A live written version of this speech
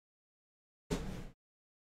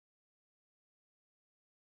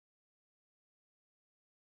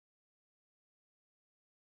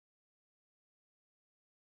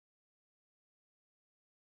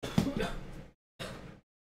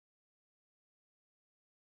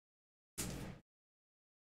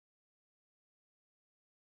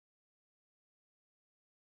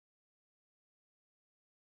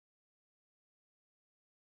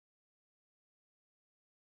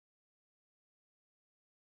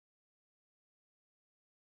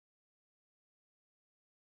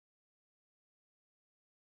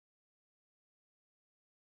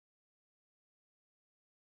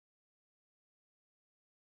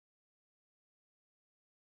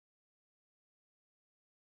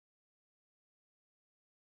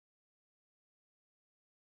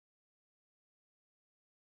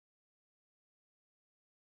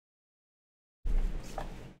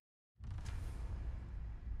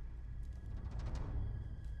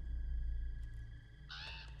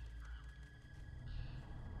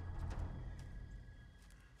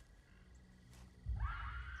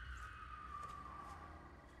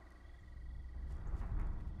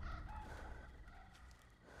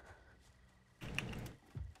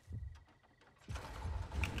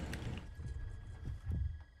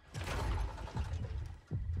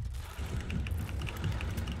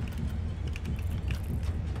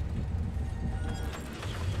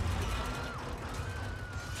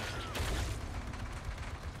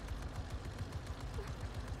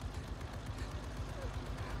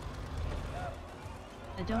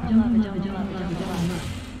Adona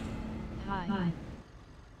love. Hi.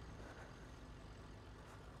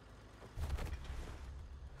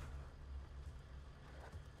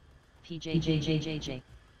 PJJJJJ.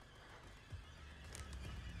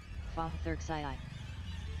 Fa Thurksii.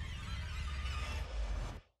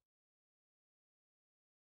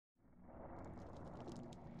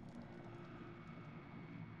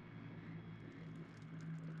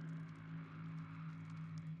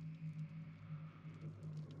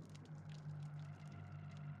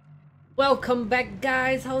 Welcome back,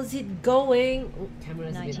 guys. How's it going? Oh,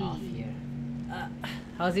 camera's a bit off here.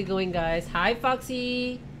 How's it going, guys? Hi,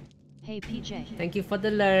 Foxy. Hey, PJ. Thank you for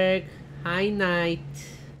the lurk. Hi, Knight.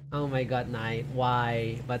 Oh my god, Knight.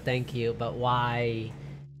 Why? But thank you. But why?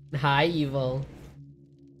 Hi, Evil.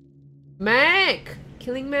 Mac!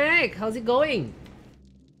 Killing Mac. How's it going?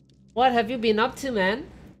 What have you been up to, man?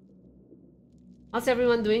 How's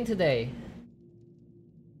everyone doing today?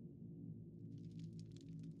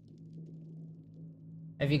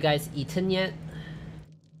 Have you guys eaten yet?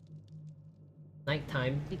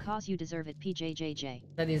 Nighttime. Because you deserve it, PJJJ.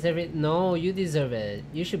 I deserve it? No, you deserve it.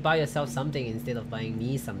 You should buy yourself something instead of buying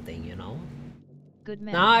me something, you know? Good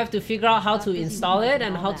man. Now I have to figure out how to install it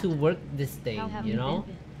and how to work this thing, you know?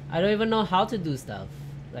 I don't even know how to do stuff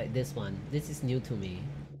like this one. This is new to me.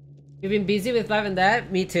 You've been busy with life and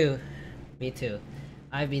that? Me too. Me too.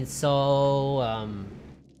 I've been so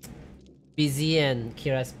busy and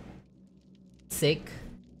Kira's sick.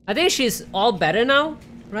 I think she's all better now,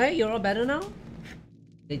 right? You're all better now?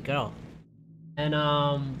 Good girl. And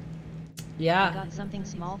yeah. I got something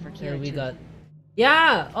small for Kira. And we got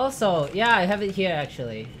yeah, also, yeah, I have it here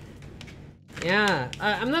actually. Yeah,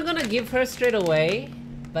 I'm not gonna give her straight away,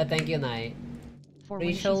 but thank you, Knight.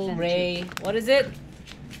 Rachel Ray, what is it?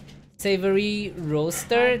 Savory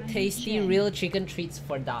roaster, tasty real chicken treats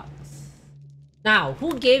for dogs. Now,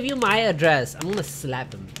 who gave you my address? I'm gonna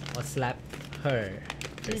slap him or slap her.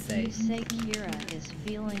 Did you say Kira is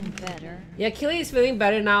feeling better? Yeah, Kira is feeling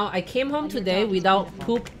better now. I came home today without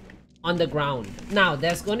poop on the ground. Now,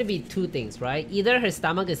 there's going to be two things, right? Either her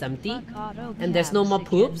stomach is empty and there's no more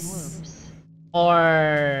poops,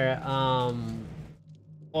 or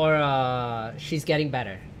she's getting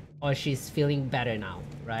better, or she's feeling better now,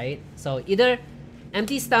 right? So either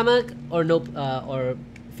empty stomach or no, or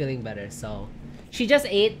feeling better. So she just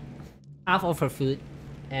ate half of her food,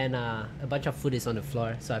 and a bunch of food is on the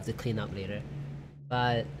floor, so I have to clean up later.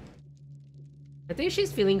 But I think she's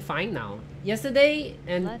feeling fine now. Yesterday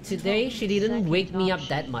and today, she didn't wake me up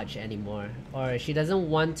that much anymore, or she doesn't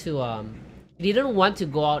want to she didn't want to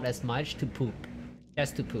go out as much to poop,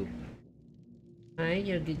 just to poop. Alright,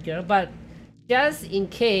 you're a good girl, but just in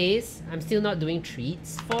case I'm still not doing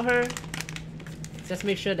treats for her, just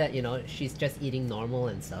make sure that, you know, she's just eating normal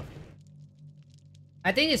and stuff.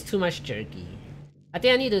 I think it's too much jerky. I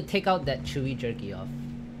think I need to take out that chewy jerky off.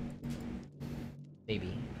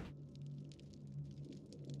 Maybe.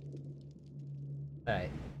 Alright.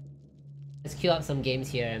 Let's queue up some games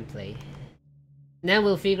here and play. And then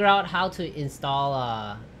we'll figure out how to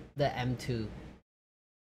install the M2.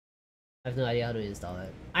 I have no idea how to install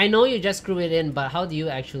it. I know you just screw it in, but how do you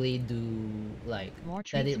actually do, like,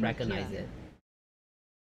 let it recognize it?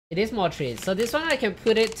 It is more treats. So this one I can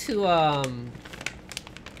put it to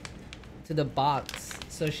the box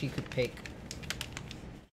so she could pick.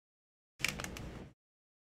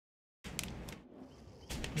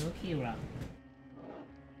 No Kira.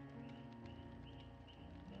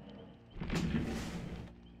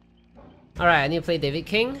 Alright, I need to play David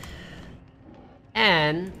King.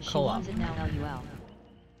 And co-op.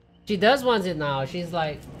 She does want it now. She's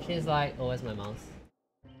like, oh, where's my mouse?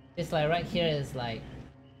 It's like right here is like,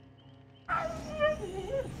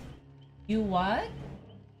 you what?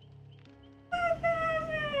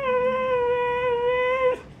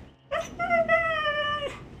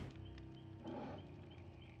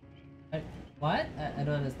 What? I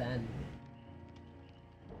don't understand.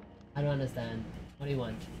 I don't understand. What do you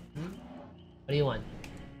want? Hmm? What do you want?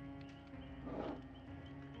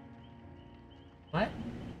 What?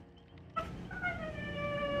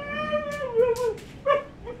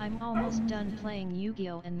 I'm almost done playing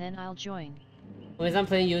Yu-Gi-Oh and then I'll join. Oh, is I'm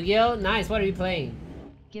playing Yu-Gi-Oh? Nice, what are you playing?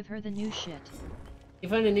 Give her the new shit.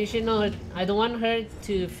 Give her the new shit? No, I don't want her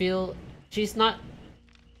to feel... She's not...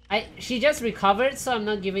 She just recovered, so I'm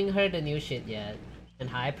not giving her the new shit yet. And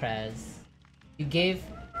hi, Prez. You gave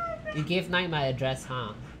Knight my address,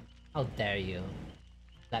 huh? How dare you?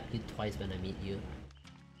 Slap you twice when I meet you.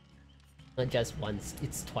 Not just once,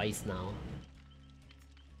 it's twice now.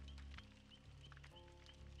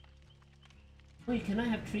 Oh, you cannot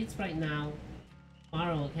have treats right now.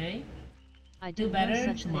 Tomorrow, okay? I Do did no better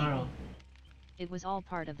such tomorrow. thing. It was all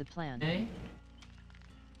part of the plan. Okay?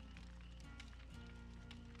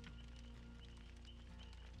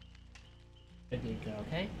 Good girl,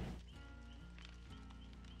 okay?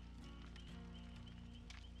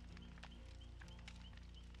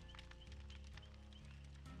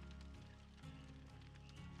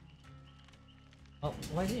 Oh,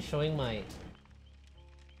 why is it showing my...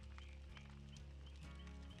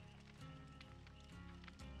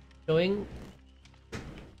 Showing...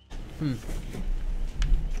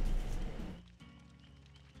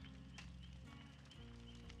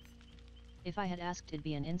 If I had asked, it'd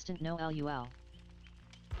be an instant no lol.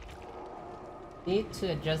 Need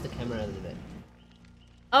to adjust the camera a little bit.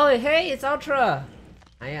 Oh, hey, it's Ultra!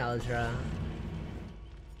 Hi, Ultra.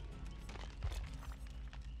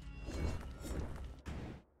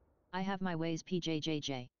 I have my ways,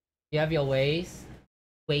 PJJJ. You have your ways?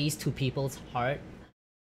 Ways to people's heart?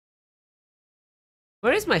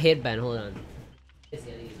 Where is my headband? Hold on.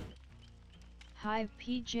 Hi,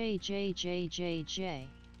 PJJJJJ.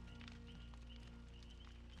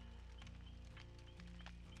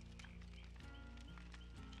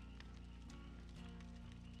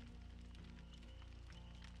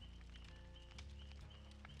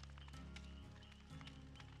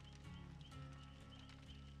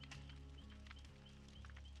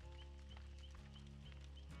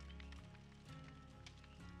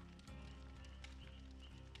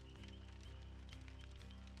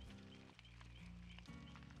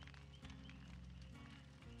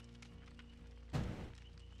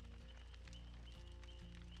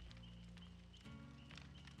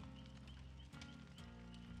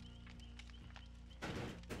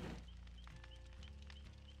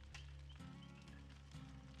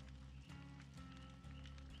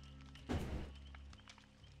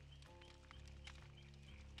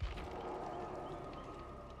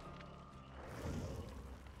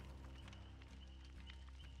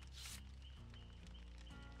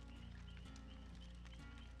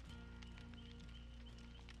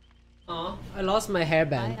 Aw, I lost my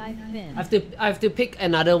hairband. I Finn. I have to pick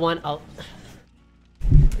another one out.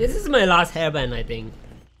 This is my last hairband, I think.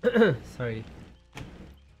 Sorry.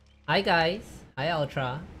 Hi guys. Hi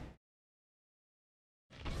Ultra.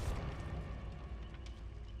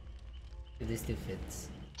 This still fits.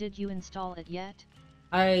 Did you install it yet?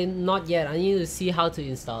 Not yet. I need to see how to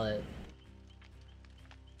install it.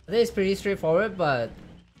 I think it's pretty straightforward, but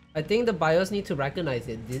I think the BIOS need to recognize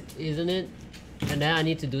it, isn't it? And then I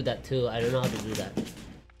need to do that too. I don't know how to do that.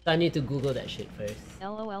 So I need to Google that shit first.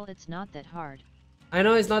 LOL, it's not that hard. I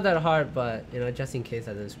know it's not that hard, but you know, just in case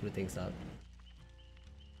I don't screw things up.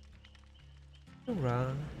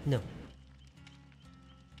 No.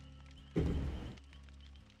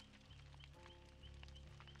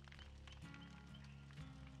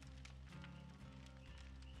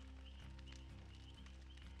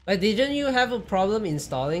 But didn't you have a problem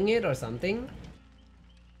installing it or something?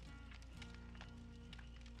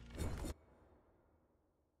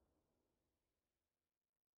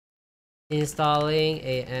 Installing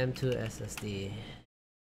a M2 SSD.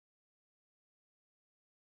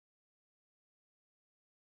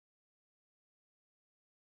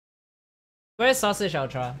 Where's Sausage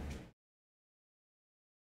Ultra?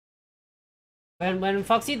 When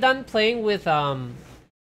Foxy done playing with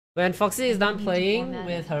when Foxy is done playing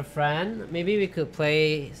with her friend, maybe we could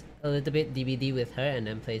play a little bit DBD with her and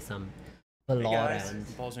then play some Valorant. Hey guys,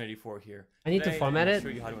 Balls84 here. I need to format it. Show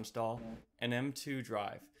you how to install an M2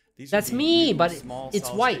 drive. These That's are me, but small it's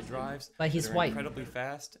solid-state white. drives But he's that are white. incredibly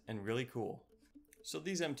fast and really cool. So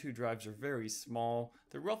these M2 drives are very small.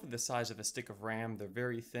 They're roughly the size of a stick of RAM. They're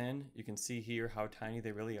very thin. You can see here how tiny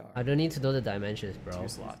they really are. I don't need to know the dimensions, bro. 2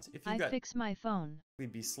 slots. If you I got, fix my phone.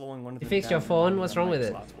 we'd be slowing one of them fixed your down phone? and What's the wrong mic with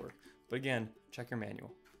it? slots work. But again, check your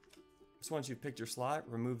manual. So once you've picked your slot,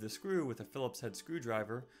 remove the screw with a Phillips head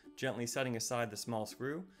screwdriver, gently setting aside the small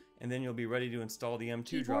screw, and then you'll be ready to install the M2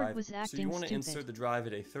 Keyboard drive. was So acting you want to stupid. insert the drive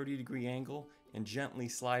at a 30-degree angle and gently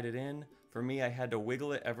slide it in. For me, I had to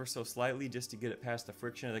wiggle it ever so slightly just to get it past the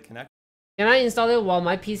friction of the connector. Can I install it while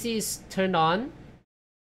my PC is turned on?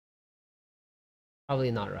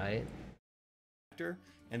 Probably not, right?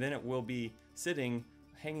 And then it will be sitting,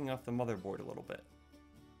 hanging off the motherboard a little bit.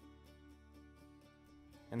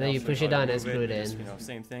 And Then I'll you show push how it to down and remove screw it Just, in. you know,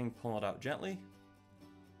 same thing, pull it out gently.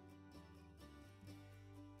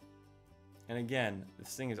 And again,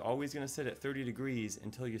 this thing is always going to sit at 30 degrees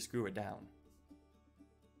until you screw it down.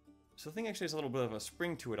 So the thing actually has a little bit of a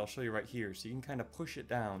spring to it, I'll show you right here, so you can kind of push it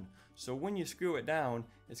down. So when you screw it down,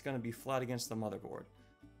 it's going to be flat against the motherboard.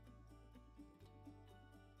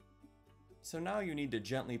 So now you need to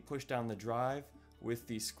gently push down the drive with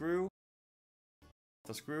the screw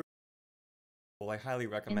the screw. Well, I highly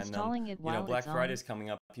recommend Installing them. it while Black it's on. Friday's coming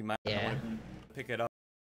up. You might want to pick it up.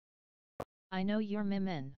 I know you're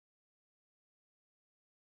Mimin.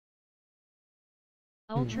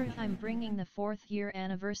 Ultra, I'm bringing the 4th year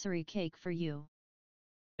anniversary cake for you.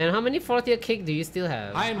 And how many 4th year cake do you still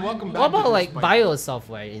have? Hi and welcome back. What about to like Despite. BIOS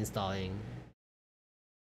software installing?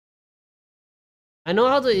 I know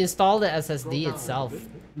how to install the SSD itself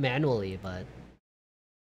manually, but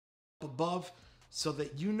Above, so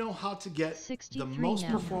that you know how to get the 63 most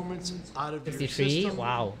now. performance out of your 63? system.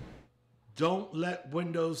 Wow. Don't let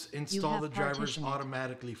Windows install have the drivers partitioned it.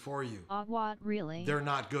 automatically for you. What, really? They're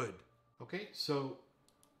not good. Okay, so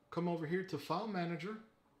come over here to File Manager.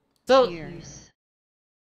 So Cheers.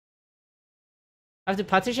 I have to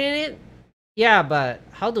partition it? Yeah, but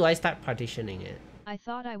how do I start partitioning it? I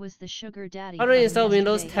thought I was the sugar daddy. How do I from install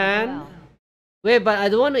Windows yesterday, 10? LOL. Wait, but I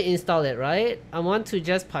don't want to install it, right? I want to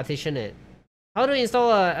just partition it. How do I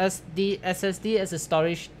install a SSD as a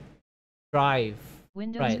storage drive?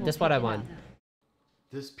 Windows Right, will that's what pick I it want. up.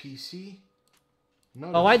 This PC.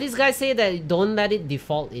 But why these guys say that don't let it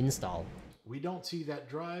default install? We don't see that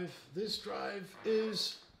drive. This drive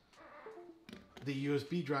is the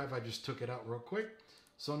USB drive. I just took it out real quick.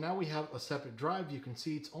 So now we have a separate drive. You can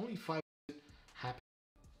see it's only 5 happy.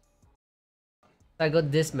 I got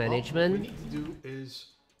disk All we management. need to do is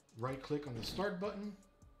right click on the start button,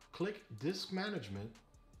 click disk management.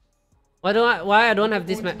 Why I don't have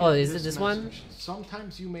this Going to oh, get is it this one? message.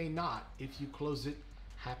 Sometimes you may not if you close it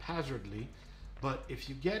haphazardly, but if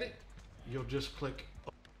you get it, you'll just click.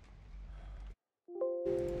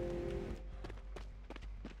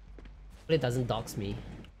 It doesn't dox me.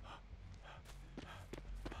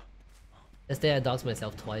 Yesterday I doxed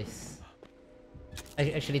myself twice.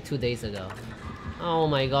 Actually 2 days ago. Oh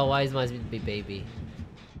my god, why is must be baby?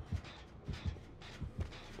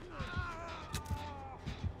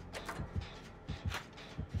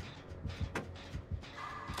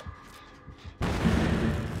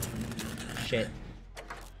 Shit.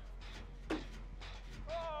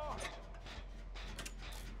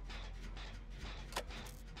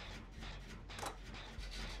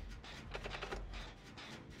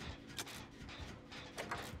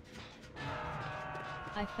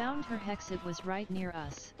 I found her hex, it was right near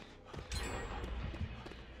us.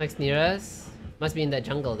 Next near us? Must be in that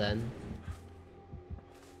jungle then.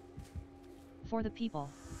 For the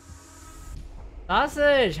people.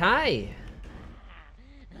 Sausage, hi!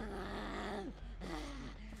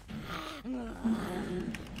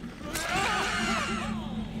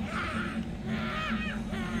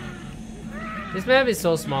 This map is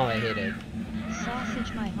so small, I hate it.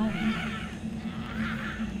 Sausage, my homie.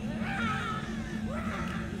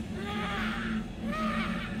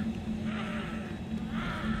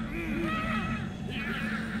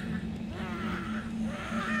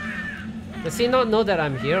 Does he not know that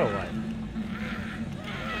I'm here or what?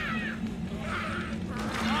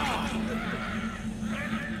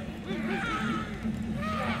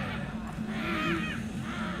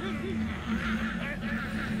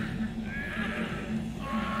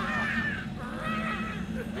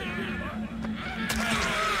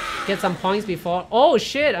 Get some points before. Oh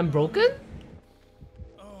shit, I'm broken?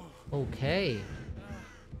 Okay.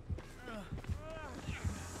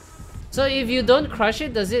 So if you don't crush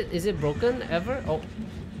it, is it broken ever? Oh.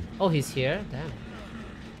 Oh, he's here. Damn.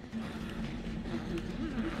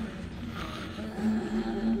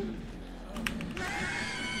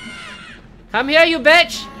 Come here, you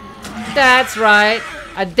bitch! That's right.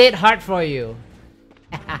 I did hard for you.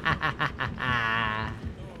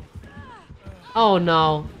 Oh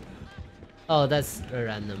no. Oh, that's a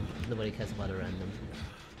random. Nobody cares about a random.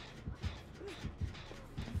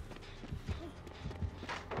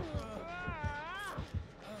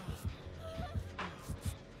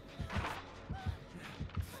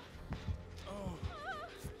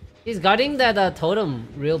 He's guarding that totem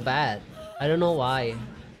real bad. I don't know why.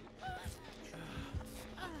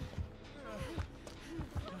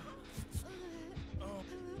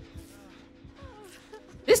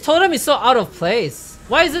 This totem is so out of place.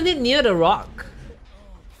 Why isn't it near the rock?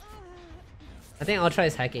 I think Ultra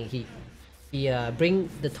is hacking. He bring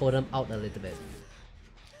the totem out a little bit.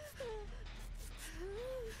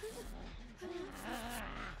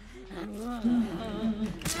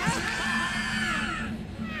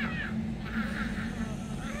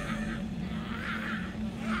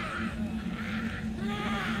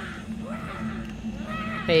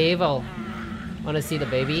 Hey Evil, wanna see the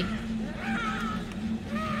baby?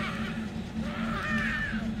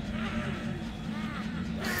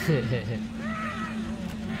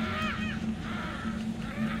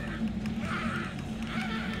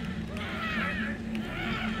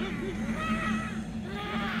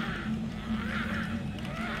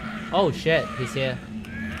 Oh shit, he's here.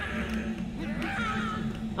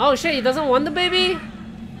 Oh shit, he doesn't want the baby?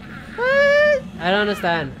 What? I don't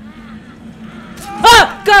understand.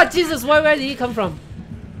 Ah! God, Jesus, where did he come from?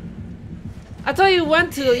 I thought you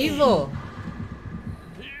went to evil.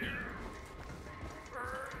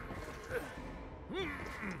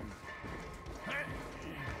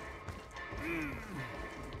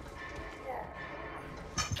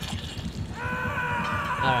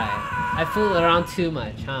 Alright, I fooled around too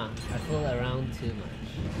much, huh? I fooled around too much.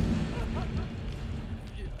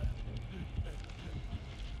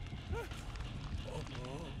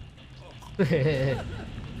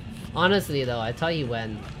 Honestly though, I thought he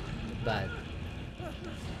went, but...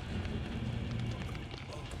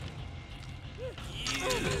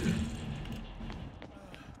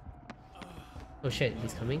 Oh shit,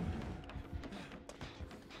 he's coming?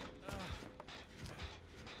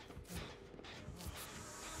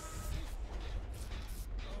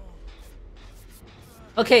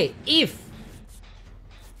 Okay, if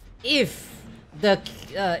the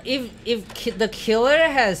the killer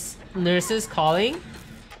has nurses calling,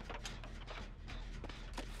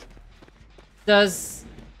 does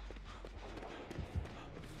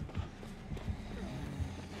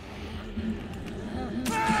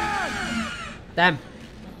damn.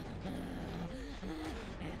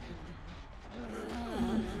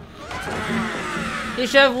 He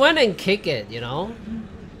should have went and kicked it, you know?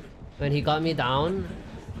 When he got me down.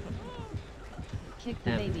 Kick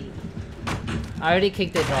the baby. I already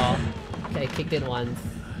kicked it, draw. Okay, I kicked it once.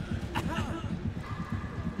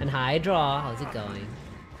 And hi, draw. How's it going?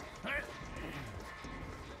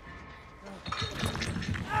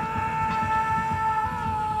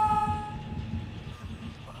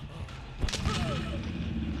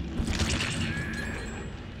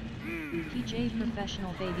 PJ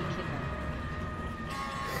professional baby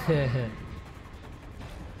kicker.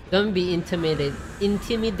 Don't be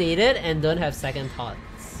intimidated and don't have second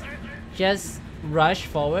thoughts. Just rush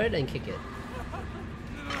forward and kick it.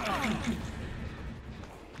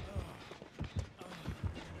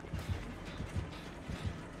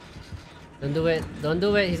 Don't do it. Don't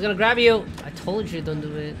do it. He's gonna grab you. I told you don't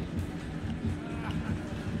do it.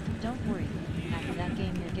 Don't worry. After that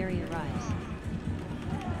game, your Gary arrives.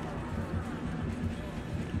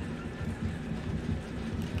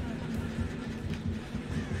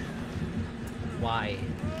 Why?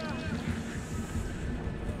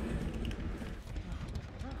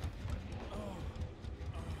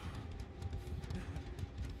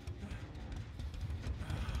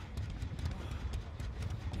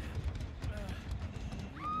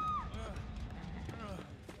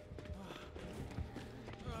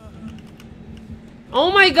 Oh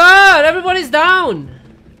my god! Everybody's down!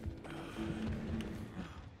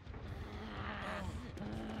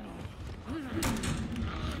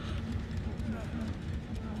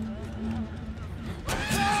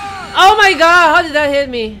 Oh my god! How did that hit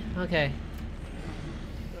me? Okay.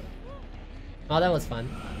 Oh, that was fun.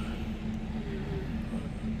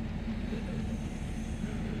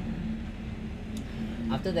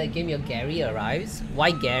 After that game, your Gary arrives?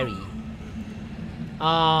 Why Gary?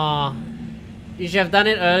 You should have done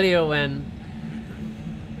it earlier when...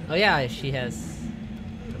 Oh yeah, she has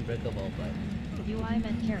Unbreakable, but... I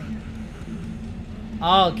meant Carrie.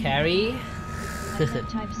 Oh, Carrie? I meant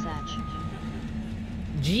type Satch.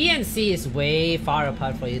 G and C is way far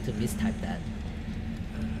apart for you to mistype that.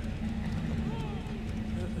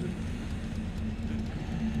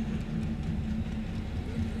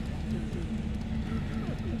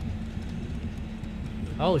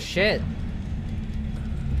 Oh shit.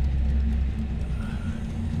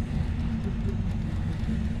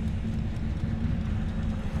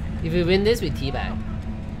 If we win this, we teabag.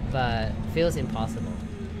 But feels impossible.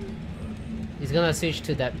 He's gonna switch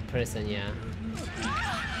to that person, yeah.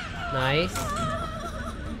 Nice.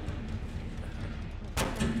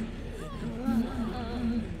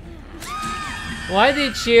 Why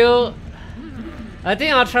did you... I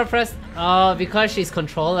think Ultra press... Oh, because she's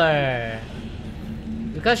controller.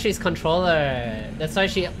 Because she's controller. That's why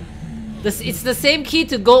she... It's the same key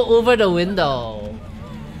to go over the window.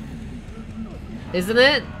 Isn't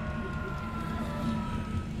it?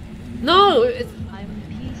 No! I'm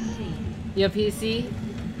PC. You're PC?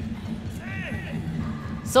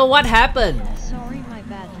 So what happened? Sorry, my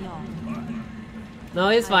bad, y'all. No,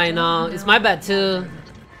 it's fine now. It's my bad too.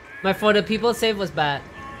 My for the people save was bad.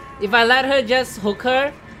 If I let her just hook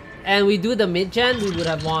her and we do the mid-gen, we would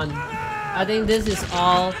have won. I think this is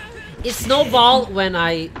all... It snowballed when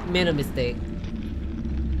I made a mistake.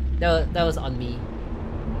 That was on me.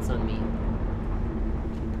 It's on me.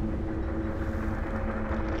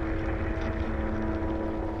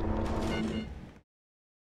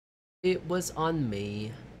 It was on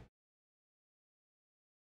me.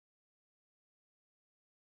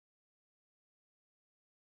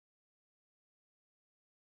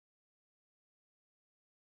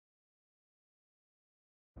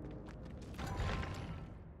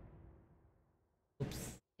 Oops.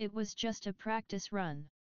 It was just a practice run.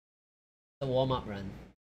 The warm-up run.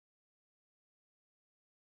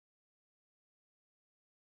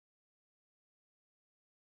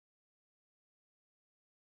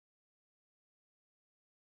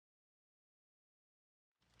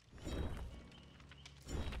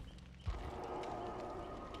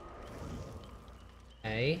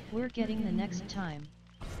 Okay. We're getting the next time.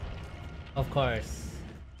 Of course.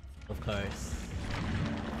 Of course.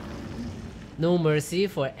 No mercy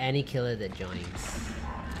for any killer that joins.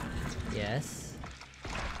 Yes.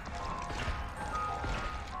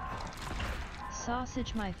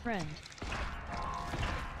 Sausage, my friend.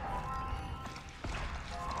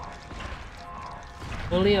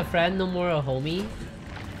 Only a friend, no more a homie.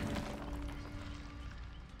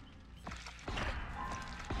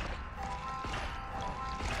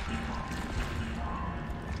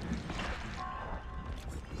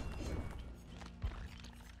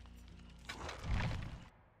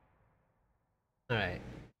 Alright.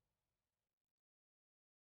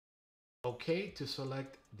 Okay to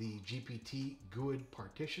select the GPT GUID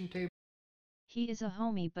partition table. He is a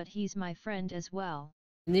homie, but he's my friend as well.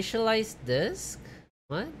 Initialize disk?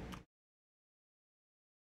 What?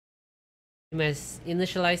 You must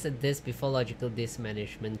initialize a disk before logical disk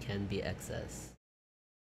management can be accessed.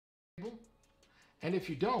 And if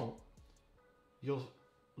you don't, you'll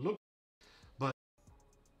look, but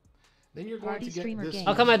then you're going Party to get streamer this. game.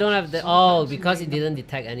 How come I don't have the... Oh, because it didn't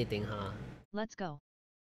detect anything, huh? Let's go.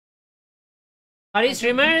 Party I don't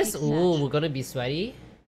streamers? think Ooh, Snatch. we're gonna be sweaty.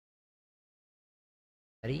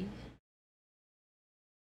 Sweaty?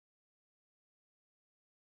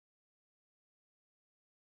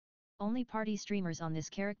 Only party streamers on this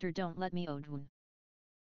character, don't let me Odwun.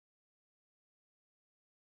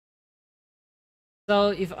 So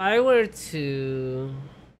if I were to...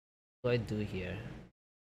 What do I do here?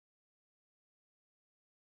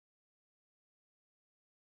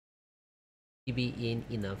 Be in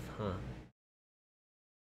enough, huh?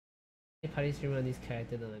 Party streamer on this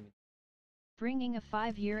character, don't let me... Bringing a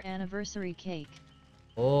 5-year anniversary cake.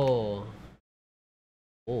 Oh.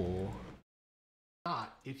 Oh.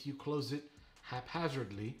 Not if you close it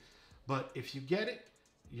haphazardly, but if you get it,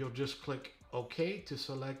 you'll just click OK to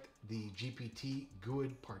select the GPT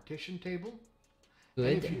GUID partition table. Good.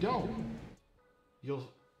 And if you don't, you'll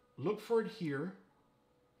look for it here.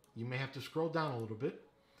 You may have to scroll down a little bit.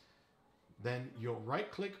 Then you'll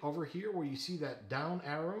right click over here where you see that down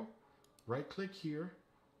arrow. Right click here,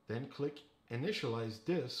 then click initialize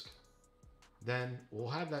disk. Then we'll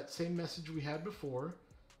have that same message we had before.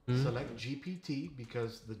 Select GPT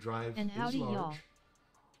because the drive And is howdy, large. y'all.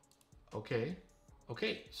 Okay.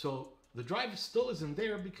 Okay, so the drive still isn't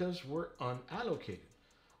there because we're unallocated.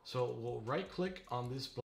 So we'll right click on this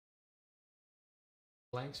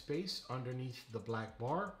blank space underneath the black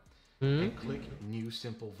bar and click new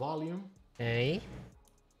simple volume. Okay.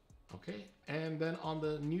 Okay, and then on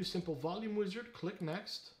the new simple volume wizard, click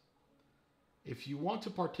next. If you want to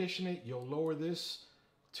partition it, you'll lower this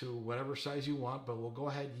to whatever size you want, but we'll go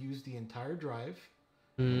ahead and use the entire drive.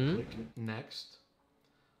 Click next.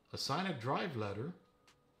 Assign a drive letter.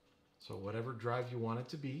 So whatever drive you want it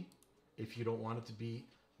to be. If you don't want it to be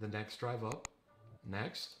the next drive up.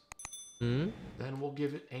 Next. Then we'll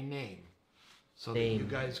give it a name. So that you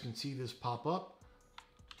guys can see this pop up.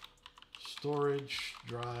 Storage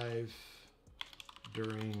drive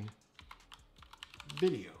during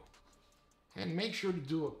video. And make sure to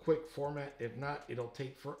do a quick format. If not, it'll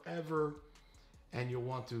take forever. And you'll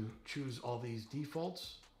want to choose all these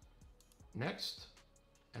defaults. Next.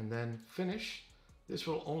 And then finish. This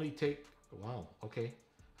will only take, wow, okay.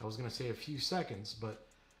 I was going to say a few seconds, but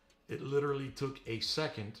it literally took a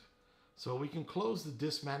second. So we can close the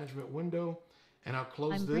disk management window. And I'll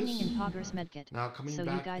close I'm this. bringing in Progress Medkit, Now coming so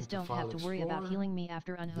back you guys into don't File have to worry about Explorer, healing me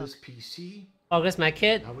after unhook. This PC. Progress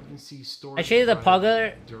medkit. Now we can see storage Actually, the drive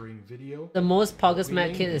Pogger, during video. the most Progress We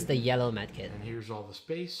named medkit is it. the yellow medkit. And here's all the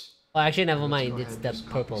space. Oh, actually, never Let's mind. go It's ahead the and just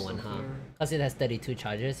purple copy one, stuff huh? there. Because it has 32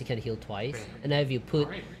 charges, you can heal twice. Bam. And then if you put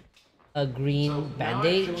Alright. a green So now I've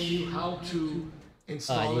bandage, shown you how to I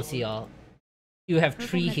install didn't it. see all. You have Purple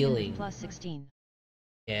 3 Medkit healing. plus 16.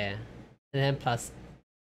 Yeah, and then plus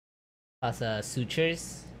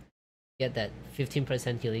sutures. Get that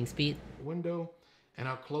 15% healing speed. Window, and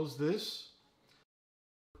I'll close this.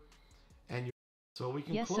 And you, so we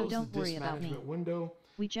can Yes, so close don't the worry disk about me. management window.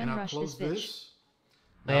 We And gen I'll rush close this bitch. this.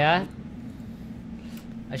 Oh yeah?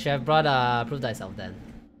 I should have brought Prove Thyself then.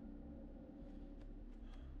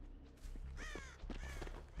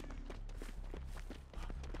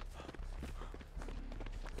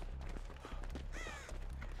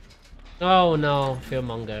 Oh no,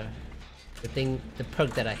 Fearmonger. The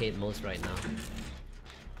perk that I hate most right now.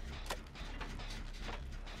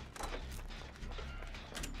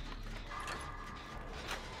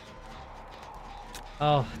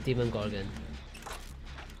 Oh, Demon Gorgon.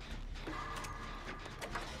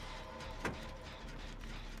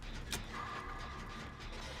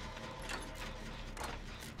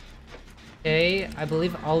 Okay, I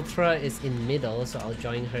believe Ultra is in middle, so I'll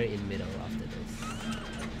join her in middle after this.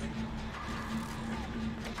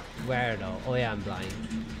 Where though? Oh yeah, I'm blind.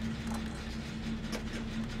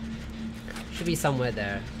 Should be somewhere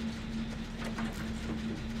there.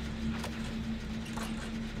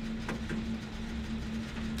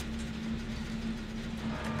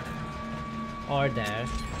 Or there.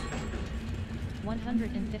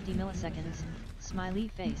 150 milliseconds. Smiley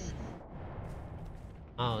face.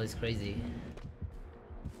 Oh, it's crazy.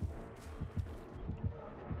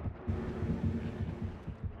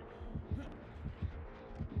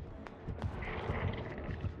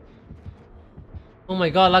 Oh my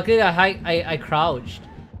god, luckily I crouched.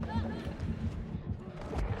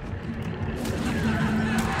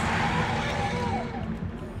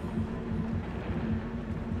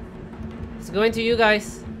 It's going to you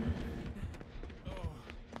guys.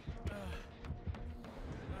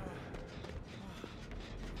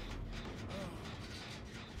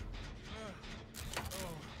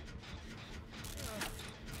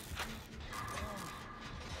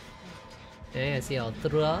 Okay, I see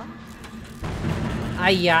Ultra.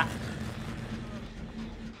 Ayya!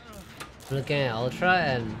 Looking at Ultra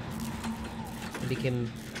and it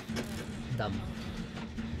became dumb.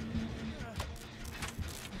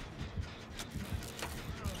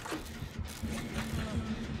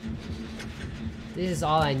 This is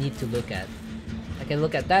all I need to look at. I can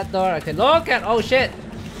look at that door, I can look at— oh shit!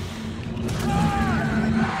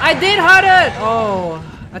 I did hard it! Oh,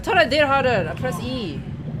 I thought I did hard it. I pressed E.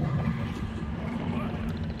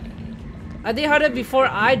 I did hard it before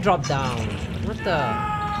I dropped down. What the?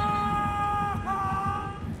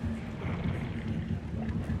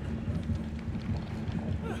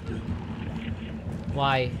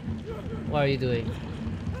 Why? What are you doing?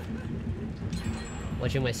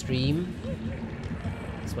 Watching my stream?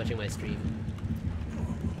 Just watching my stream.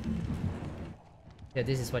 Yeah,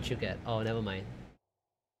 this is what you get. Oh, never mind.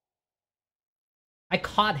 I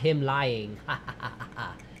caught him lying.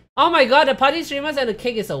 Oh my god, the party streamers and the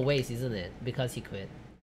cake is a waste, isn't it? Because he quit.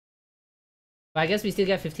 But I guess we still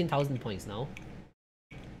get 15,000 points now.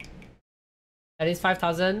 That is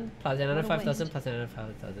 5,000 plus another 5,000 plus another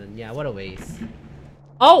 5,000. Yeah, what a waste.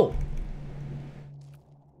 Oh!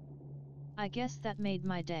 I guess that made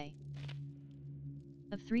my day.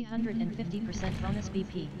 Of 350% bonus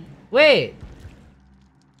BP. Wait!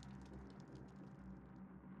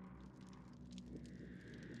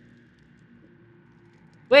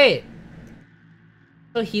 Wait!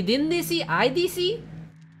 So he didn't DC, I DC?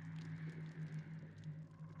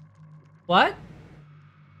 What?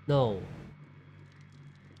 No.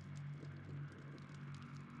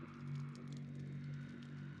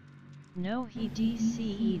 No, he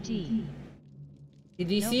DCED. He No,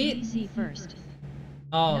 DC? DC first.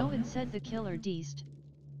 Oh, No, it said the killer deeced.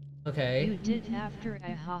 okay. You did after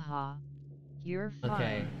a haha. You're fine.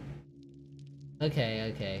 Okay.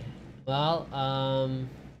 Okay, okay. Well,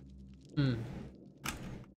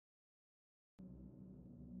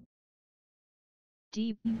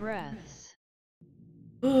 Deep breaths.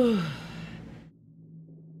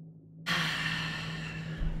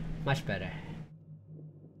 Much better.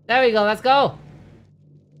 There we go, let's go!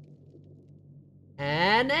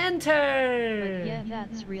 And enter! But yeah,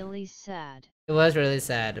 that's really sad. It was really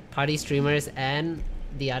sad. Party streamers and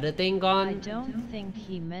the other thing I gone. don't think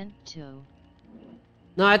he meant to.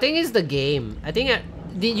 No, I think it's the game. I think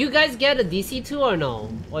did you guys get a DC too or no?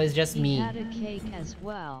 Or it's just He me? had a cake as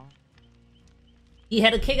well. He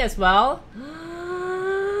had a cake as well?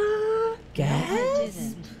 I Guess?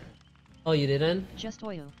 didn't. Oh, you didn't? Just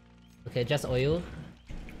oil. Okay, just Oyu.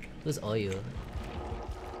 Who's Oyu?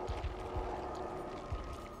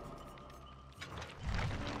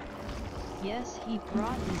 Yes, he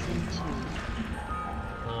brought these in too.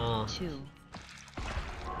 Oh. Two.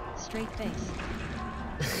 Straight face.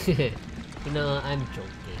 You know, I'm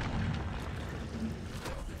joking.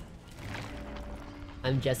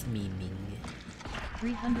 I'm just memeing.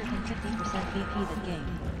 350% BP the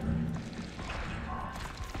game.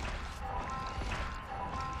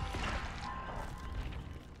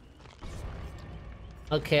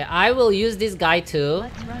 Okay, I will use this guy too.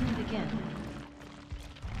 Let's run it again.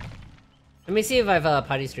 Let me see if I have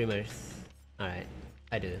party streamers. Alright,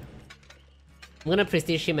 I do. I'm gonna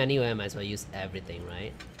prestige him anyway, I might as well use everything,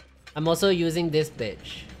 right? I'm also using this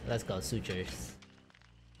bitch. Let's go, sutures.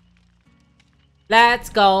 Let's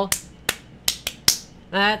go!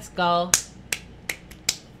 Let's go!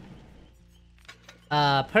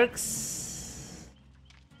 Perks...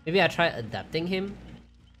 Maybe I try adapting him?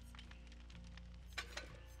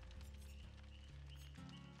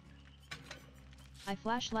 I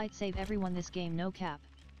flashlight save everyone this game, no cap.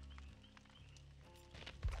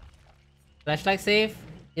 Flashlight save?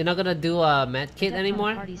 You're not gonna do a med kit Is that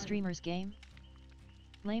anymore? Party streamers game?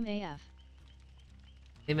 Lame AF.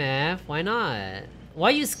 Hey man, why not? Why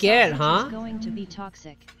are you scared, Sausage huh? is going to be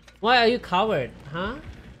toxic. Why are you coward, huh?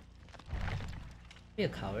 Be a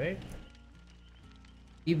coward.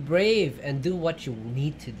 Be brave and do what you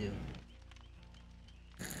need to do.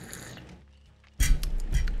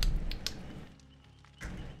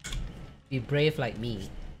 Be brave like me.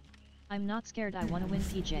 I'm not scared, I wanna win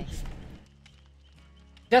PJ.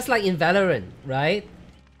 Just like in Valorant, right?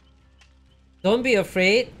 Don't be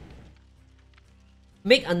afraid.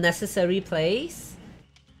 Make unnecessary plays.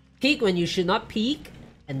 Peek when you should not peek.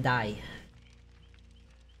 And die.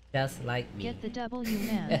 Just like me. Get the W,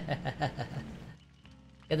 man.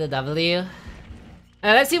 Get the W.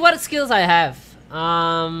 Let's see what skills I have.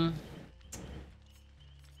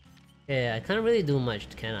 Yeah, I can't really do much,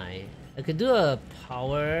 can I? I could do a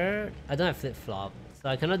power... I don't have flip-flop, so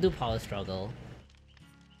I cannot do power struggle.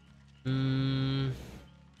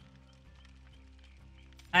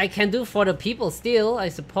 I can do for the people still, I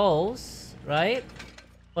suppose, right?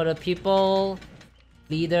 For the people,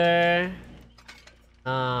 leader,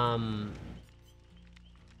 I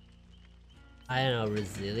don't know,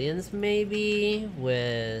 resilience maybe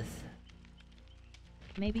with...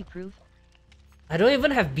 Maybe proof. I don't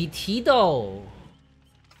even have BT though.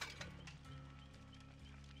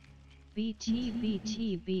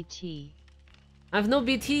 BT. I have no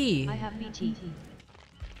BT. I have BT.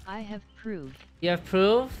 I have proof. You have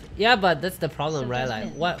proof? Yeah, but that's the problem, So right? does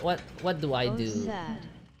Like, Min. what do I Oh, do? sad.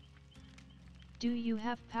 Do you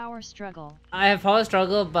have power struggle? I have power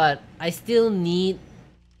struggle, but I still need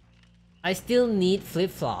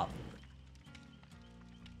flip-flop.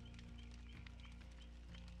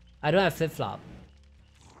 I don't have flip-flop.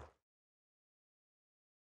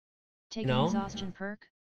 Take No? an exhaustion perk?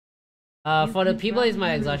 For the can people is run my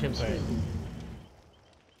proof exhaustion perk. too.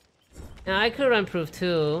 Yeah, I could run proof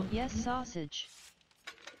too. Yes, sausage.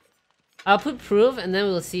 I'll put proof and then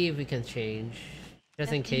we'll see if we can change.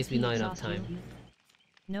 Just in case we FTP not enough exhaust you. time.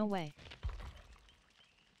 No way.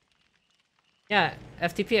 Yeah,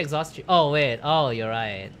 FTP exhaust you. Oh wait, oh you're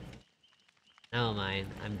right. Never mind,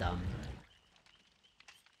 I'm dumb.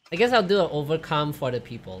 I guess I'll do an overcome for the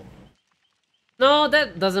people. No,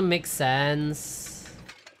 that doesn't make sense.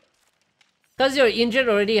 Cause you're injured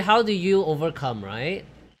already, how do you overcome, right?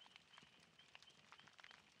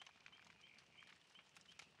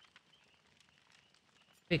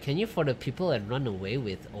 Wait, can you for the people and run away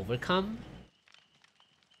with overcome?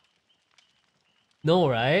 No,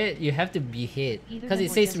 right? You have to be hit. Either Because that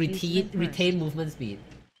it or says just use sprint retain burst. movement speed.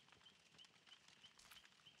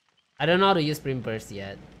 I don't know how to use sprint burst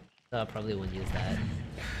yet. So I probably won't use that.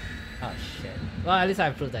 Oh shit. Well, at least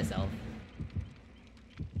I proved myself.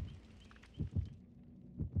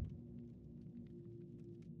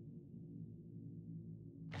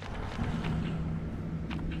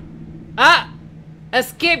 Ah!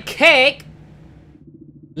 Escape cake!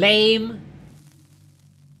 Lame.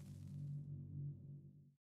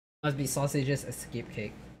 Must be sausages escape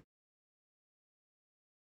cake.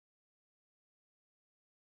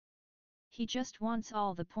 He just wants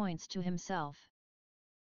all the points to himself.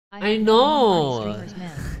 I have know. one party streamers,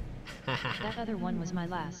 man. That other one was my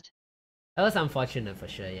last. That was unfortunate for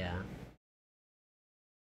sure, yeah.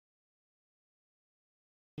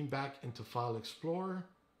 Back into File Explorer,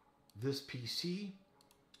 this PC.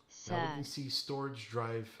 Now we can Sad. see storage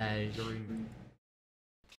drive Sad. during.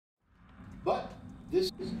 But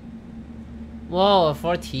this is Whoa,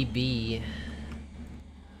 4 TB.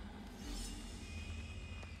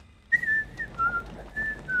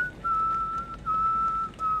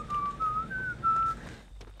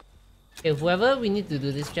 Okay, whoever we need to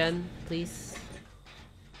do this gen, please.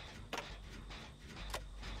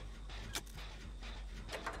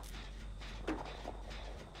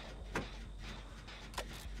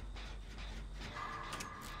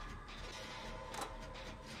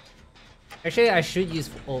 Actually, I should use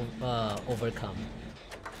overcome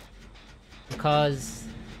because,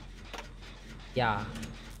 yeah.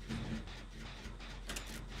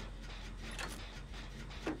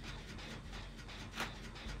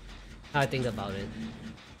 I think about it.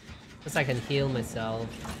 Because I can heal myself.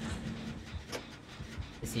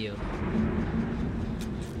 It's you.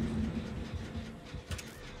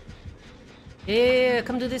 Yeah,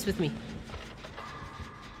 come do this with me.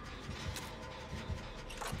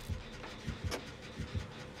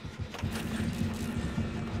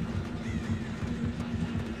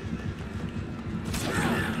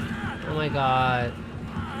 Oh my god.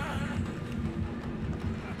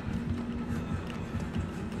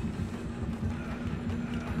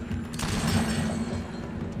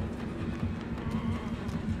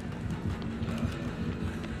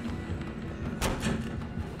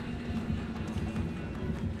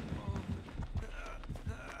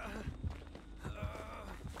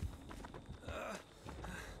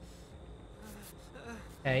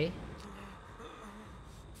 Okay.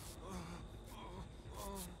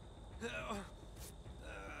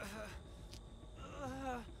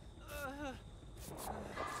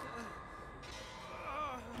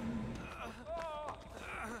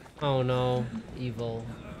 Oh no, evil.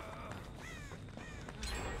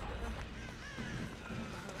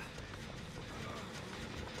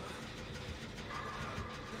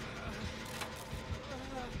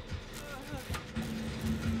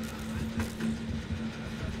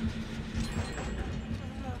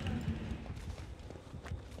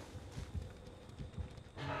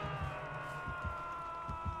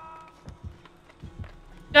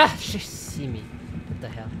 Ah, she see me. What the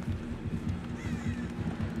hell?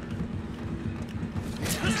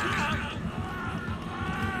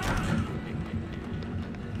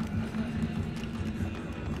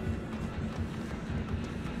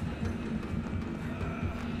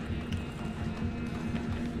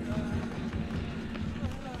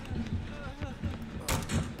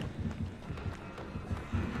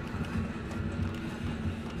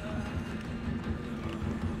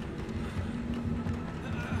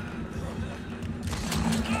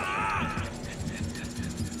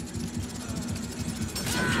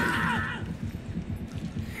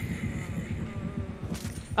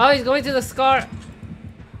 Oh, he's going to the scar.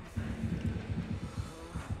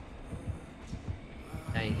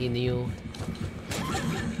 Dang, he knew.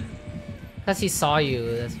 Because he saw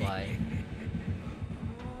you, that's why.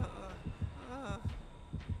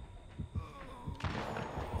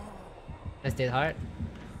 Nice dead heart.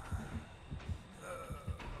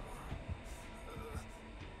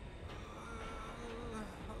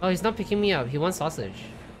 Oh, he's not picking me up. He wants sausage.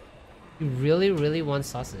 He really, really wants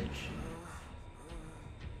sausage.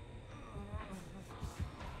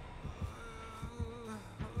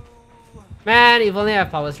 Man, if only I have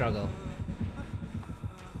power struggle.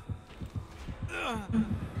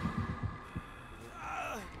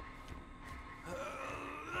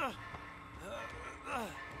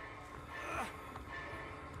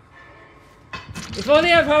 If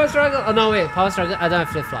only I have power struggle. Oh no, wait, power struggle. I don't have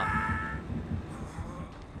flip flop.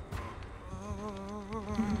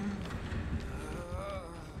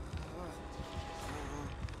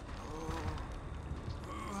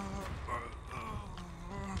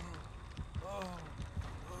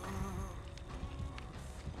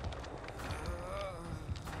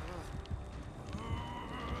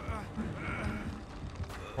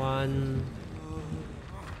 One,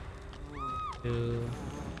 two.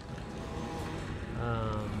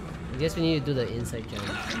 I guess we need to do the inside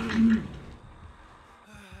jump.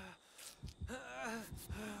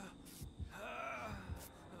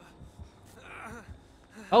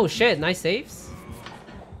 Oh shit! Nice saves.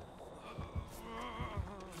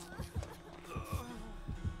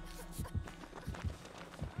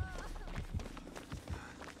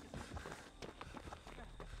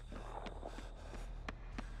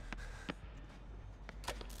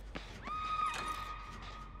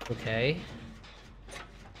 Okay.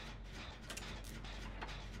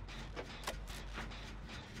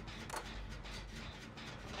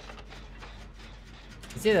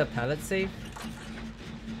 Is it a pallet save?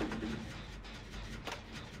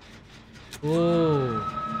 Ooh.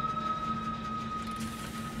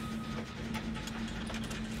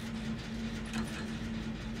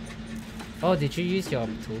 Oh, did you use your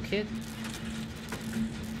toolkit?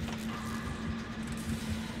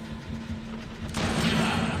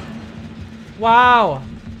 Wow!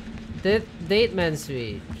 Date man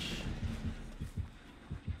switch.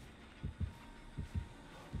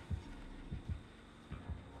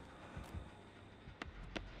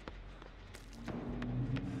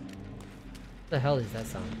 What the hell is that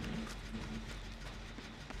sound?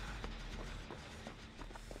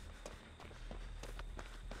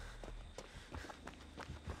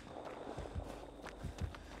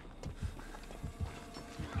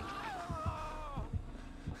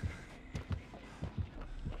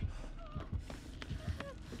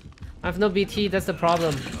 I have no BT, that's the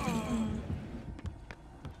problem.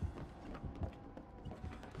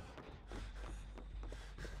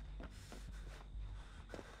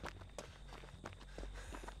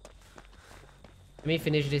 Let me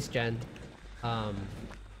finish this gen.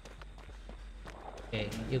 Okay,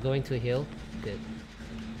 you're going to heal? Good.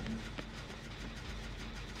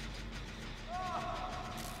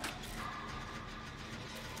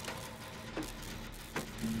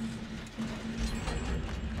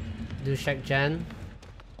 Do check gen.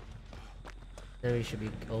 Then we should be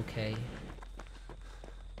okay.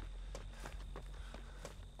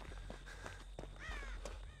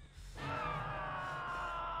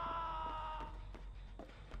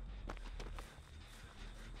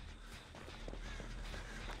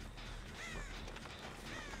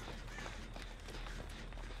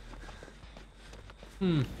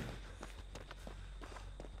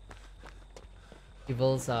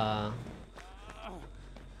 Evil's okay.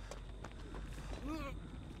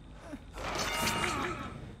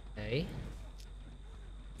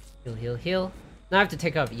 Heal, heal, heal. Now I have to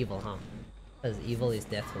take out Evil, huh? Because Evil is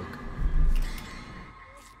Death Hook.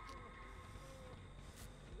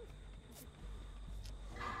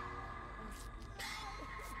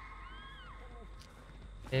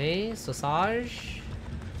 Okay, Sausage.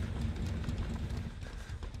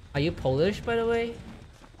 Are you Polish, by the way?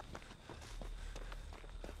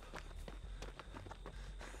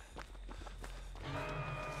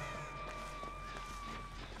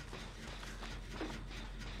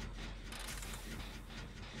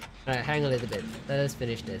 Alright, hang a little bit. Let us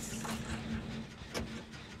finish this.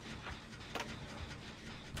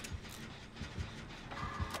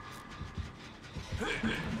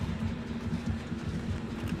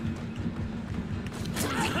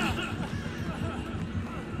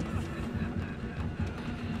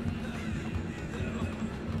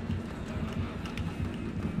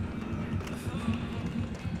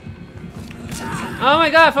 Oh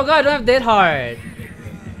my god, I forgot I don't have Dead Hard.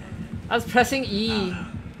 I was pressing E.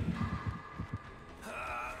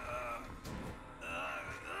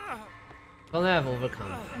 Don't have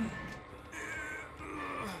Overcome.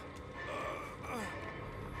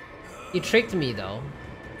 He tricked me though.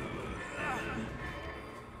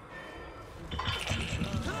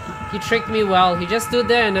 He tricked me well. He just stood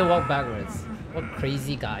there and then walked backwards. What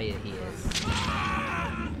crazy guy he is.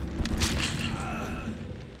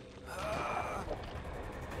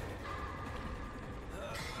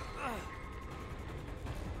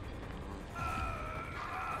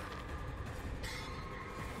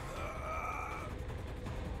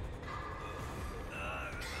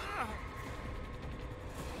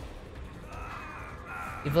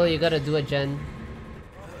 Evil, you gotta do a gen.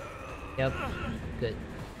 Yep, good.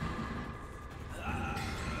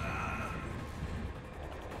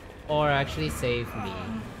 Or actually save me.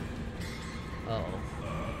 Uh oh.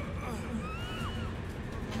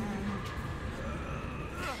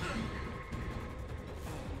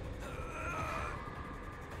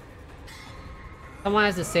 Someone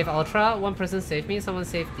has to save Ultra, one person saved me, someone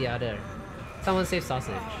saved the other. Someone saved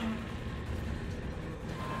Sausage.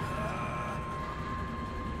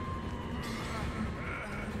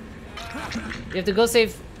 You have to go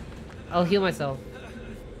save. I'll heal myself.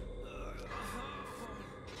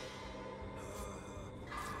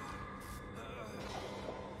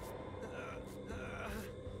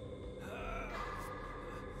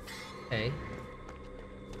 Okay.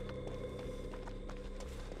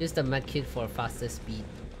 Use the medkit for faster speed.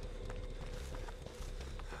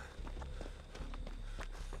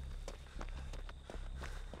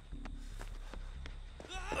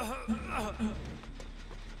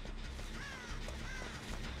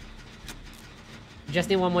 Just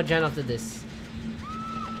need one more gen after this.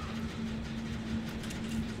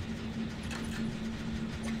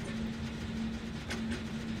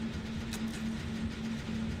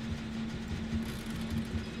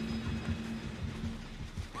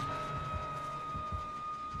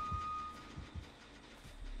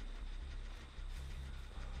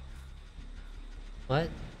 What?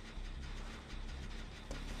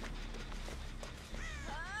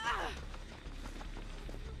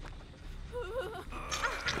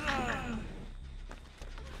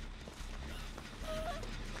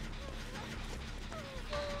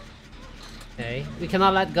 Okay, we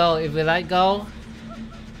cannot let go. If we let go,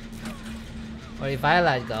 or if I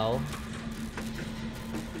let go.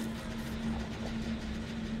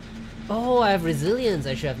 Oh, I have resilience.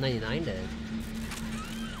 I should have 99 then.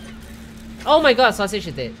 Oh my god, Sausage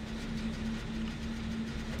is dead.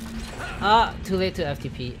 Ah, too late to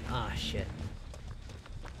FTP. Ah, shit.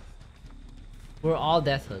 We're all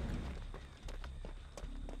Death Hook.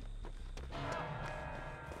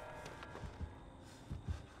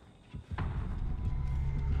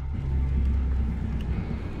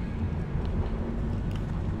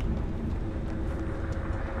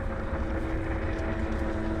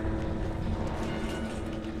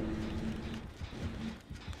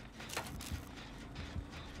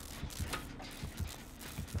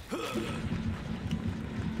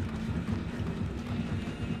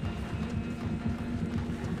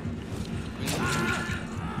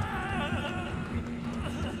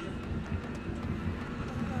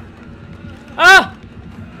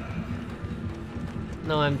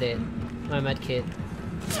 dead. My med kit.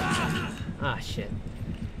 Ah, shit.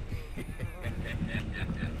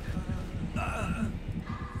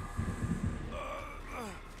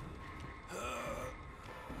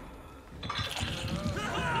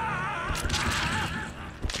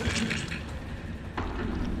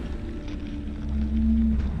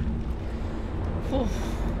 Whew.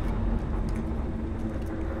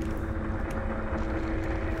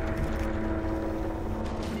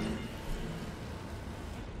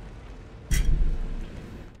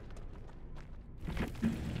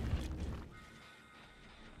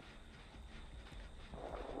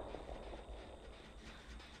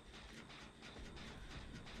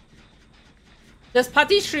 Does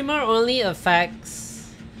party streamer only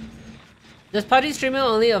affects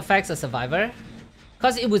a survivor?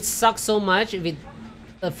 Cause it would suck so much if it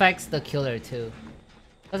affects the killer too.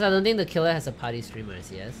 Cause I don't think the killer has a party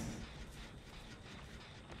streamers, yes?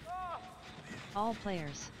 All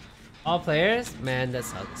players. All players? Man, that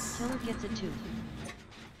sucks. Killer gets it too.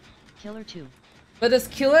 Killer 2. But does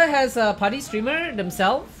killer has a party streamer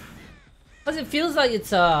themselves? Cause it feels like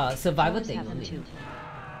it's a survivor Killers thing have them only. too.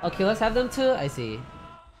 Oh, killers have them too? I see.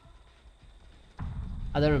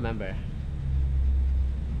 I don't remember.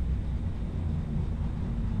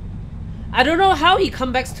 I don't know how he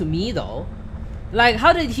come back to me though. Like,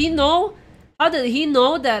 how did he know? How did he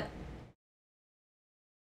know that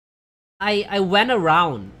I went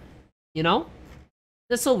around? You know?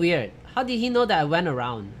 That's so weird. How did he know that I went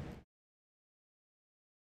around?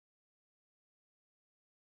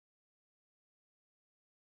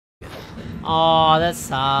 Oh, that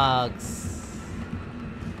sucks.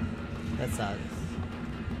 That sucks.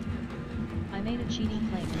 I made a cheating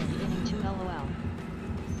claim beginning to LOL.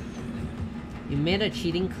 You made a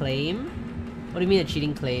cheating claim? What do you mean a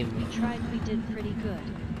cheating claim? We tried, we did pretty good.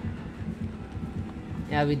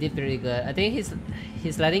 Yeah, we did pretty good. I think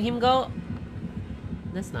he's letting him go.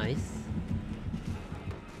 That's nice.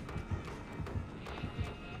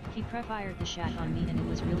 He pre-fired the shot on me and it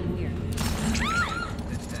was really weird.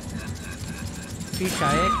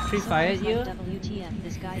 Pre-fired So I you? was like, WTF,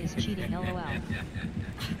 this guy is cheating, LOL.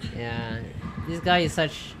 Yeah, this guy is an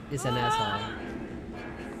asshole.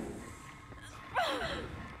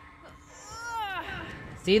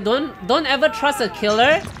 See, don't ever trust a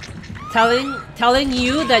killer telling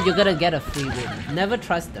you that you're gonna get a free win. Never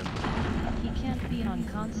trust them. He can't be on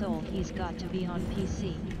console, he's got to be on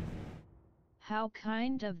PC. How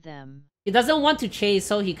kind of them. He doesn't want to chase,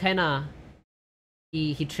 so he kinda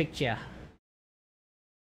he tricked ya.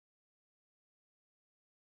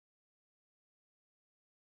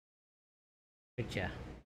 Tricked ya.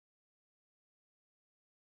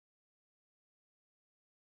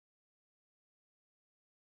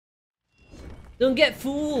 Don't get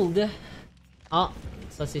fooled! Oh,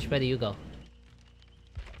 Sausage, where do you go?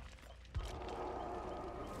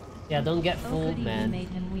 Yeah, don't get fooled, man.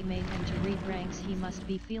 We made him to read ranks. He must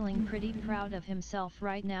be feeling pretty proud of himself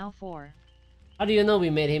right now for... How do you know we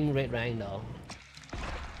made him red rank though?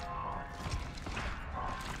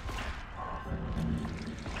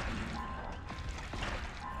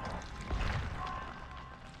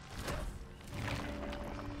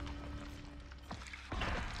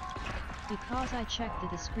 Because I checked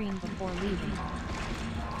the screen before leaving.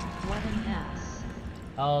 What an ass.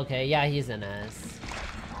 Oh, okay, yeah, he's an ass.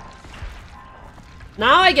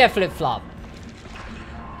 Now I get flip-flop.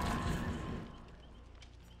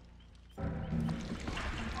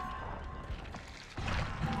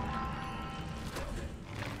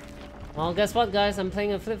 Well, guess what, guys? I'm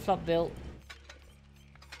playing a flip-flop build.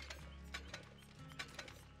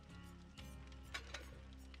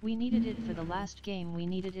 We needed it for the last game, we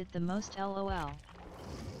needed it the most, LOL.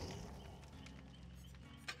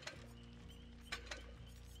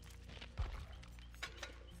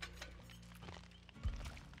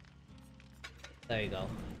 There you go.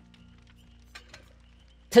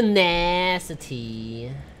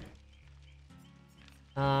 Tenacity.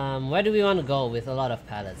 Where do we want to go with a lot of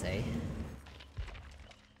pallets, eh?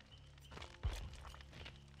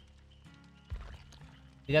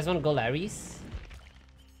 You guys want to go Larry's?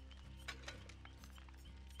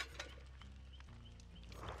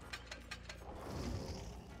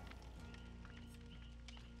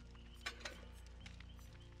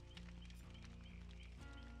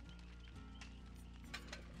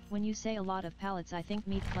 When you say a lot of pallets, I think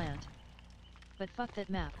meat plant. But fuck that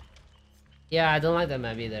map. Yeah, I don't like that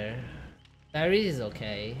map either. Larry's is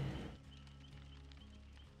okay.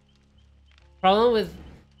 Problem with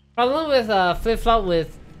flip-flop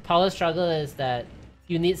with power struggle is that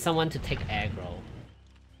you need someone to take aggro.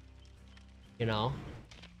 You know?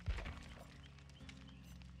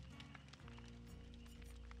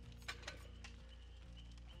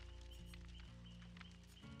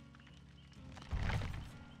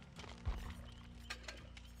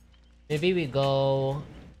 Maybe we go...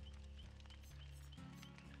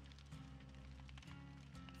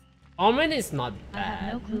 Almond is not I bad.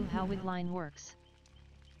 have no clue how Wigline works.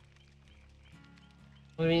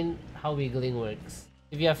 I mean, how wiggling works.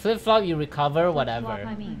 If you have flip-flop, you recover whatever.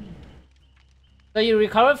 Flip-flop, I mean. So you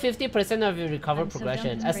recover 50% of your recover I'm so dumb,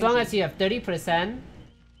 progression. it's As long as crazy. you have 30%,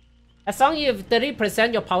 as long as you have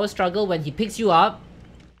 30% your power struggle, when he picks you up,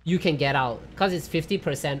 you can get out. Because it's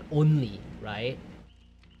 50% only, right?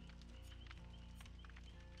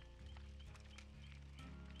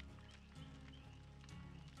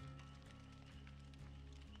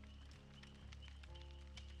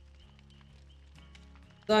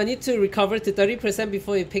 So I need to recover to 30%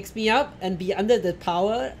 before he picks me up and be under the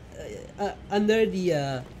power, under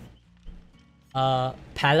the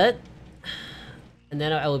pallet, and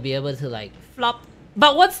then I will be able to like flop.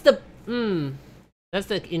 But what's the that's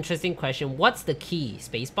the interesting question. What's the key?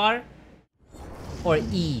 Spacebar or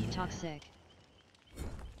E? Toxic.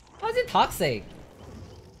 How is it toxic?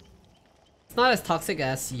 It's not as toxic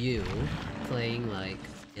as you playing like,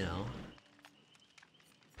 you know.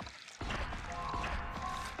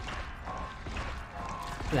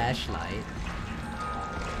 Flashlight.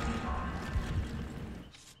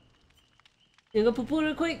 You go poo poo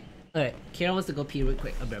real quick? Alright, Kira wants to go pee real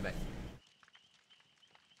quick. I'll be right back.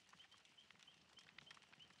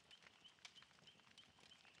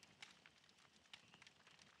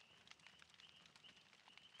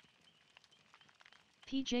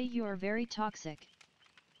 PJ, you are very toxic.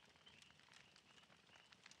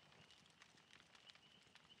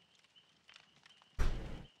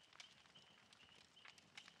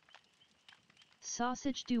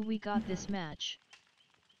 Sausage, do we got this match?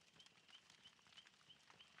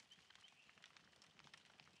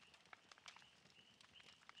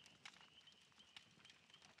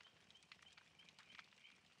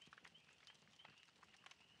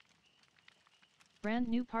 Brand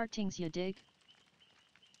new partings, you dig?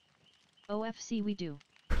 OFC we do.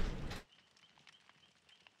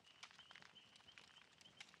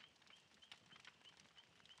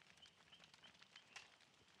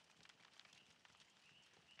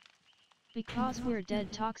 Because we're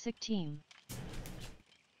dead toxic team.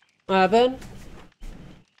 What happened?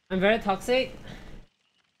 I'm very toxic.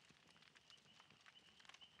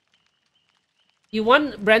 You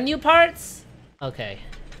want brand new parts? Okay.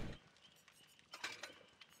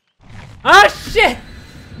 Ah shit!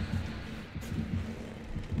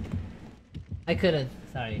 I couldn't,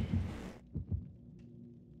 sorry.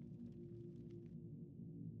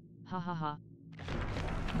 Ha ha ha.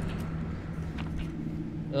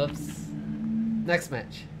 Oops. Next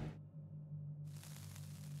match.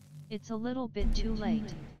 It's a little bit too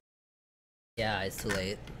late. Yeah, it's too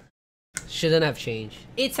late. Shouldn't have changed.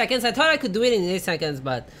 8 seconds, I thought I could do it in 8 seconds,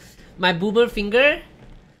 but my boomer finger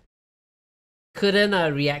couldn't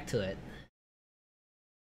react to it.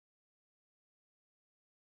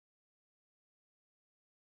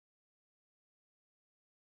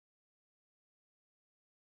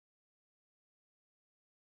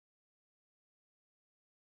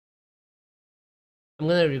 I'm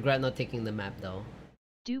gonna regret not taking the map though.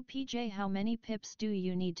 Do PJ, how many pips do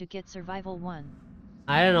you need to get survival 1?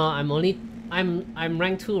 I don't know, I'm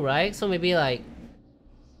rank 2, right? So maybe like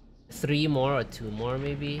 3 more or 2 more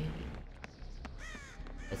maybe.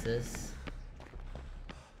 What's this?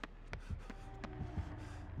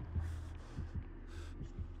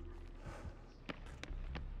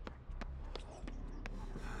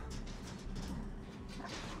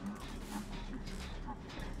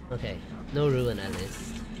 Okay, no ruin at least.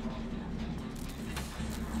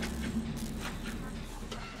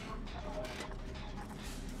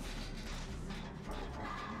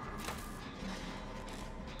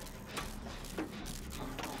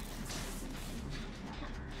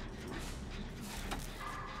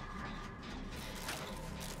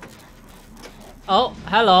 Oh,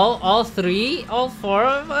 hello, all 4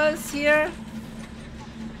 of us here?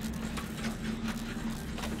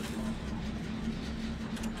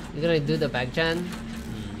 You're gonna do the back gen?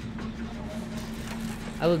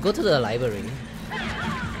 I will go to the library.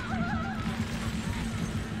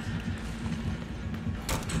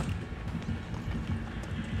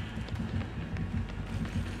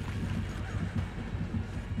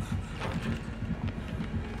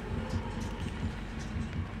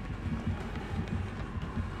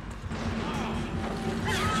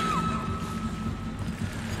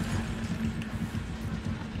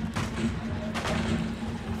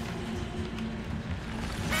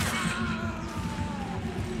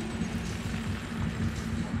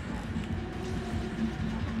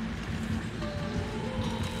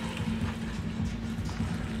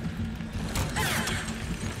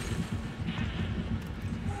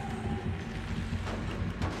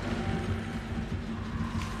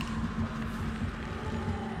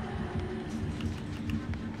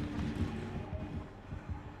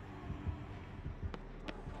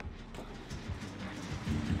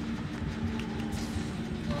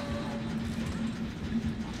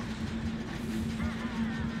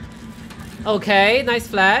 Okay, nice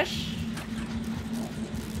flash.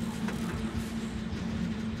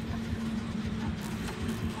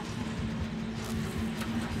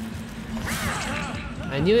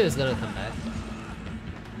 I knew it was gonna come back.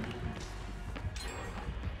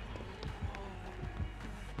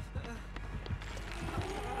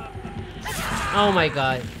 Oh my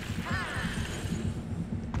god.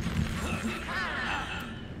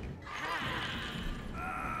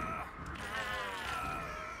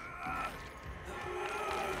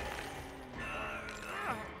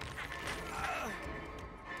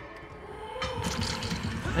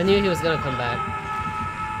 I knew he was gonna come back.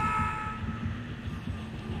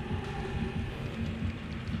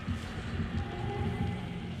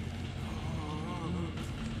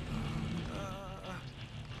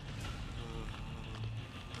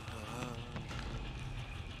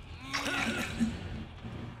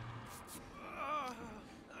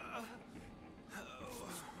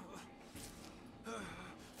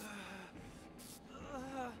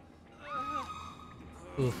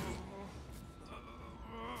 Oof.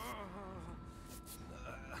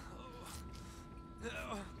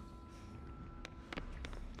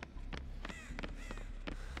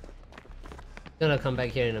 Gonna come back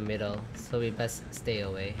here in the middle, so we best stay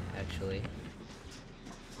away, actually.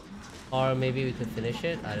 Or maybe we could finish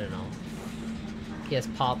it? I don't know. He has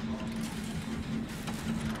pop.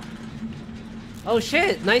 Oh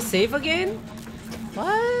shit! Nice save again?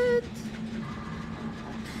 What?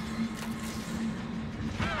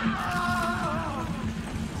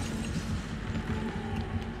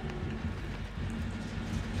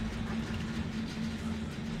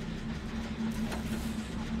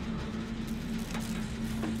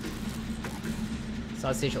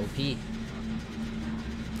 Sausage OP.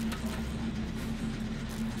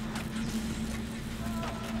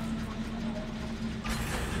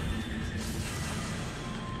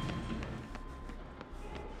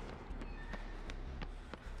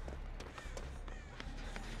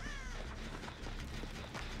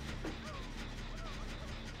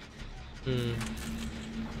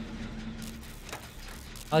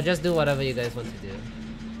 I'll just do whatever you guys want to do.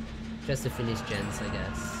 Just to finish gens, I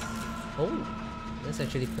guess. Oh, that's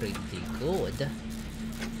actually pretty good.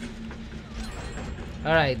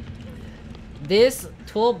 Alright. This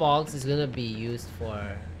toolbox is gonna be used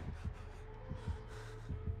for...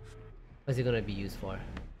 What's it gonna be used for?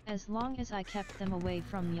 As long as I kept them away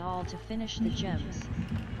from y'all to finish the gems.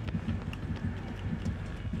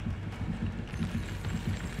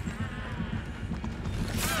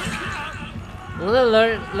 I'm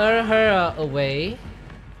gonna lure her away.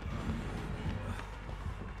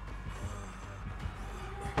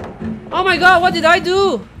 Oh my god, what did I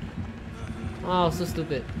do? Oh, so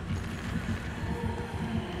stupid.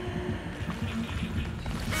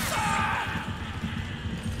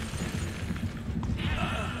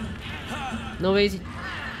 No way.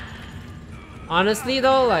 Honestly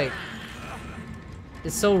though, like,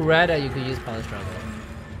 it's so rare that you could use power struggle.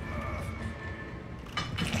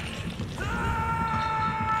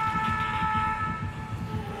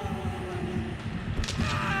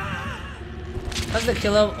 Because the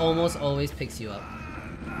killer almost always picks you up.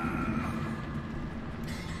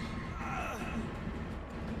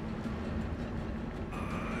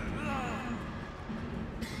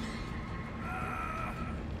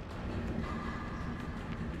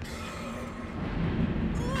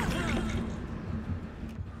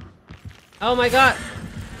 Oh my god!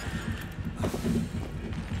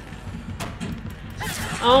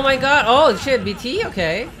 Oh my god! Oh shit, BT?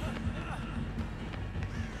 Okay.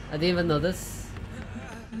 I didn't even notice.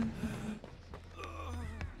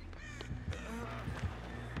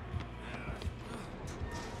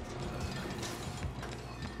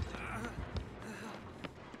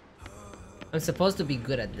 I'm supposed to be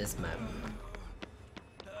good at this map.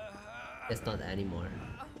 It's not anymore.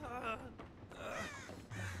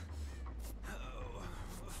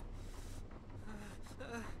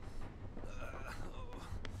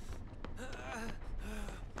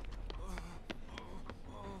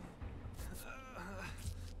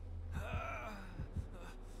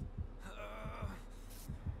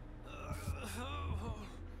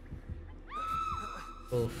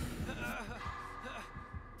 Oof.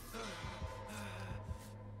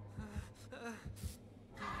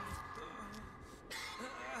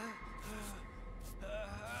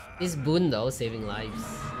 Is Boon though saving lives?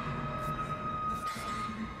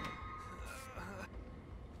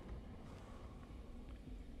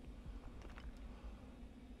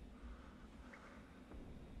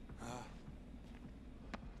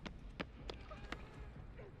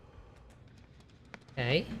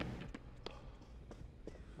 Okay.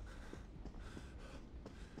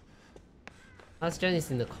 Last gen is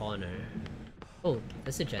in the corner. Oh,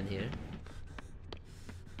 there's a gen here.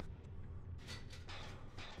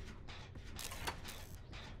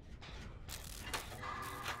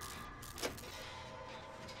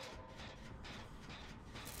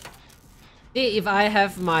 See, if I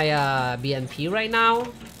have my BNP right now,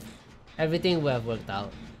 everything would have worked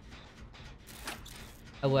out.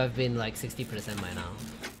 I would have been like 60% by now.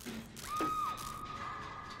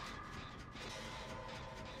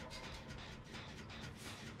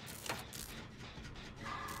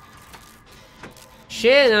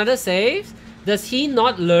 Shit, another save? Does he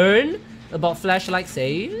not learn about flashlight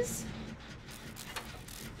saves?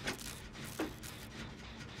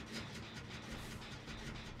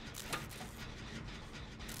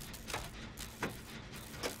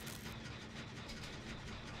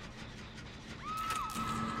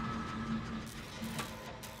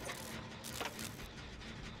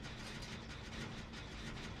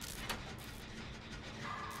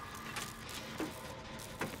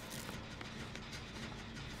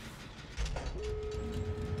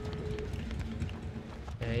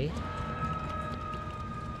 Okay.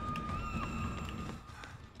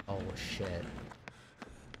 Oh shit.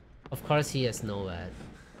 Of course he has Nomad.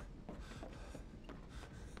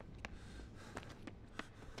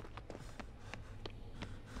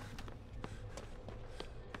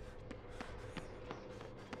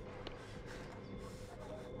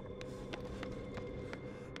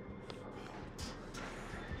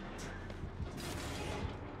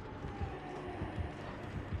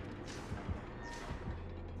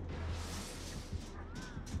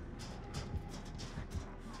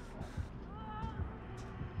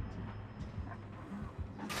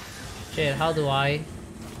 Shit, how do I?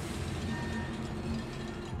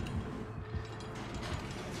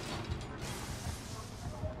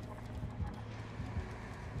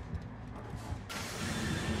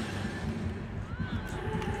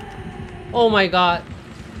 Oh my god.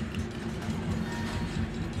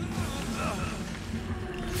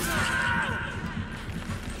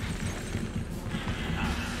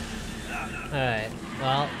 Alright,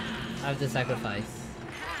 well, I have to sacrifice.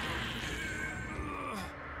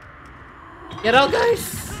 Get out,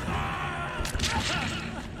 guys!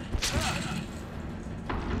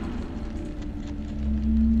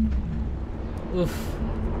 Oof.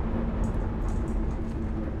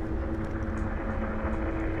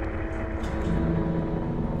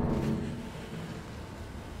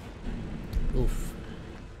 Oof.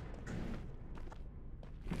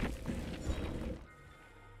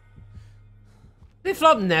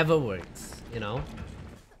 Flip-flop never works, you know?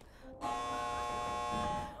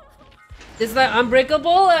 It's like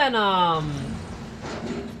Unbreakable and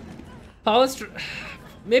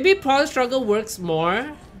maybe Power Struggle works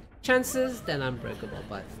more chances than Unbreakable,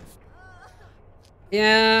 but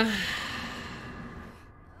yeah.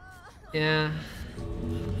 Yeah.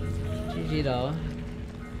 GG though.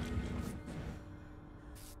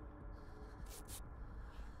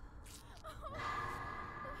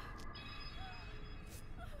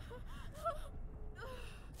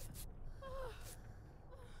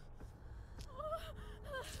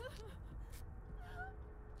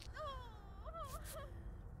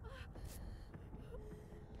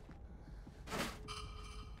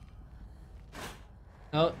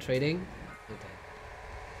 Oh, trading? Okay.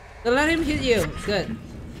 Don't let him hit you! Good.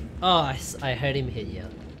 Oh, I heard him hit you.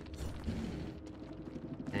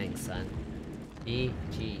 Thanks, son.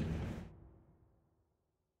 GG.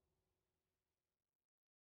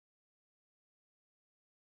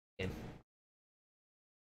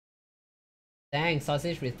 Dang,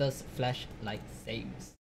 sausage with those flashlight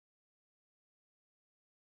saves.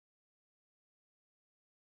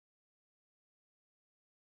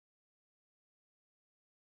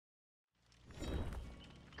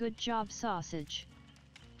 Good job, sausage.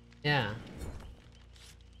 Yeah.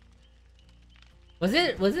 Was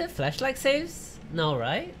it flashlight saves? No,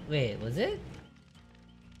 right? Wait, was it?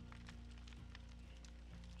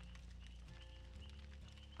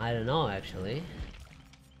 I don't know actually.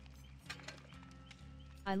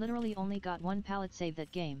 I literally only got one pallet save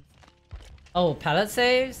that game. Oh, pallet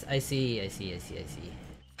saves? I see. I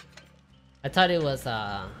thought it was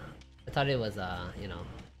you know.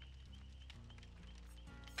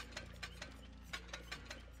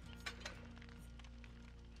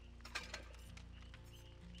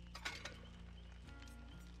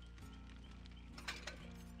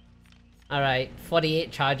 Alright, 48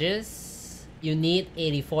 charges. You need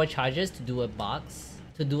 84 charges to do a box,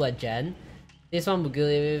 to do a gen. This one will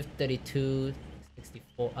give 32,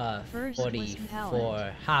 64, First was 44,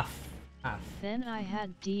 pallet. half. Then I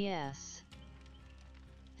had DS.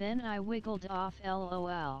 Then I wiggled off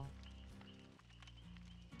LOL.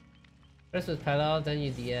 First with Pedal, then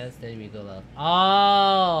UDS, then Rigolo.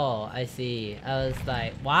 Oh, I see. I was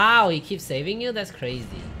like, wow, he keeps saving you? That's crazy.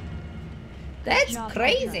 That's job,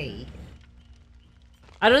 crazy.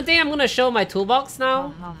 I don't think I'm gonna show my toolbox Ha now.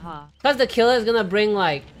 ha ha. Because the killer is gonna bring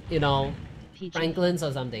like, you know, PJ. Franklin's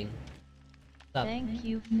or something. What's up? Thank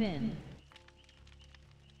you, Finn.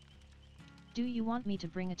 Do you want me to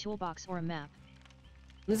bring a toolbox or a map?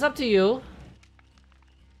 It's up to you.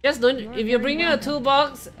 Just don't. You're If you're very bringing a welcome.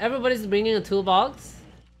 toolbox, everybody's bringing a toolbox.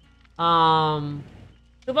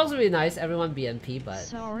 Toolbox would be nice. Everyone BNP, but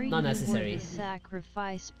Sorry, not you necessary. were the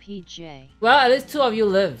sacrifice, PJ. Well, at least 2 of you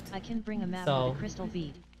lived. I can bring a map So- with a crystal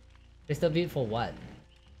bead. Crystal bead for what?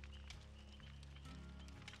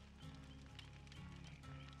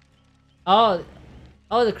 Oh,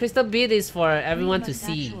 the crystal bead is for everyone to Three of us,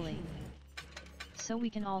 see. actually. So we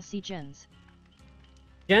can all see Jens.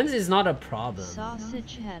 Gens is not a problem.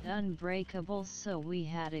 Sausage had unbreakable, so we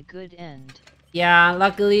had a good end. Yeah,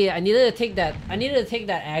 luckily I needed to take that. I needed to take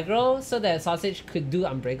that aggro so that Sausage could do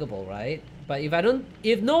unbreakable, right? But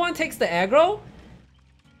if no one takes the aggro,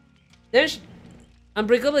 then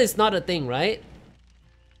unbreakable is not a thing, right?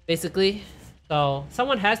 Basically, so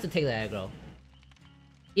someone has to take the aggro.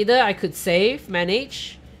 Either I could save,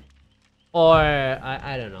 manage, or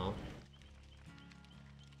I don't know.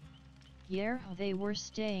 Yeah, they were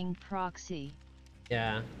staying proxy.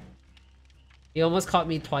 Yeah, he almost caught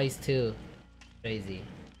me twice too. Crazy.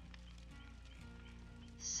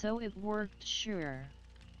 So it worked, sure.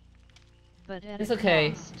 But at It's a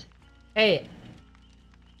okay. cost. Hey,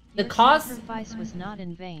 the Your cost. sacrifice was not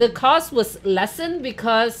in vain. The cost was lessened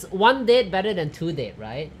because 1 date better than 2 date,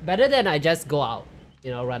 right? Better than I just go out, you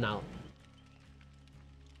know, run out.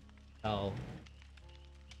 So,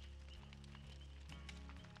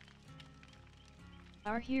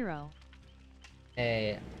 Our hero.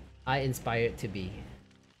 hey, I inspired to be,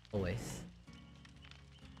 always.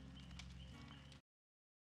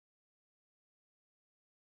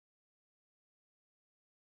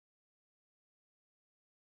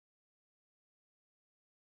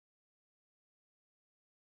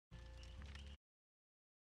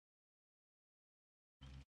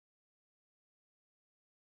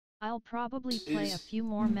 I'll probably play a Is few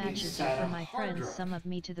more matches SATA for my hard friends drive. some of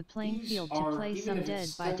me to the playing These field to are, play even some if Dead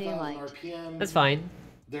it's by 10,000 Daylight. RPM, That's fine.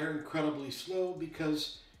 they're incredibly slow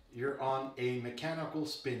because you're on a mechanical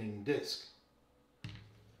spinning disc.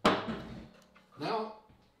 Now,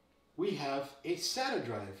 we have a SATA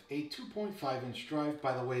drive, a 2.5 inch drive.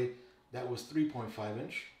 By the way, that was 3.5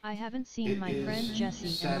 inch. I haven't seen It my is friend Jesse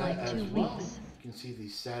in SATA like as 2 well. weeks. You can see the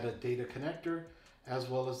SATA data connector as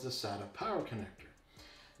well as the SATA power connector.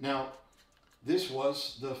 Now, this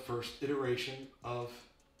was the first iteration of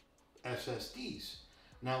SSDs.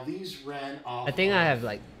 Now these ran off I think of I have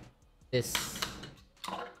like this.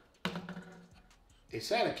 a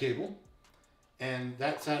SATA cable, and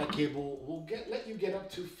that SATA cable will let you get up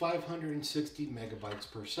to 560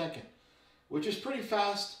 megabytes per second, which is pretty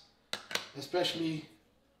fast. Especially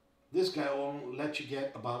this guy will let you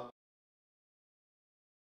get about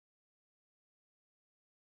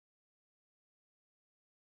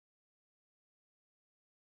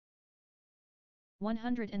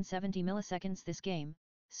 170 milliseconds this game.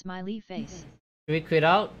 Smiley face. Should we quit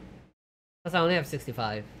out? Because I only have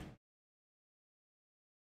 65.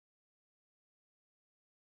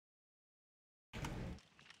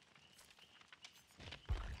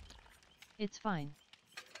 It's fine.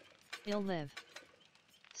 It'll live.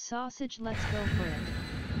 Sausage, let's go for it.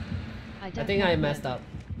 I think I messed up.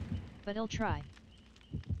 But he'll try.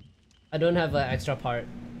 I don't have an extra part.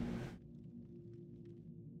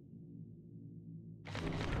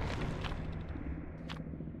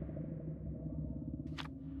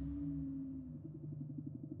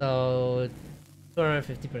 So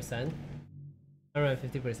 250%.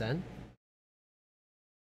 250%.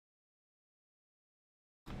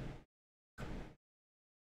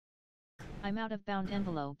 I'm out of bound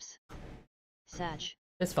envelopes. Sag.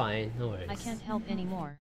 It's fine, no worries. I can't help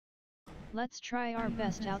anymore. Let's try our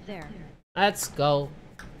best out there. Let's go.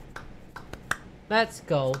 Let's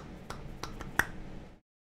go.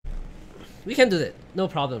 We can do it. No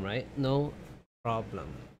problem, right? No problem.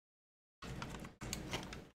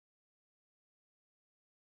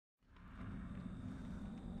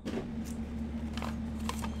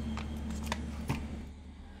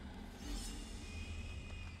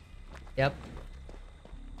 Yep.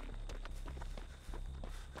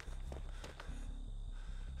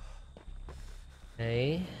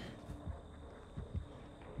 Okay.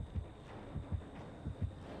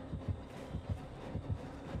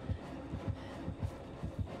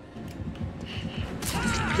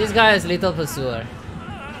 This guy is Little Pursuer.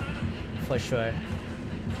 for sure.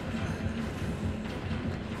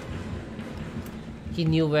 He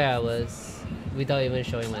knew where I was without even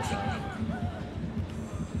showing myself.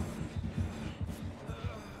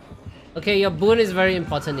 Okay, your boon is very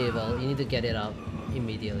important, Evil. You need to get it up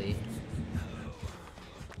immediately.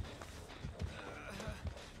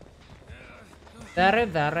 Very,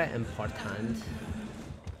 very important.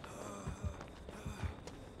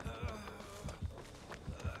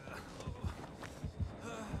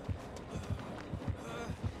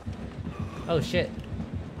 Oh shit.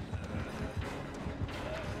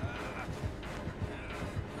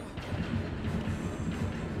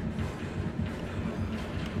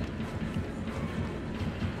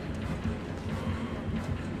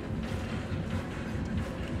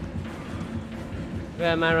 Where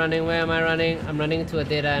am I running? Where am I running? I'm running to a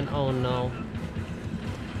dead end. Oh no.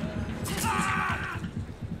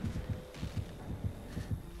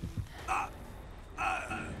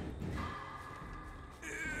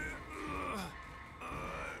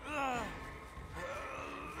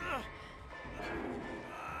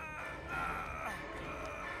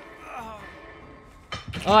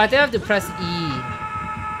 Oh, I think I have to press E.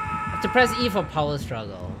 I have to press E for power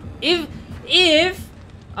struggle. If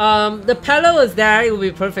the pedal was there, it would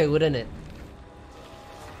be perfect, wouldn't it?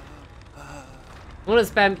 I want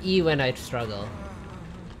to spam E when I struggle.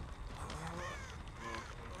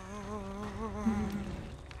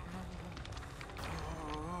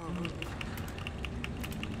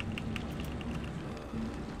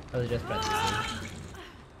 I was just pressing E.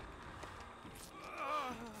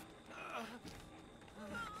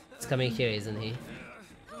 He's coming here, isn't he?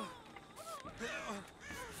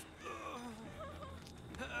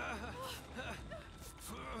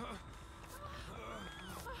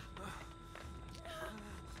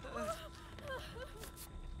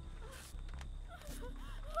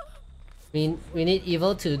 We need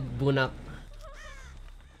Evil to boon up.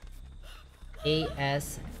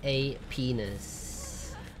 ASA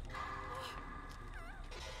penis.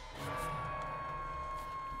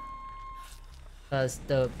 Because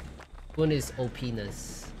the boon is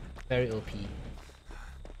OP-ness. Very OP.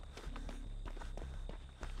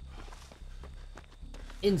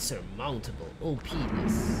 Insurmountable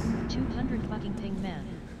OP-ness. 200 fucking ping man.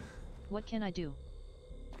 What can I do?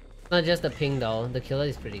 Not just the ping though, the killer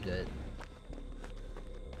is pretty good.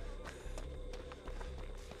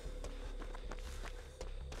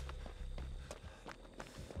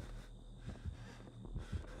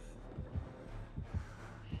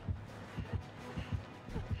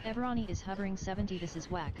 Everani is hovering 70. This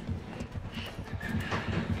is whack.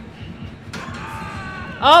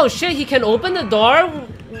 Oh shit, he can open the door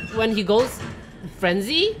when he goes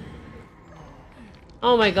frenzy?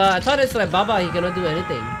 Oh my god, I thought it's like Baba, he cannot do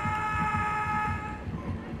anything.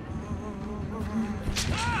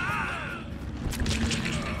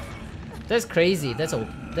 That's crazy, that's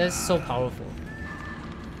so powerful.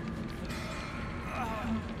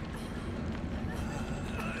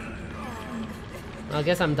 I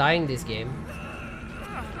guess I'm dying this game.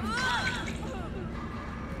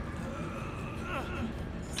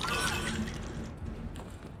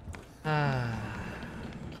 Ah,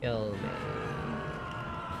 kill me.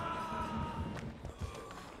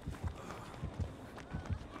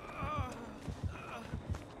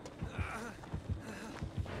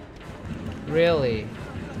 Really?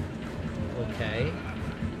 Okay.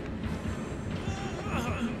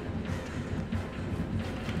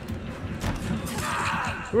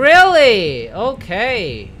 Really?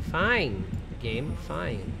 Okay. Fine. Game,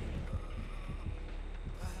 fine.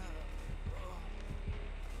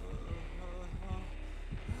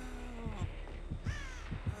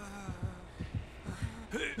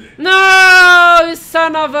 No, you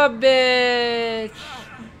son of a bitch.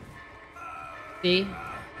 See?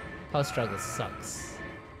 Power struggle sucks.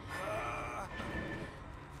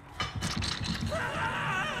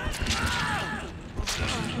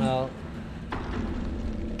 Well,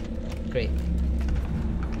 great.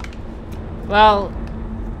 Well,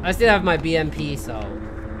 I still have my BMP, so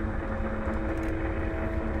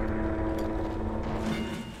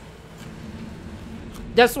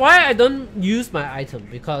that's why I don't use my item,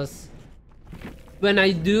 because when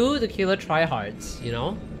I do, the killer tryhards, you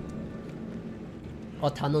know, or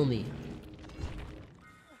tunnel me.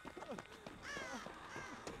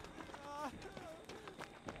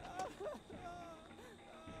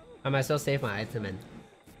 I might still save my item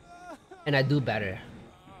and I do better.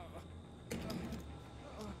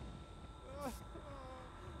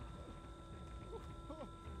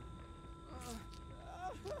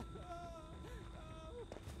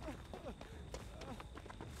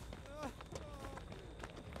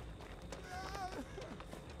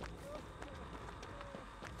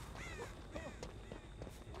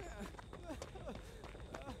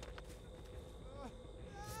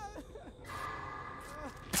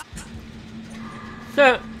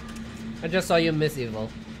 I just saw you miss evil.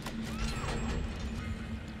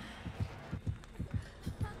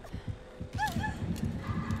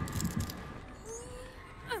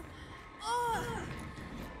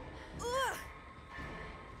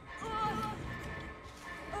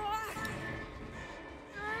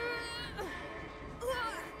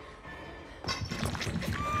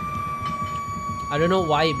 I don't know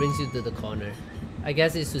why it brings you to the corner. I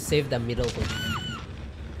guess it's to save the middle hook.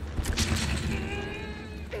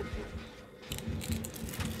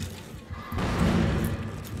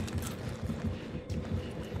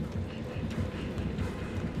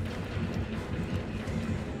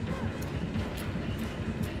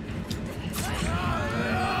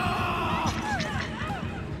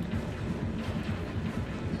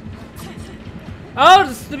 Oh,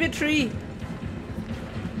 the stupid tree!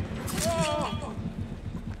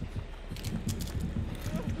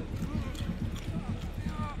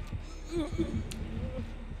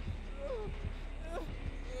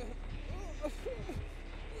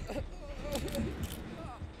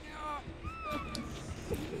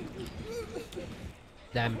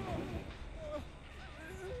 Damn.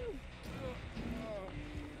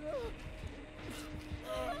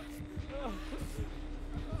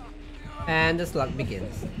 And the slug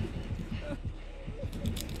begins.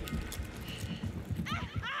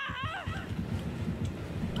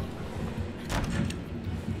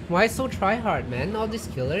 Why so tryhard, man? All these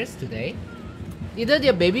killers today? Either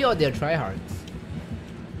they're baby or they're tryhards.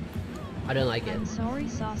 I don't like it. I'm sorry,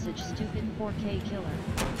 sausage, stupid 4K killer.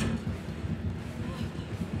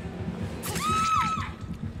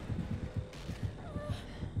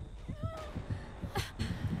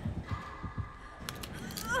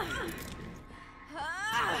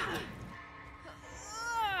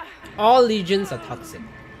 All legions are toxic.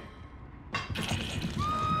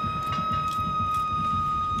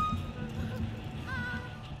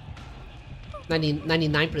 Ninety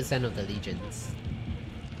 99% of the legions.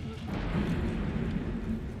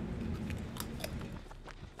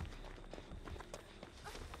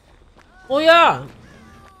 Oh yeah!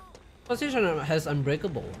 Position has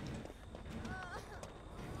unbreakable.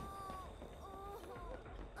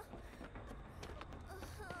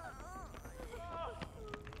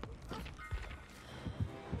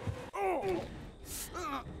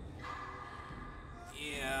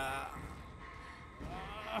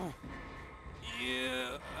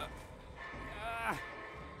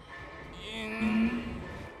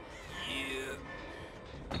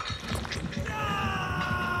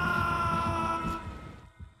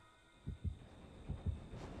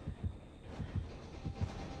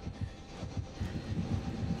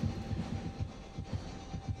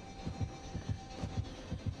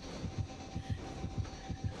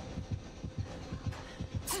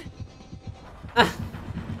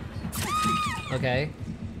 Okay.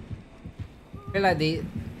 I feel like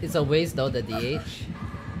it's a waste though, the DH.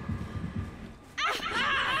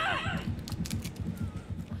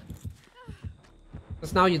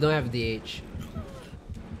 Because now you don't have DH.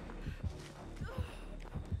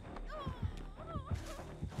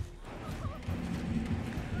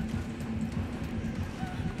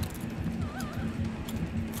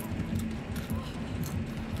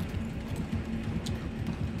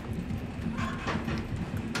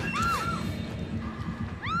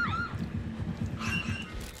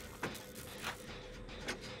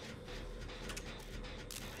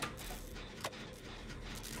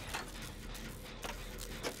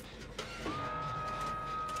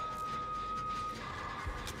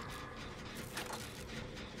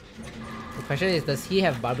 The question is, does he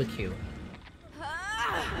have barbecue?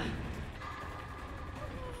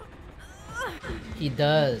 He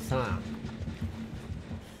does, huh?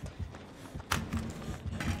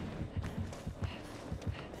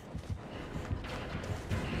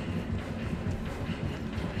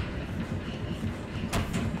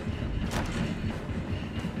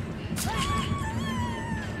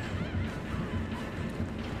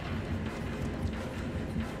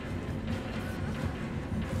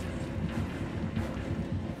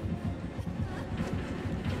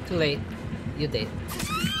 Too late. You did.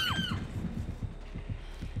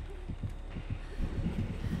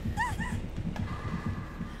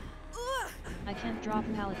 I can't drop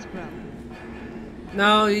pallets, bro.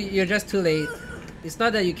 No, you're just too late. It's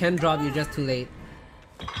not that you can drop, you're just too late.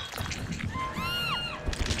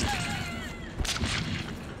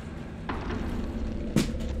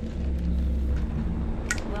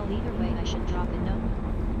 Well, either way, I should drop it, no?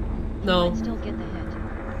 No. I'd still get the hit.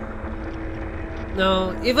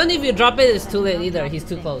 No, even if you drop it, it's too late either. He's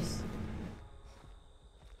too close.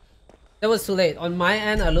 That was too late. On my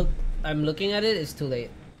end, I'm looking at it, it's too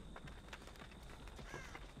late.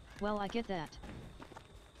 Well, I get that.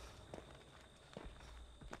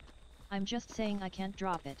 I'm just saying I can't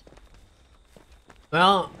drop it.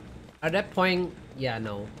 Well, at that point, yeah,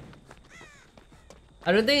 no.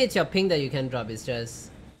 I don't think it's your ping that you can drop, it's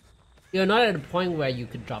just... You're not at a point where you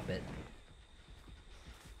could drop it.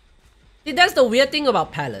 See, that's the weird thing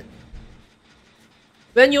about pallet.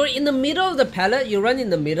 When you're in the middle of the pallet, you run in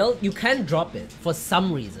the middle, you can't drop it for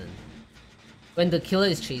some reason. When the killer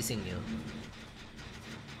is chasing you.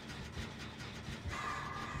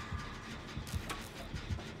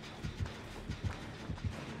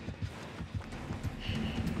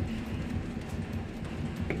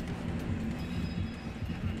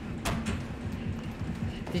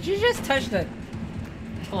 Did you just touch the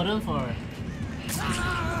totem for...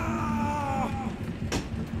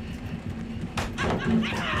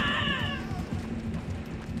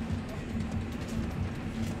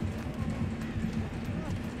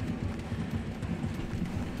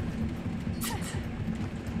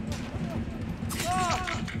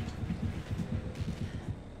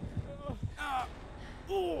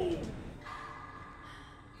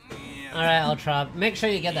 Alright, Ultra, make sure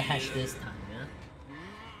you get the hash this time, yeah?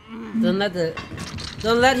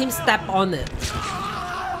 Don't let him step on it.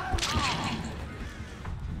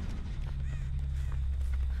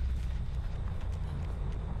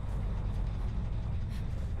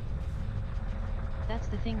 That's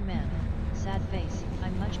the thing, man. Sad face.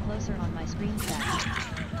 I'm much closer on my screen sad.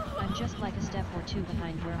 I'm just like a step or two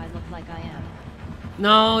behind where I look like I am.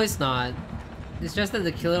 No, it's not. It's just that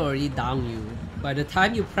the killer already downed you. By the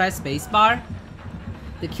time you press spacebar,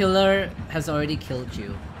 the killer has already killed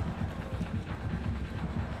you.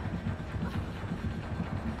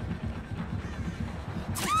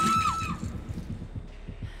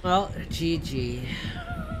 Well, GG.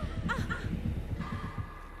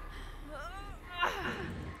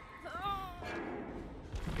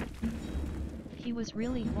 He was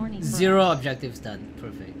really horny for Zero us. objectives done.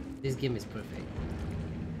 Perfect. This game is perfect.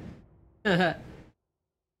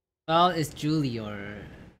 Well, it's Julie or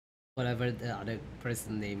whatever the other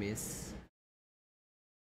person's name is.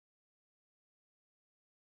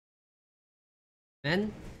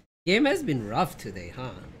 Man, game has been rough today,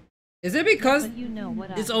 huh? Is it because But you know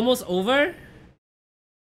what it's almost over? Is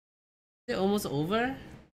it almost over?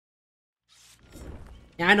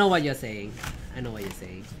 Yeah, I know what you're saying. I know what you're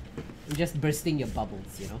saying. I'm just bursting your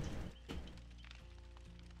bubbles, you know?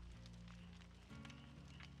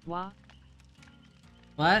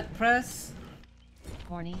 What, Press?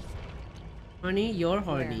 Horny. Horny? You're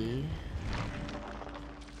horny.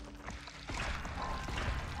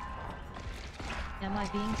 Am I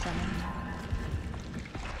being summoned?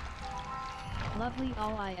 Lovely,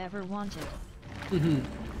 all I ever wanted.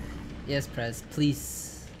 Yes, Press.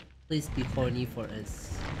 Please. Please be horny for us.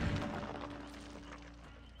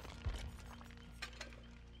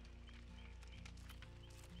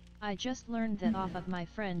 I just learned that off of my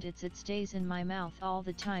friend it stays in my mouth all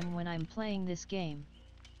the time when I'm playing this game.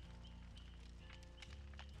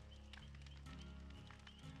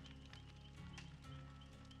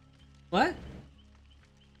 What?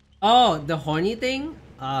 Oh, the horny thing?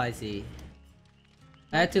 Oh, I see.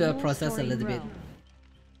 I had to Cool process a story, little bro. bit.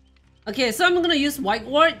 Okay, so I'm gonna use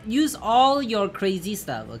whiteboard. Use all your crazy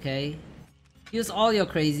stuff, okay? Use all your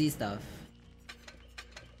crazy stuff.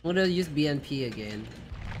 I'm gonna use BNP again.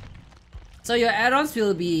 So your add-ons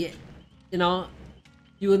will be, you know,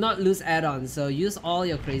 you will not lose add-ons. So use all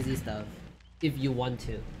your crazy stuff if you want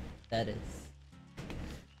to. That is.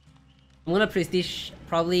 I'm gonna prestige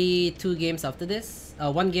probably 2 games after this.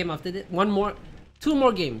 1 game after this. 2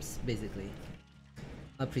 more games basically.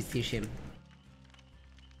 I'll prestige him.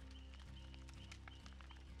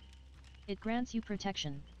 It grants you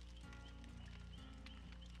protection.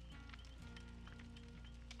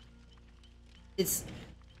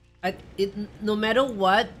 No matter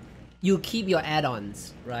what, you keep your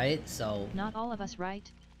add-ons, right? So Not all of us, right?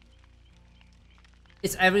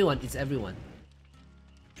 it's everyone. It's everyone.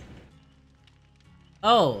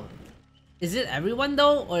 Oh, is it everyone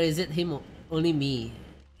though, or is it him? Only me?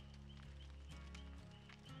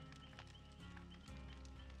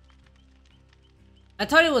 I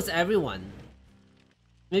thought it was everyone.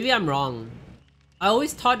 Maybe I'm wrong. I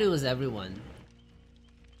always thought it was everyone.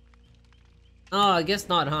 Oh, I guess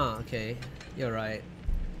not, huh? Okay, you're right.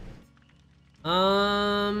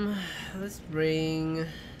 Let's bring...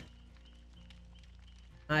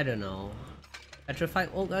 I don't know. Petrified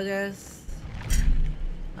Oak, I guess?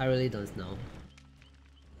 I really don't know.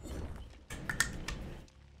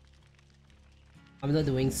 I'm not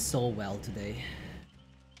doing so well today.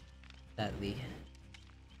 Sadly.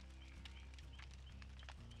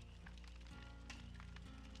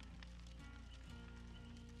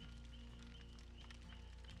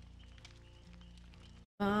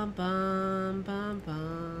 Bum, bum, bum,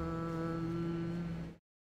 bum.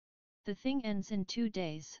 The thing ends in 2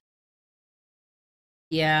 days.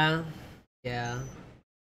 Yeah. Yeah.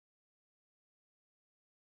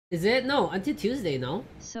 Is it? No, until Tuesday, no?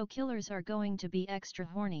 So killers are going to be extra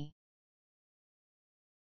horny.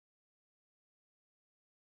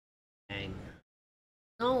 Dang.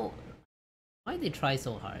 No. Why they try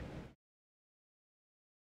so hard?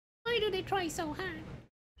 Why do they try so hard?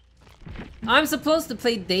 I'm supposed to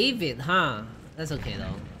play David, huh? That's okay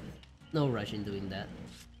though. No rush in doing that.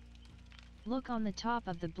 Look on the top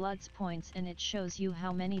of the Bloods points and it shows you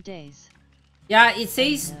how many days. Yeah, it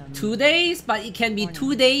says 2 days, but it can be Morning.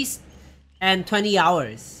 2 days and 20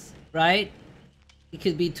 hours, right? It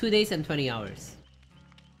could be 2 days and 20 hours.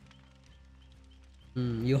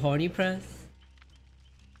 You horny, press?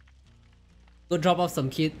 Go drop off some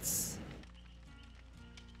kids.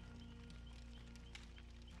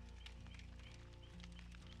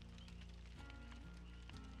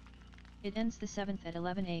 It ends the 7th at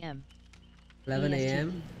 11 a.m. 11 EST.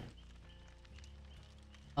 a.m.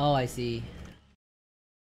 Oh, I see.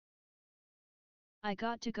 I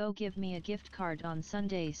got to go give me a gift card on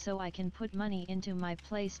Sunday so I can put money into my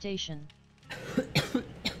PlayStation.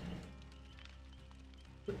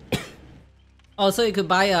 Oh, so you could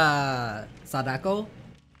buy a Sadako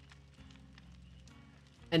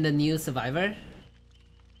and the new Survivor.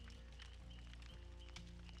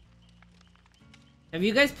 Have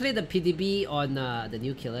you guys played the PDB on the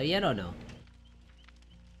new killer yet or no?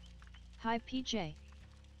 Hi PJ.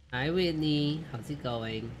 Hi Whitney, how's it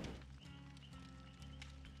going?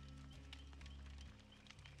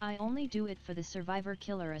 I only do it for the Survivor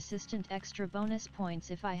Killer Assistant extra bonus points.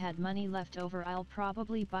 If I had money left over I'll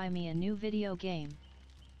probably buy me a new video game.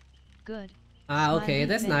 Good. Ah, okay, Smiley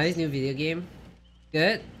that's face. nice, new video game.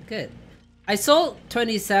 Good, good. I sold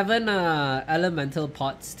 27 elemental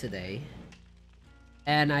pots today.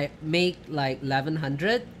 And I make like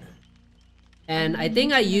 1100. And I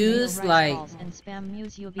think I used like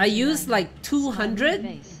I used like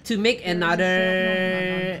 200 to make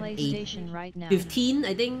another 15,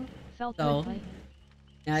 I think. So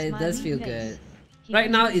yeah, it does feel good. Right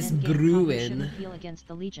now it's brewing. Against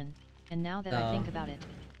the Legion, and now that I think about it,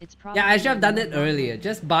 it's probably Yeah, I should have done it earlier.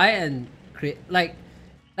 Just buy and create like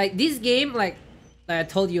this game like I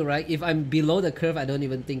told you, right? If I'm below the curve, I don't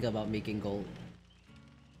even think about making gold.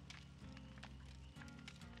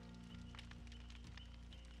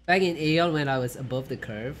 Back in Aeon when I was above the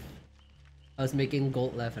curve, I was making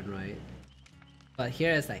gold left and right. But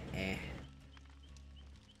here it's like eh.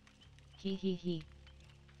 He he he.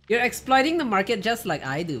 You're exploiting the market just like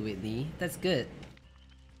I do, Whitney. That's good.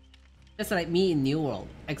 Just like me in New World,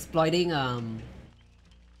 exploiting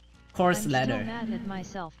course I'm ladder. still mad at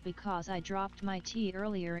myself because I dropped my tea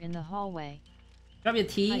earlier in the hallway. Drop your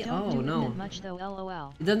tea? I don't Oh do no. it much though,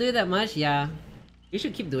 lol. You don't do it that much? Yeah. You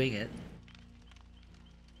should keep doing it.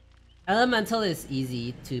 Elemental is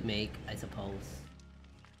easy to make, I suppose.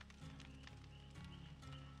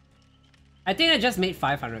 I think I just made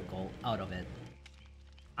 500 gold out of it.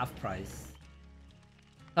 Half price.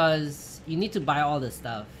 Because you need to buy all the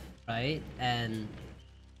stuff, right? And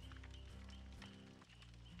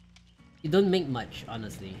you don't make much,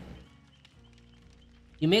 honestly.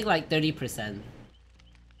 You make like 30%.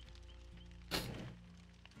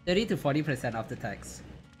 30 to 40% after tax.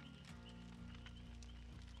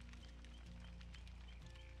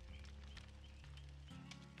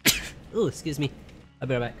 Oh, excuse me. I'll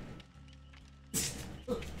be right back.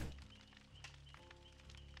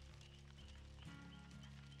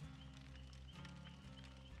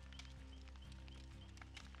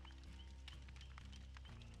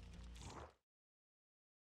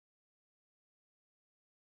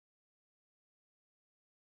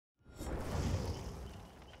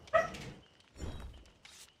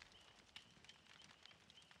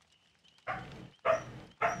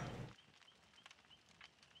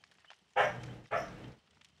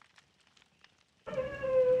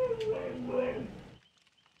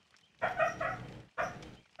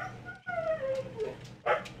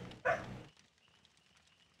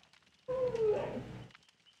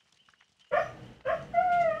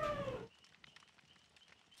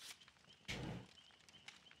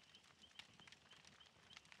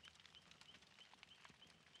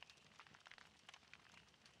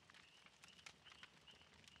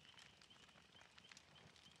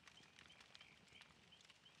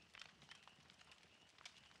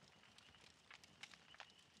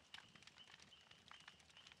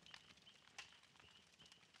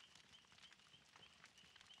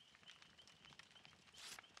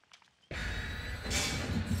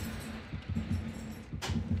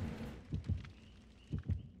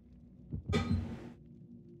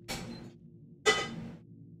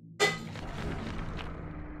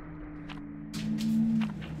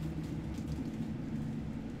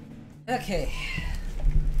 Okay.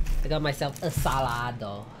 I got myself a salad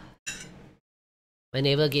though. My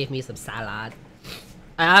neighbor gave me some salad.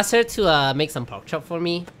 I asked her to make some pork chop for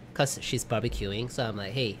me because she's barbecuing. So I'm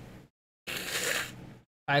like, hey,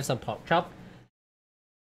 I have some pork chop.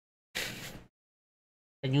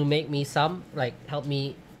 Can you make me some? Like, help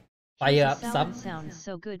me fire up some? Sounds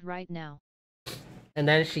so good right now. And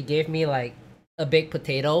then she gave me like a baked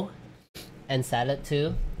potato and salad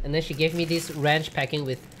too. And then she gave me this ranch packing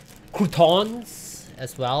with croutons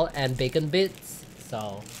as well and bacon bits.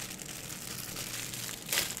 So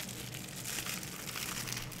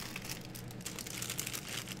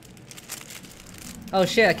oh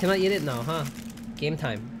shit, I cannot eat it now, huh? Game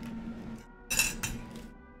time.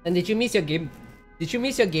 And did you miss your game? Did you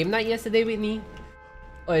miss your game night yesterday, Whitney?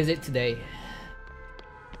 Or is it today?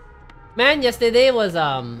 Man, yesterday was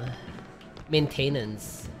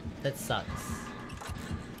maintenance. That sucks.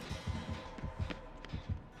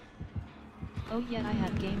 Oh yeah, I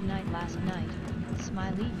had game night last night.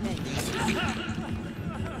 Smiley face.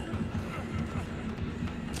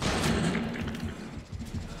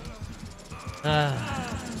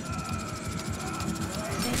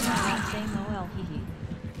 Same OL hee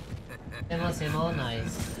hee. Same old,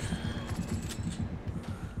 nice.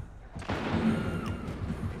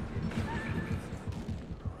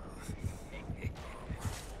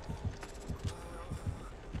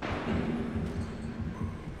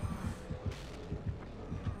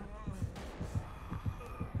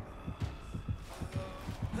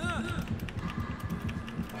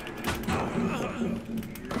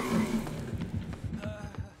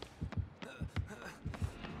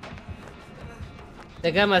 The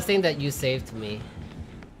guy must think that you saved me.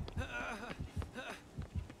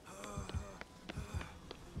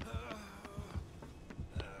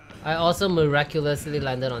 I also miraculously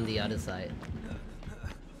landed on the other side.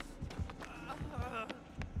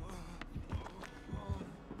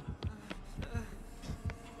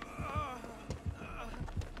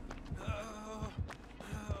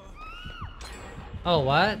 Oh,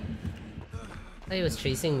 what? I thought he was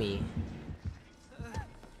chasing me.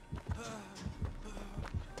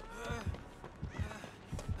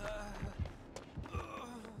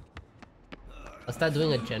 I'll start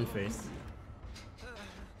doing a gen first.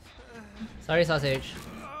 Sorry, sausage.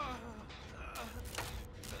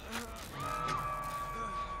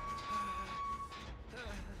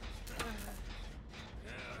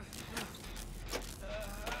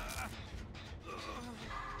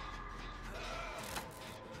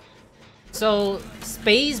 So,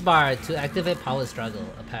 spacebar to activate power struggle,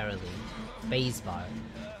 apparently. Spacebar.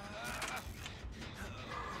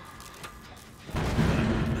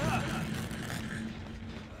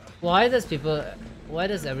 Why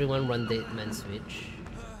does everyone run Deadman Switch?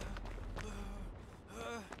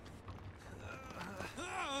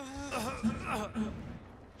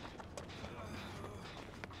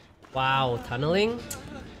 Wow, tunneling?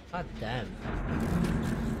 God damn.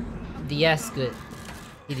 DS good.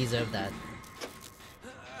 He deserved that.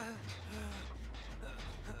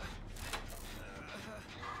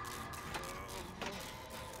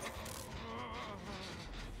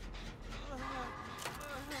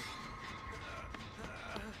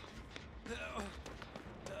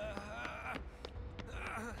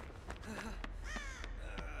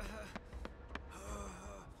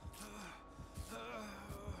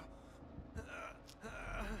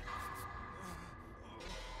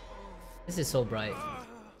 This is so bright.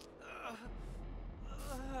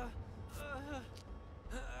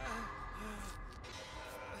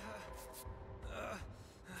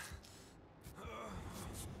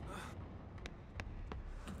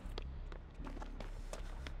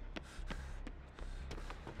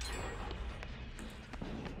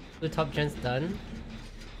 Two top gens done.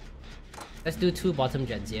 Let's do 2 bottom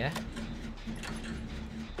gens, yeah?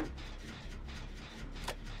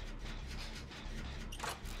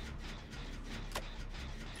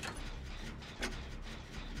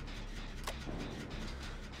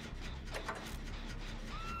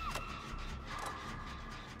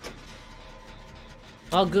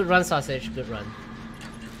 Oh, good run, sausage. Good run.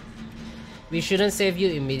 We shouldn't save you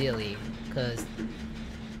immediately, because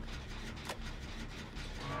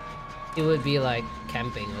it would be like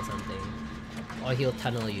camping or something. Or he'll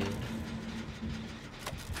tunnel you.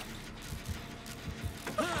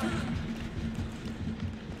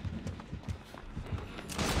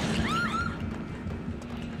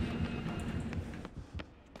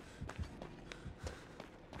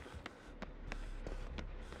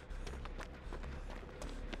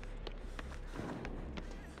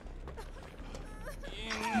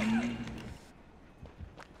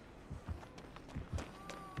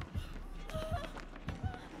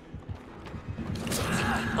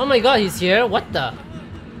 Oh my god, he's here? What the?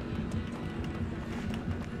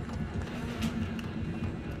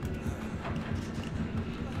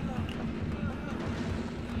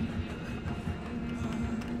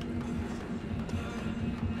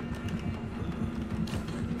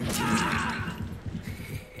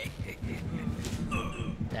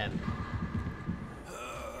 Damn.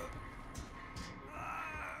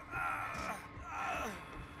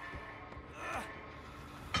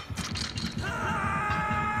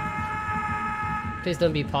 Please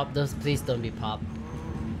don't be pop. Those, please don't be pop.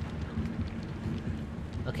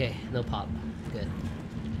 Okay, no pop. Good.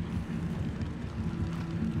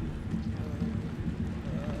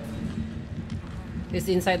 It's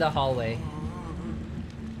inside the hallway.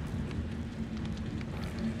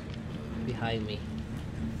 Behind me.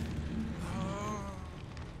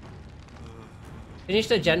 Finish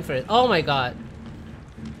the gen first. Oh my god.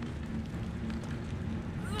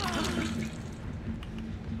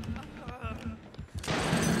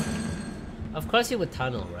 Of course he would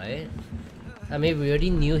tunnel, right? I mean, we already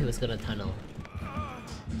knew he was gonna tunnel.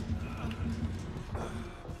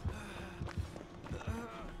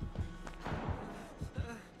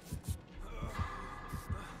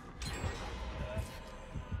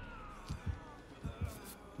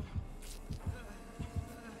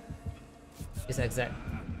 It's exact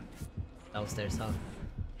downstairs, huh?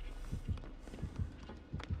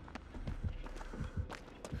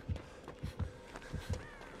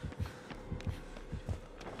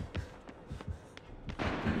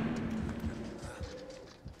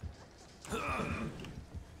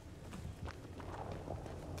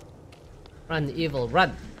 Run, evil,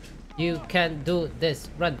 run! You can do this.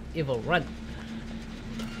 Run, evil, run!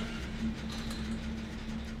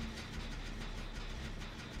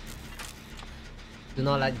 Do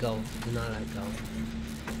not let go. Do not let go.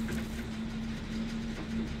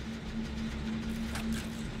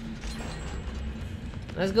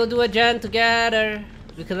 Let's go do a gen together.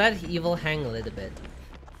 We can let evil hang a little bit.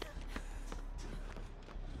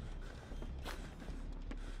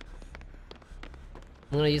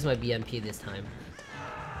 I'm gonna use my BMP this time.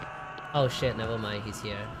 Oh shit, never mind, he's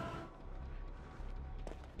here.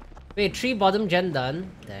 Wait, 3 bottom gen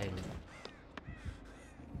done? Dang.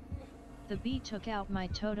 The bee took out my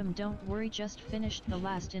totem, don't worry, just finished the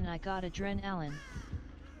last and I got adrenaline.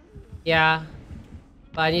 Yeah,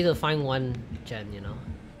 but I need to find 1 gen, you know.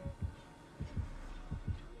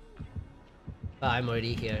 But I'm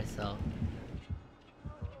already here, so.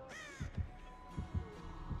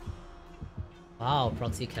 Wow,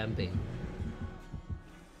 proxy camping.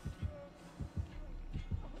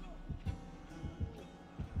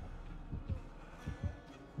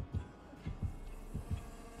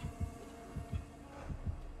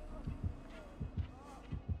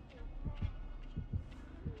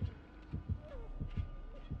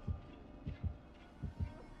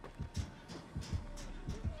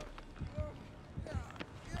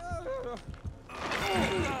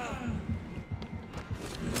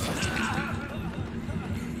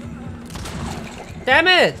 Damn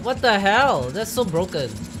it! What the hell? That's so broken.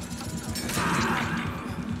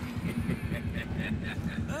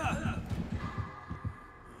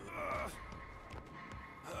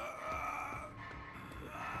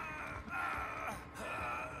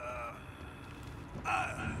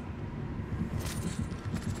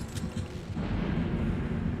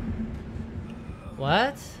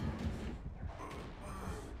 What?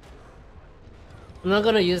 I'm not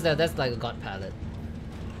gonna use that, that's like a god palette.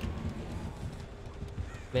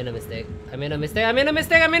 Made a mistake. I made a mistake. I made a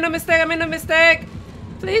mistake. I made a mistake. I made a mistake.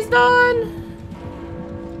 Please don't.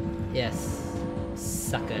 Yes.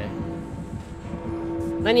 Sucker.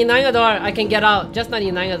 99 a door. I can get out. Just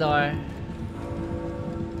 99 a door.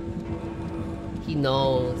 He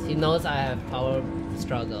knows. He knows I have power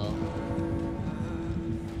struggle.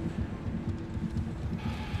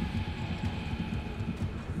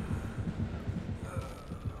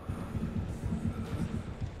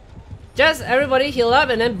 Just everybody heal up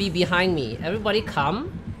and then be behind me. Everybody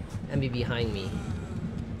come and be behind me.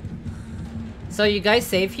 So you guys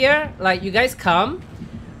safe here? Like you guys come,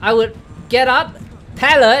 I would get up,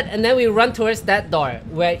 pallet, and then we run towards that door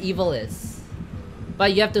where evil is.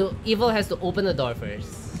 But you have to, evil has to open the door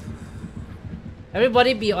first.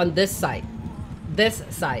 Everybody be on this side. This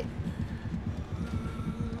side.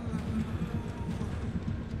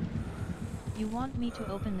 You want me to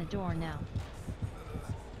open the door now?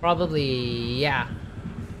 Probably, yeah.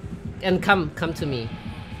 And come to me.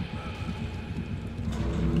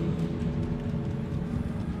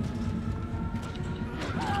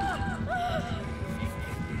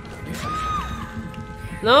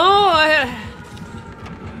 No,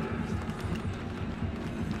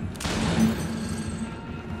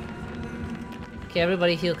 Okay,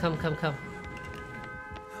 everybody heal. Come, come, come.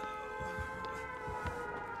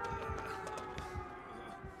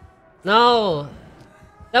 No!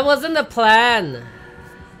 That wasn't the plan!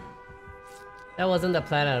 That wasn't the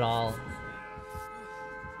plan at all.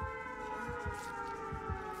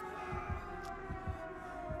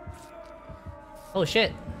 Oh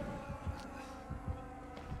shit.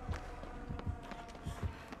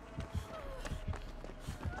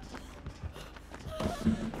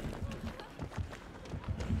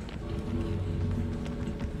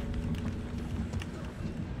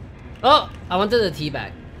 Oh! I wanted the tea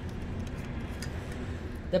bag.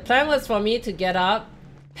 The plan was for me to get up,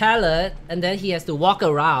 pallet, and then he has to walk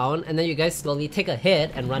around, and then you guys slowly take a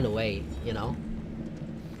hit and run away, you know?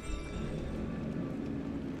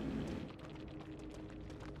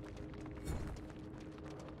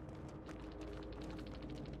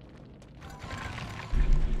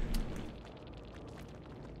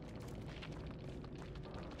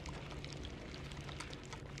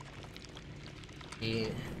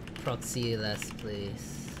 Proxy less,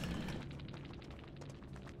 please.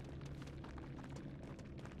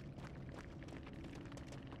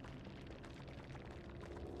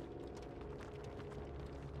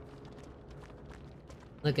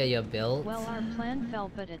 Look at your build. Well, our plan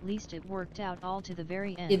fell, but at least it worked out all to the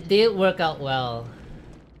very end. It did work out well.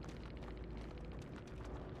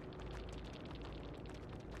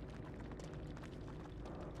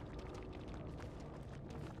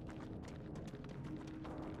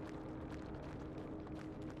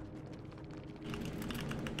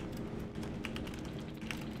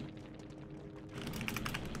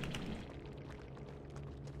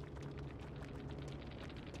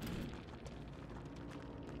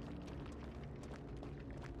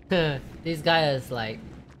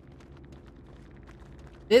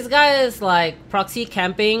 This guy is like proxy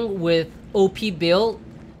camping with OP build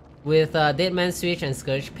with Deadman Switch and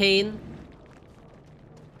Scourge Pain,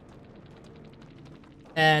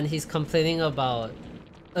 and he's complaining about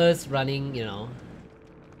us running, you know.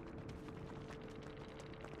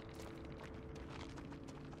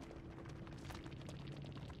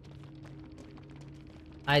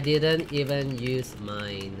 I didn't even use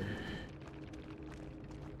mine.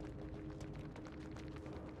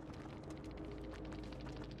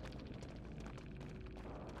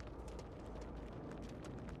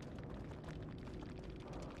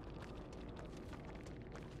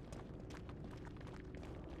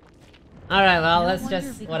 Alright, well, let's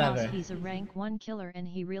just, whatever. He's a rank 1 killer and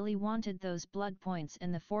he really wanted those blood points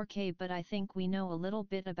in the 4K, but I think we know a little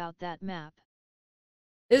bit about that map.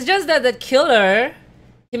 It's just that the killer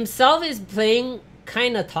himself is playing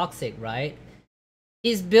kinda toxic, right?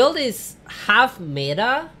 His build is half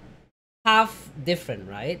meta, half different,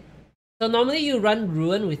 right? So normally you run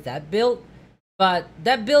Ruin with that build, but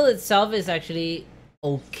that build itself is actually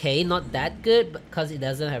okay, not that good, because it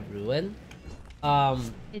doesn't have Ruin.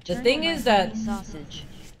 The thing is that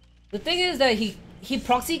he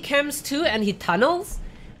proxy camps too, and he tunnels,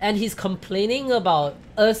 and he's complaining about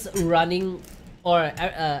us running, or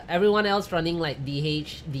everyone else running like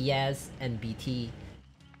DH, DS, and BT,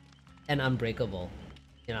 and Unbreakable.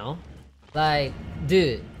 You know, like,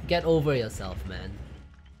 dude, get over yourself, man.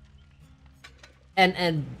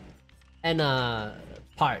 And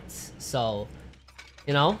parts. So,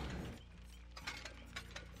 you know.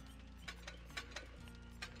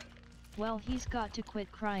 Well, he's got to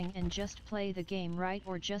quit crying and just play the game, right?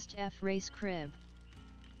 Or just F-race crib.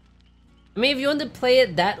 I mean, if you want to play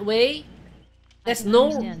it that way, there's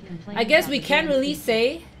no... I guess we can't really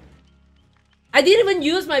say... I didn't even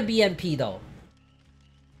use my BMP though.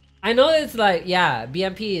 I know it's like, yeah,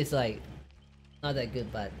 BMP is like... not that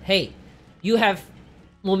good, but hey, you have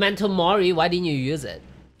Momentum Mori, why didn't you use it?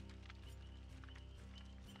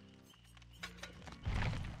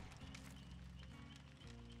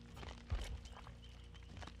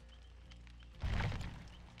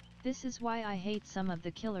 This is why I hate some of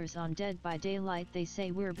the killers on Dead by Daylight. They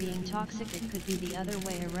say we're being toxic, it could be the other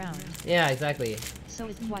way around. Yeah, exactly. So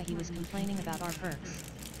it's why he was complaining about our perks.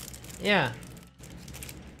 Yeah.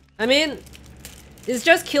 I mean, it's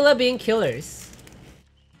just killer being killers.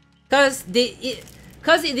 Cause it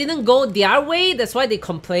didn't go their way, that's why they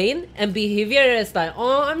complain. And behavior is like,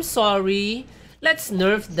 oh, I'm sorry, let's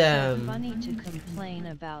nerf them. So funny to complain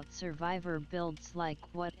about survivor builds, like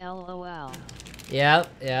what, LOL.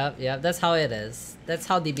 Yep, that's how it is. That's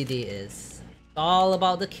how DBD is. It's all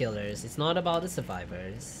about the killers, it's not about the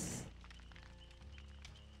survivors.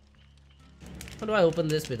 How do I open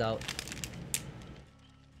this without...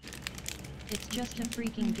 It's just a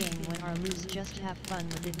freaking game. Win or lose, just have fun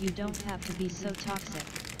with it. You don't have to be so toxic.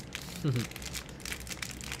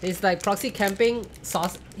 He's like proxy camping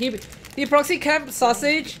sauce. He proxy camped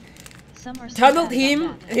Sausage, Some are so tunneled bad about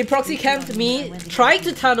him, that. he proxy We camped don't me, know when to tried get to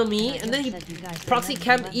in. tunnel me, I and then he just said you guys proxy left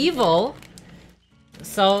camped it Evil.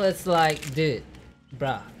 So it's like, dude,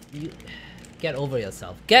 bruh, you get over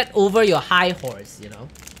yourself. Get over your high horse, you know?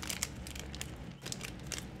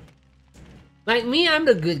 Like me, I'm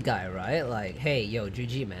the good guy, right? Like, hey, yo,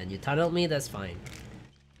 GG man, you tunneled me, that's fine.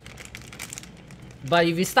 But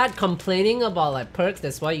if you start complaining about like perks,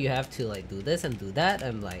 that's why you have to like do this and do that,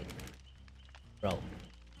 I'm like, bro.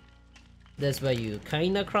 That's where you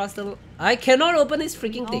kinda cross the... I cannot open this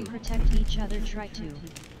freaking all thing. protect each other, try to.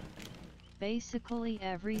 Basically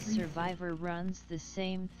every survivor runs the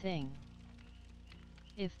same thing.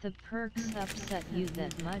 If the perks upset you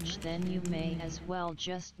that much, then you may as well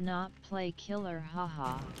just not play killer,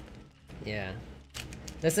 haha. Yeah.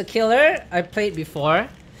 There's a killer I played before.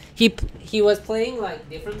 He was playing like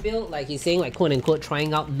different build, like he's saying like quote unquote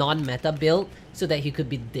trying out non-meta build so that he could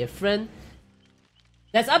be different.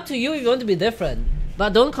 That's up to you if you want to be different.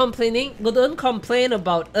 But don't complain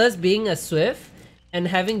about us being a Swift and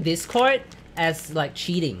having Discord as like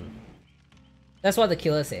cheating. That's what the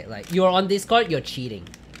killer said. Like, you're on Discord, you're cheating.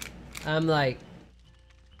 I'm like,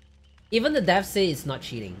 even the devs say it's not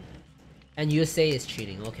cheating. And you say it's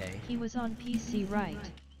cheating, okay. He was on PC, right?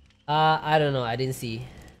 I don't know, I didn't see.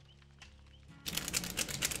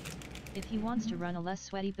 If he wants to run a less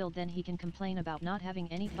sweaty build, then he can complain about not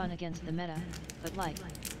having any fun against the meta, but like,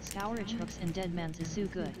 Scourge hooks and Deadman's is so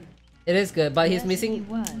good. It is good, but Yes, he's missing... he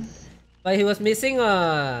was. But he was missing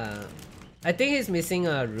I think he's missing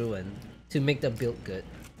a Ruin to make the build good.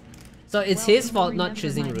 So it's Well, his you fault not remember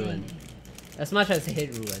choosing my Ruin. name. As much as I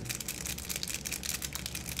hate Ruin.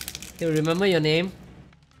 He'll remember your name?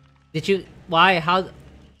 Did you... Why? How...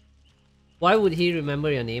 Why would he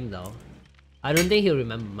remember your name though? I don't think he'll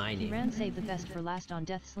remember my He name. ran save the best for last on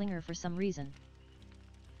Death Slinger for some reason.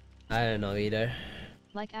 I don't know either.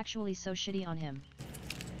 Like actually so shitty on him.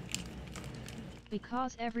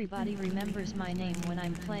 Because everybody remembers my name when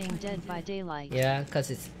I'm playing Dead by Daylight. Yeah,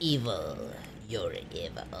 cause it's evil. You're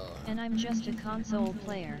evil. And I'm just a console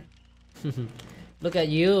player. Look at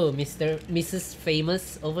you, Mrs.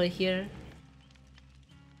 Famous over here.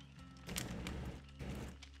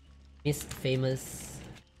 Miss Famous.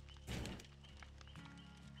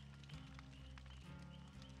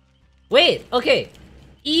 Wait, okay.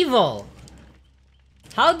 Evil.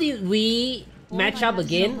 How did we match I up have so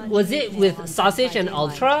again? much Was it detail with on Sausage Dead by and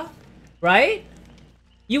Daylight. Ultra? Right?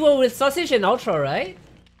 You were with Sausage and Ultra, right?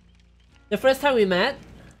 The first time we met?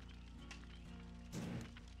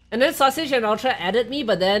 And then Sausage and Ultra added me,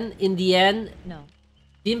 but then in the end No,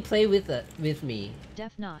 didn't play with me.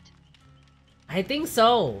 def not. I think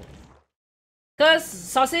so. Cause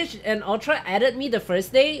Sausage and Ultra added me the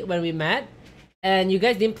first day when we met, and you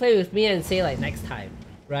guys didn't play with me and say like next time,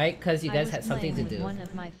 right? Cause you I guys was had something to playing with do. one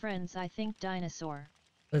of my friends, I think Dinosaur.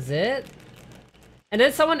 Was it? And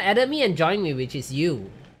then someone added me and joined me, which is you.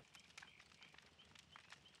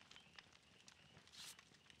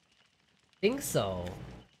 Think so.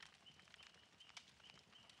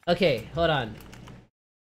 Okay, hold on.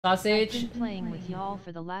 I've Sausage been playing with y'all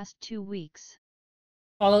for the last 2 weeks.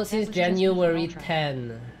 followed since was just before January Ultra.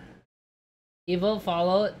 10. Evil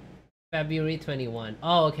followed February 21.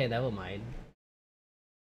 Oh, okay, never mind.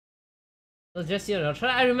 It was just you and Ultra.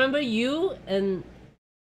 I remember you and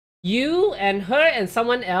her and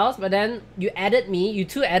someone else, but then you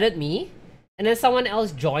two added me, and then someone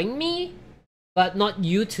else joined me, but not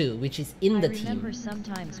you two, which is in the I remember team.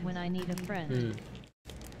 sometimes when I need a friend.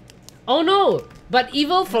 Oh no! But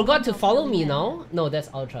Evil forgot to else follow really me, mattered. no? No, that's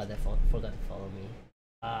Ultra that forgot to follow me.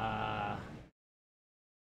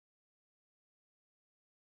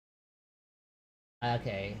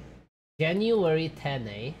 Okay. January 10,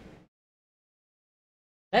 eh?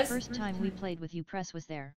 That's... First time we played with you, Press was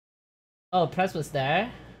there. Oh, Press was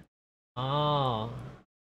there? Oh.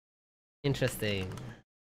 Interesting.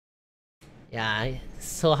 Yeah, it's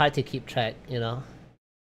so hard to keep track, you know?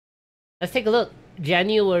 Let's take a look.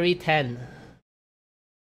 January 10.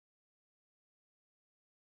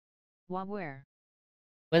 Where?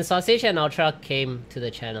 When Sausage and Ultra came to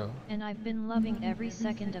the channel. And I've been loving every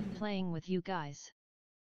second of playing with you guys.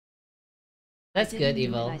 That's Didn't good, do it,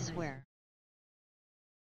 Evil. I swear.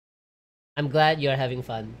 I'm glad you're having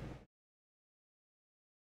fun.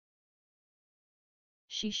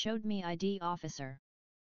 She showed me ID officer.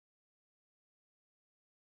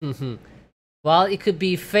 Well, it could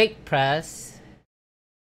be fake Press.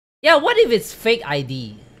 Yeah, what if it's fake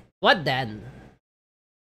ID? What then?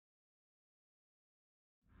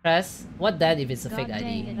 Press, what then if it's a God fake dang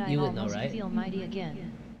ID? it, I You would know, almost right? feel mighty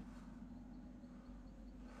again.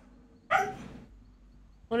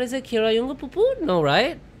 What is it, Kira Yunga Pupu? No,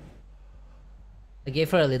 right? I gave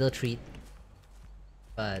her a little treat.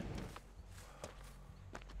 But...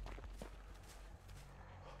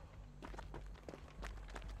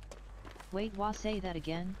 Wait, say that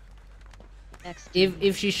again?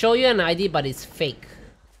 If she show you an ID but it's fake,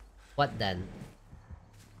 what then?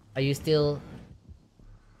 Are you still...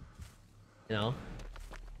 You know?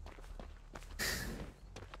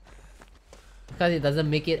 Because it doesn't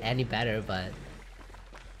make it any better, but...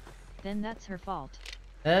 Then that's her fault.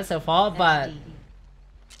 That's her fault, but... XD.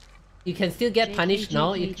 You can still get punished,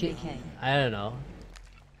 no? I don't know.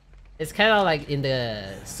 It's kind of like in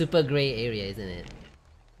the super gray area, isn't it?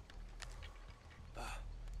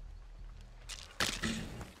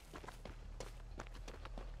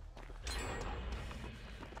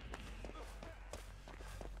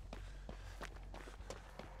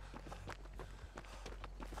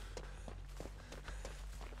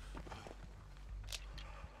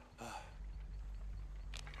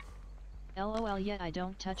 LOL, yet I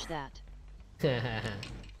don't touch that. Can't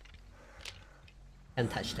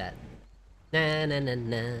touch that. Nah, nah, nah,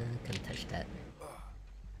 nah. Can't touch that.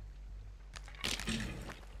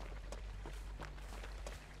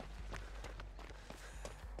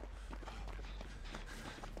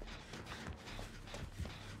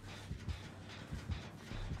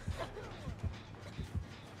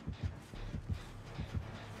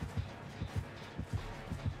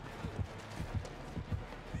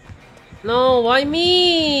 No, why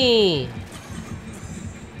me?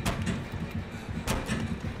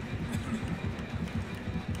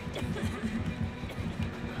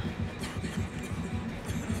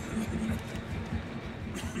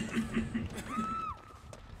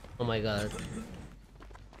 Oh my god.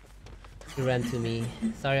 He ran to me.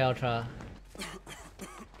 Sorry, Ultra.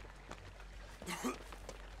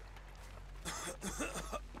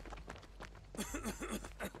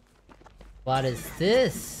 What is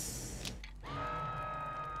this?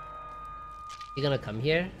 You gonna come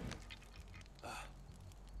here?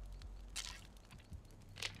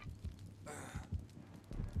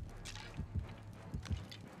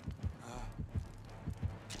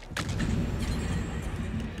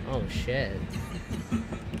 Oh shit.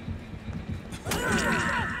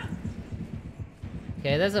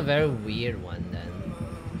 Okay, that's a very weird one then.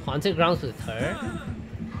 Haunted grounds with her?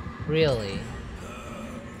 Really?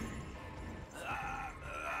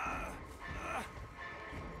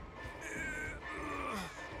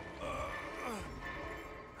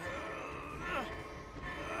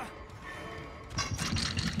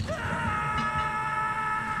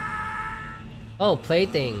 Oh,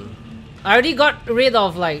 plaything. I already got rid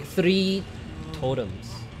of like 3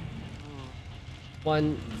 totems.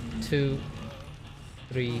 1, 2,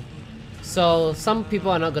 3. So some people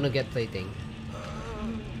are not gonna get plaything.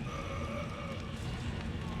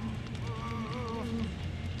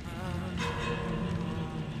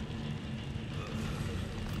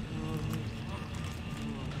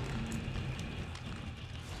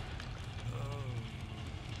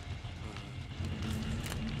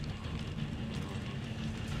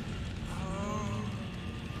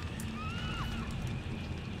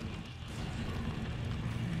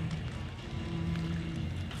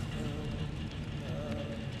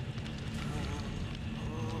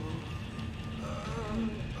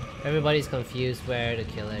 Everybody's confused where the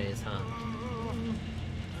killer is, huh?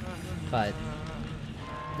 But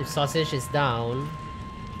if Sausage is down,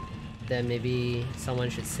 then maybe someone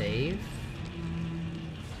should save.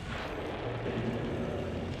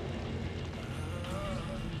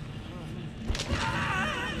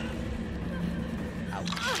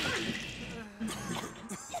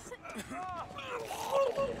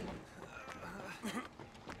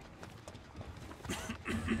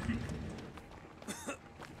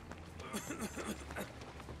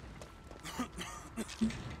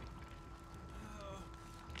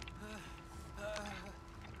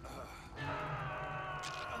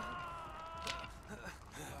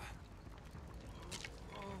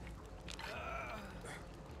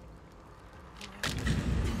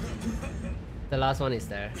 The last one is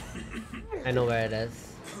there. I know where it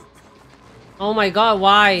is. Oh my god,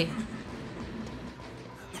 why?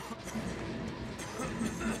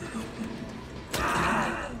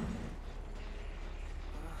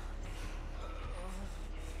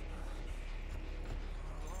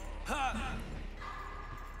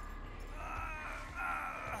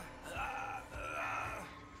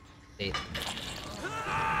 Wait.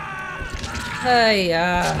 Hey,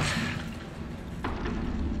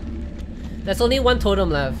 there's only 1 totem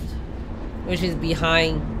left, which is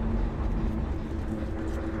behind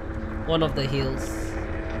one of the hills.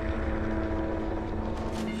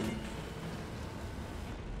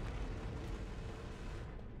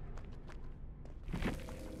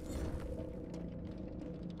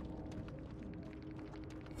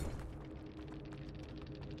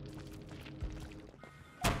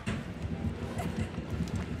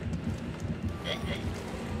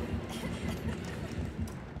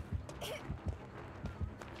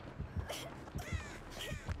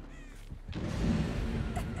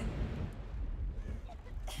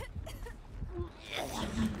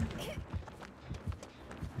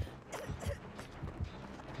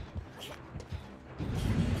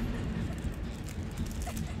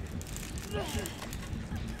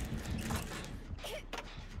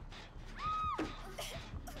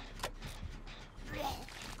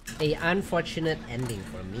 A unfortunate ending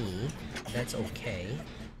for me. That's okay.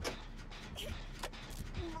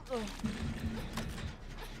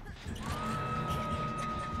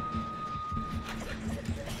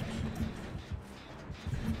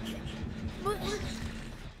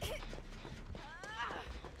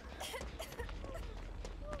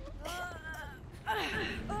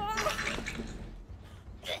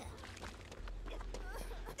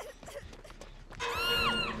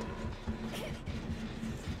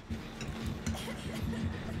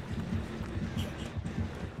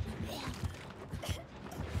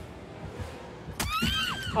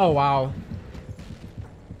 Oh wow.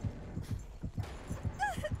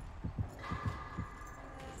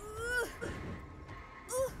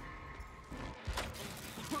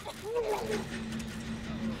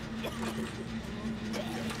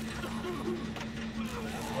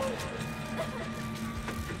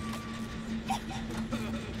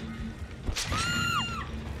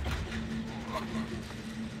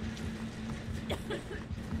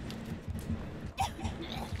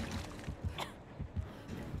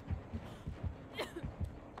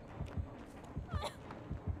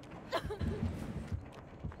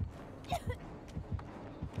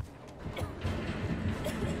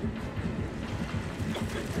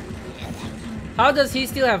 How does he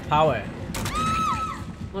still have power?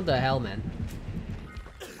 What the hell, man?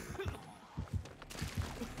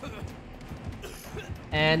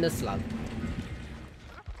 And a slug.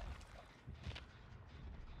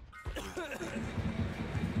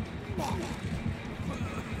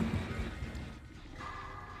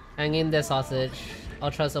 Hang in there, sausage.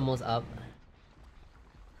 Ultra's almost up.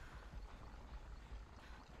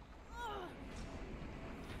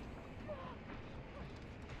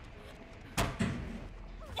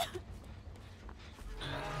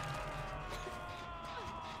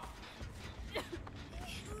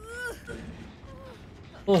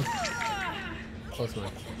 Oh, close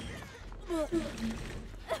one.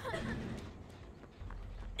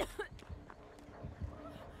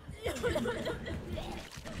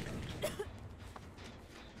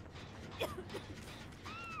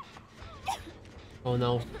 Oh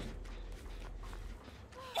no.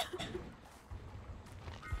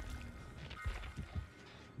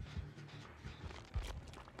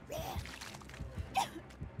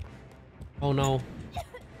 Oh no.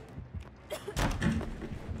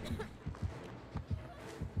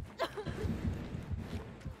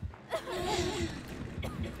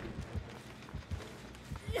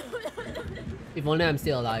 If only I'm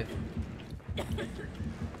still alive.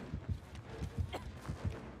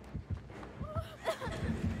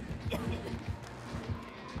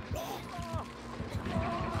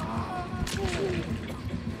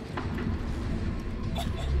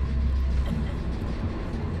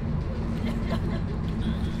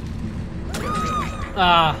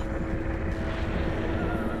 Ah.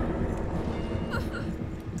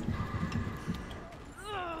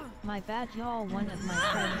 My bad, y'all. One of my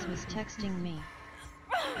friends was texting me.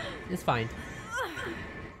 It's fine.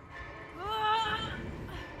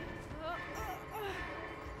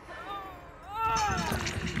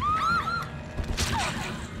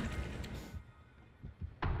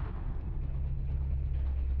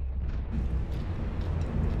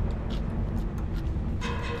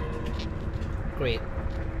 Great.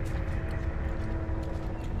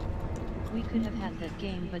 We could have had that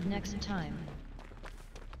game, but next time.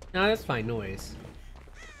 No, that's fine, no worries.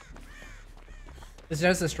 It's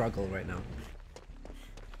just a struggle right now.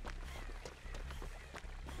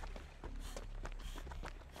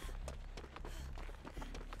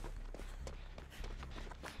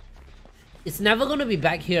 It's never gonna be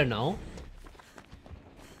back here now.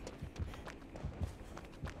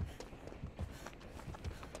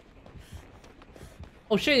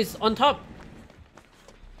 Oh shit, it's on top.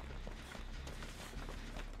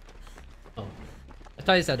 Oh, I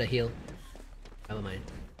thought it's at the hill. Never mind.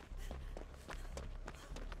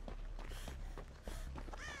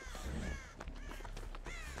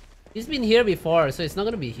 He's been here before, so it's not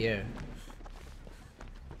gonna be here.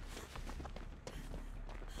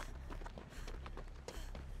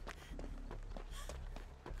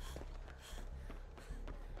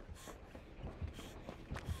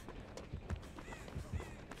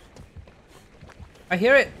 I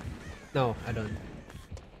hear it! No, I don't.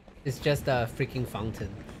 It's just a freaking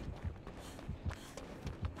fountain.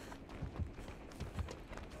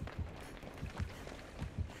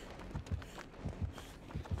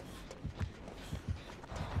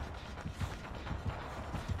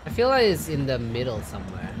 feel like it's in the middle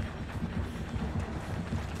somewhere.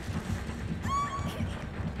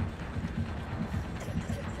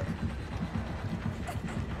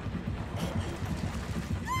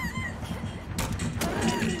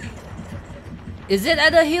 Is it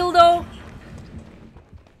at the hill though?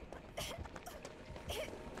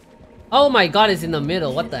 Oh my god, it's in the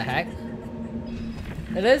middle. What the heck?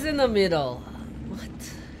 It is in the middle.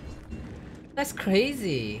 What? That's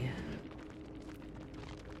crazy.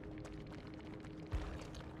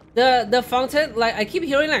 The fountain, like I keep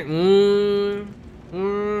hearing like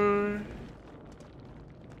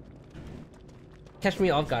catch me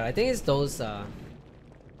off guard. I think it's those I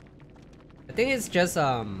think it's just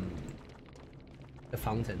the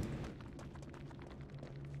fountain.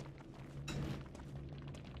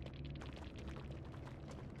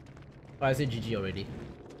 Oh, I said GG already.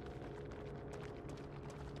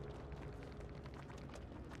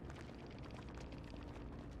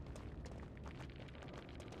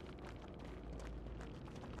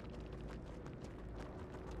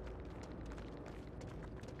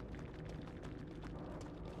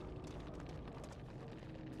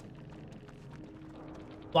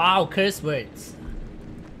 Wow, curse words.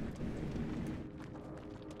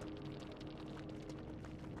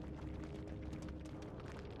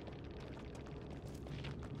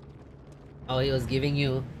 Oh, he was giving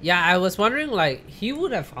you... Yeah, I was wondering, like, he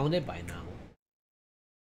would have found it by now.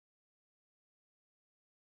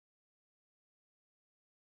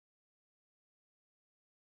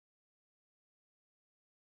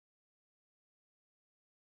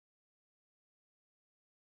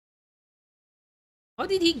 How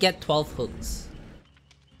did he get 12 hooks?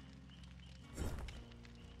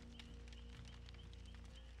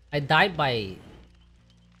 I died by...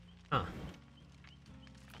 Huh.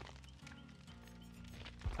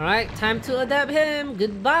 Alright, time to adapt him.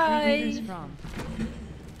 Goodbye. From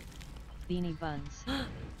Beanie Buns.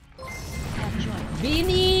 Have joined.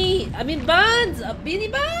 Beanie! I mean Buns!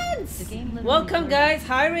 Beanie Buns! Welcome guys,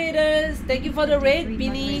 hi Raiders! Thank you for the raid,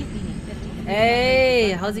 Beanie!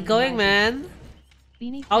 Hey, how's it going, man?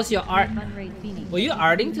 How's your art? Were you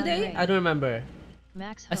arting today? I don't remember.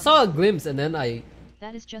 I saw a glimpse and then I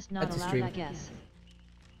that is just not allowed, I guess.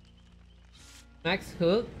 Max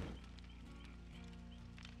Hook?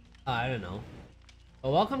 I don't know. But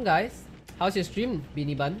welcome guys. How's your stream,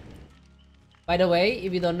 Beanie Bun? By the way,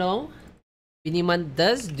 if you don't know, Beanie Bun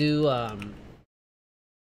does do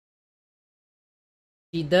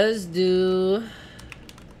he does do...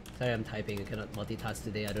 Sorry, I'm typing. I cannot multitask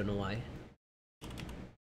today. I don't know why.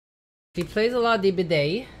 She plays a lot of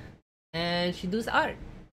DBD and she does art.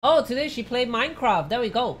 Oh, today she played Minecraft. There we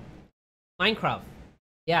go. Minecraft.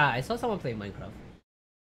 Yeah, I saw someone play Minecraft.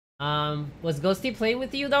 Was Ghosty playing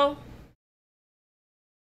with you though?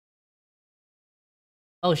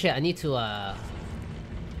 Oh shit, I need to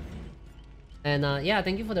and yeah,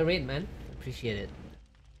 thank you for the raid, man. Appreciate it.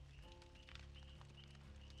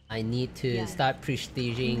 I need to start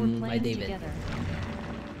prestiging my David. Together.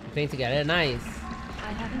 Playing together, nice.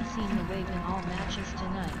 I haven't seen the wave in all matches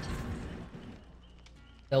tonight.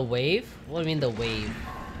 The wave? What do you mean the wave?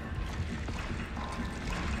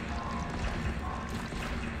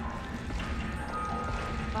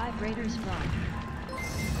 Five raiders from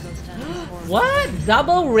What?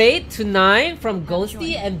 Double raid tonight from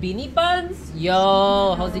Ghosty and Beanie Buns?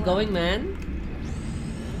 Yo, how's it going, man?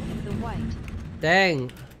 The white.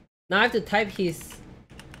 Dang. Now I have to type his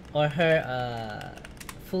or her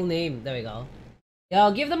full name. There we go. Yeah,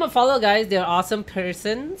 I'll give them a follow, guys. They're awesome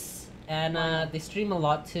persons. And they stream a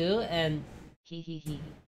lot too. And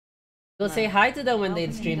go say hi to them when they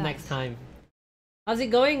stream next time. How's it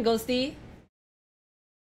going, Ghosty?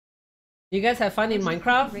 You guys have fun in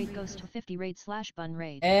Minecraft? Raid goes to 50 raid / bun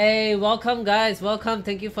raid. Hey, welcome guys. Welcome.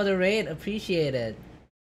 Thank you for the raid. Appreciate it.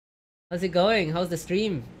 How's it going? How's the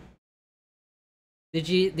stream? Did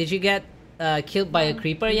you get killed by a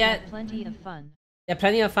creeper yet? Plenty of fun. Yeah,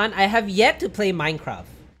 plenty of fun. I have yet to play Minecraft.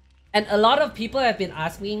 And a lot of people have been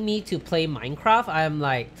asking me to play Minecraft. I'm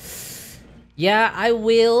like, yeah, I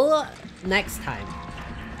will next time.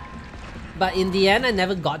 But in the end, I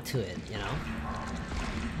never got to it, you know?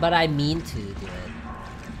 But I mean to do it.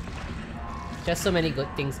 Just so many good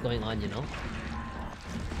things going on, you know?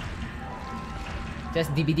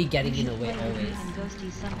 Just DBD getting in the way always.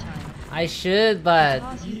 I should, but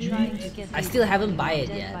I still haven't buy it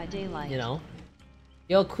yet, you know?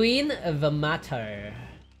 Yo, Queen of the Matter.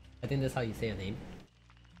 I think that's how you say your name.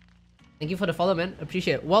 Thank you for the follow, man.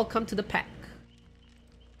 Appreciate it. Welcome to the pack.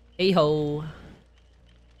 Hey ho.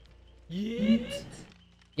 Yeet.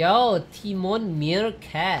 Yo, Timon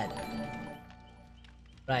Meerkat.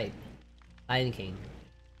 Right. Lion King.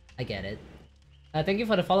 I get it. Thank you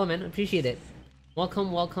for the follow, man. Appreciate it.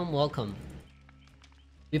 Welcome, welcome, welcome.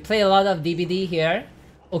 We play a lot of DBD here.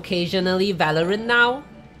 Occasionally Valorant now.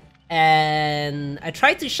 And I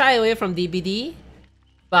try to shy away from DBD.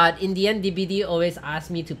 But in the end, DBD always asks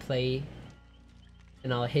me to play, you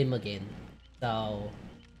know, him again. So...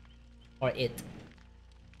 or it.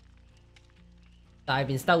 So I've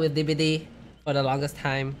been stuck with DBD for the longest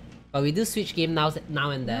time. But we do switch game now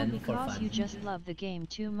and then for because fun. you just love the game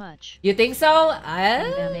too much. You think so?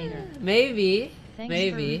 Maybe. Thanks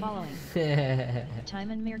Maybe. for following.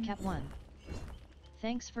 Time and Meerkat 1.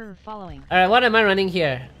 Thanks for following. Alright, what am I running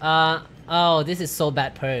here? Oh, this is so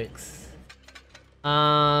bad perks.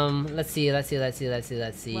 Let's see. Well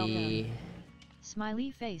done.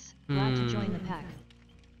 Smiley face. Glad to join the pack.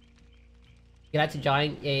 Glad to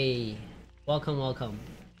join. Yay. Welcome, welcome.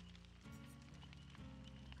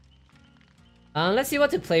 Let's see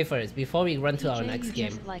what to play first before we run to our next you game.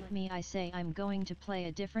 Just like me, I say I'm going to play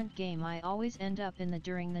a different game. I always end up in the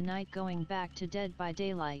during the night going back to Dead by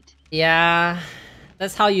Daylight. Yeah,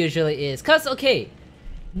 that's how usually it is. Cause okay,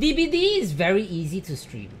 DBD is very easy to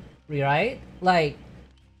stream, right? Like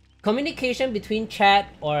communication between chat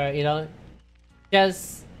or you know,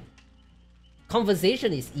 just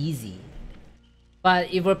conversation is easy.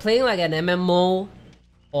 But if we're playing like an MMO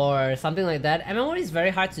or something like that, MMO is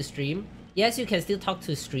very hard to stream. Yes, you can still talk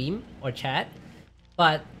to stream or chat,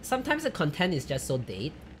 but sometimes the content is just so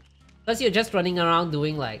dated. Because you're just running around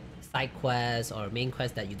doing like side quests or main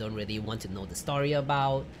quests that you don't really want to know the story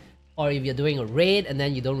about. Or if you're doing a raid and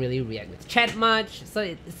then you don't really react with chat much. So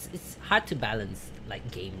it's hard to balance like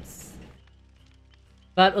games.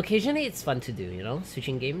 But occasionally it's fun to do, you know,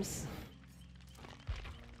 switching games.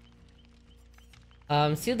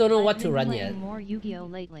 Still don't know what to run yet. More Yu-Gi-Oh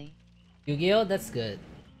lately. Yu-Gi-Oh, that's good.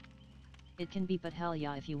 It can be, but hell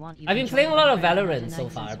yeah, if you want. I've been playing a lot of Valorant so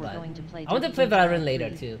far, but I want to play Valorant later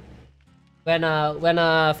too. When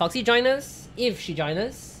Foxy joins us, if she joins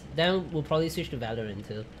us, then we'll probably switch to Valorant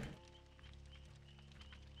too.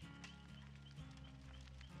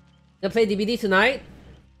 Gonna play DBD tonight?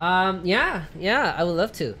 Yeah, I would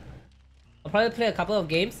love to. I'll probably play a couple of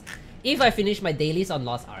games if I finish my dailies on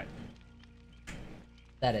Lost Ark.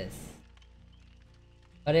 That is.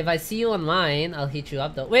 But if I see you online, I'll hit you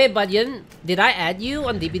up though. Wait, but Yun, did I add you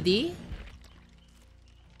on DBD?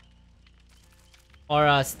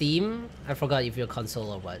 Or Steam? I forgot if you're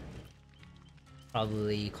console or what.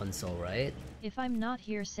 Probably console, right? If I'm not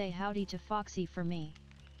here, say howdy to Foxy for me.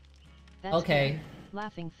 That's okay. Good.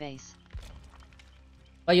 Laughing face.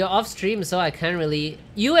 But you're off stream, so I can't really...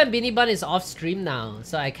 You and Beanie Bun is off stream now,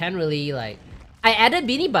 so I can't really like... I added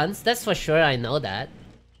Beanie Buns, that's for sure, I know that.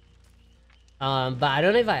 But I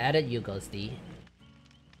don't know if I added you, Ghosty.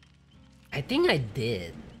 I think I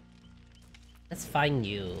did. Let's find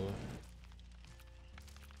you.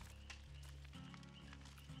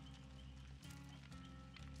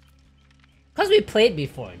 Cause we played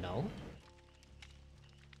before, no?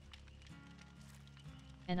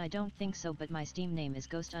 And I don't think so, but my Steam name is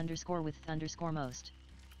ghost_with_most.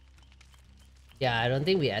 Yeah, I don't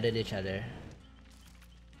think we added each other.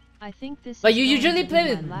 I think this. But you usually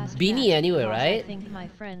play with Beanie anyway, right? I think my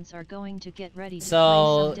friends are going to get ready to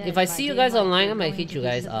so play some if I see you guys online, I might hit you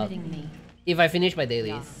guys up. If I finish my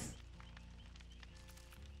dailies. Yeah.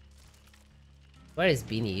 Where is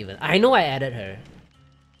Beanie even? I know I added her.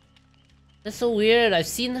 That's so weird. I've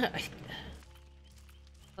seen her.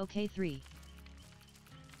 Okay, 3.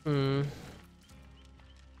 Am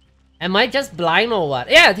I just blind or what?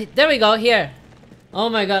 Yeah, there we go. Here. Oh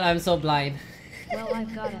my god, I'm so blind. Well,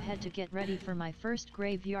 I've got ahead to get ready for my first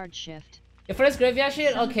graveyard shift. Your first graveyard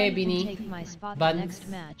shift? Okay, Somebody Beanie. can take my spot Buns. the next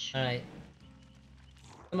match. Alright.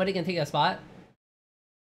 Somebody can take a spot.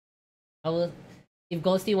 I will... If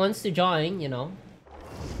Ghosty wants to join, you know.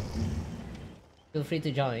 Feel free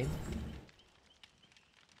to join.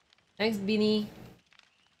 Thanks, Beanie.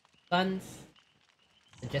 Buns.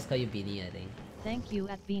 I just call you Beanie, I think. Thank you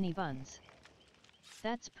at Beanie Buns.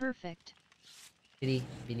 That's perfect.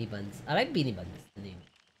 Beanie Buns. I like Beanie Buns, the name.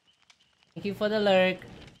 Thank you for the lurk.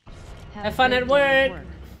 Have a fun great at day work.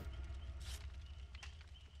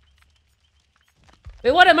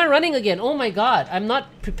 Wait, what am I running again? Oh my god, I'm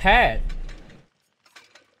not prepared.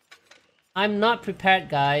 I'm not prepared,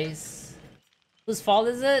 guys. Whose fault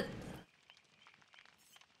is it?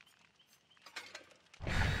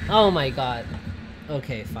 Oh my god.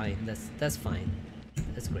 Okay, fine. That's fine.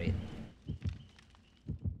 That's great.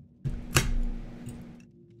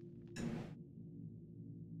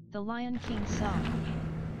 The Lion King song.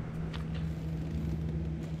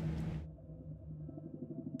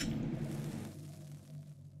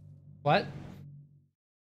 What?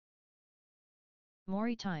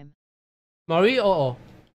 Mori time. Mori? Oh.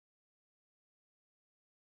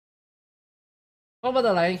 What about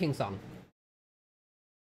the Lion King song?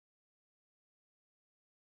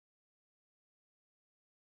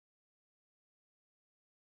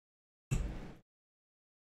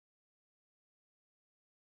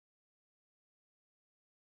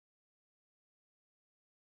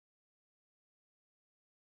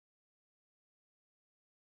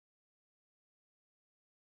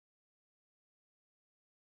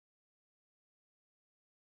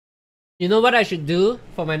 You know what I should do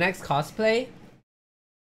for my next cosplay?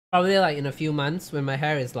 Probably like in a few months when my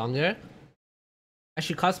hair is longer. I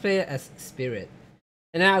should cosplay as Spirit.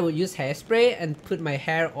 And then I would use hairspray and put my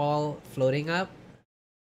hair all floating up.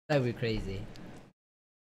 That would be crazy.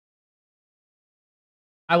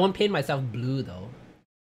 I won't paint myself blue though.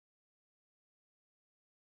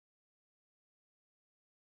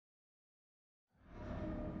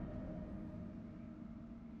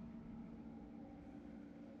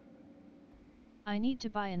 I need to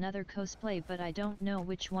buy another cosplay, but I don't know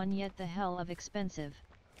which one yet. The hell of expensive.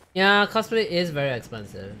 Yeah, cosplay is very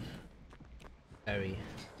expensive. Very.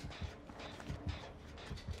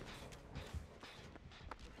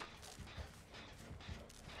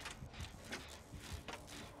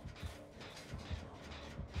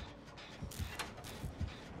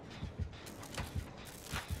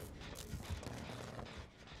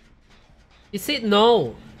 He said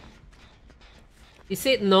no. He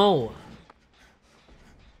said no.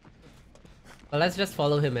 But let's just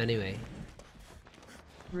follow him anyway.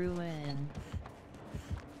 Ruin.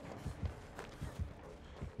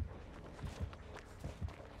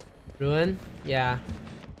 Ruin? Yeah.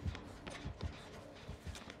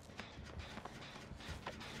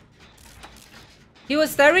 He was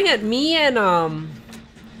staring at me and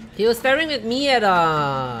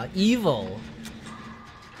Evil.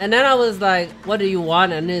 And then I was like, what do you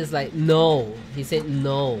want? And he's like, no. He said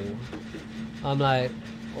no. I'm like,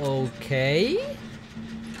 okay.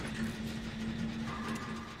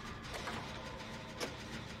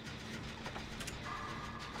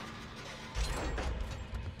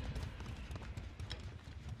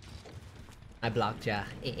 I blocked ya.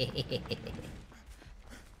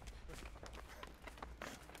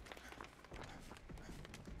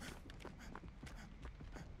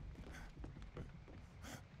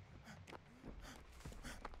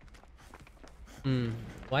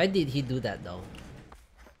 Why did he do that though?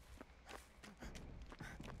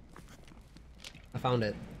 I found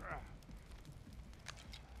it.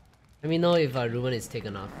 Let me know if Ruben is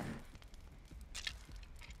taken off.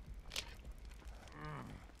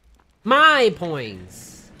 My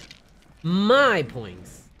points! My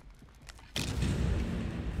points! Is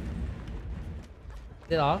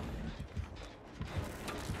it off?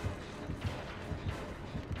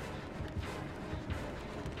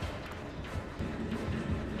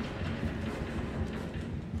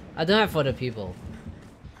 I don't have for the people.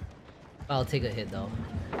 I'll take a hit though.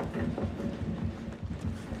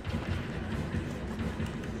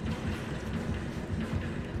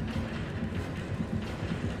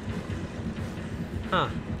 Huh.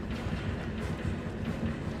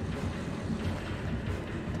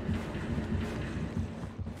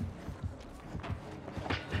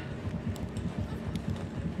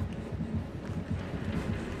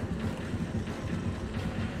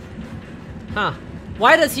 Huh.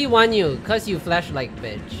 Why does he want you? Cause you flashlight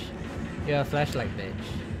bitch. You're a flashlight bitch.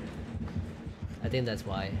 I think that's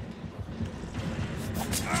why.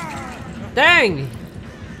 Dang!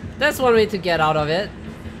 That's one way to get out of it.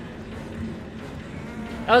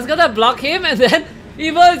 I was gonna block him and then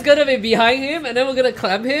Evil is gonna be behind him and then we're gonna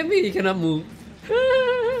clamp him. He cannot move.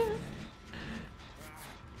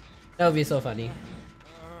 That would be so funny.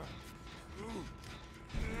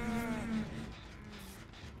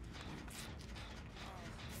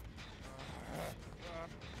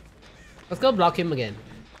 Let's go block him again.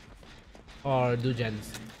 Or do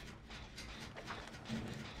gens.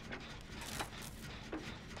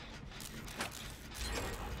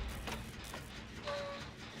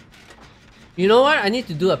 You know what? I need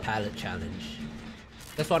to do a pallet challenge.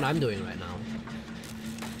 That's what I'm doing right now.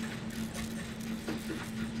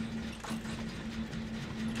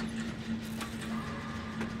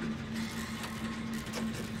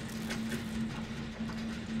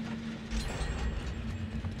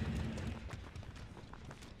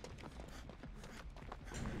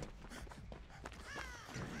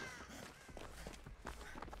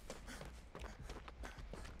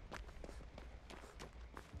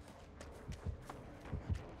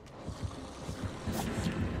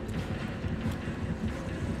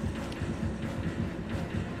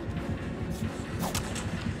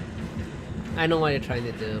 I know what you're trying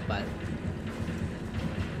to do, but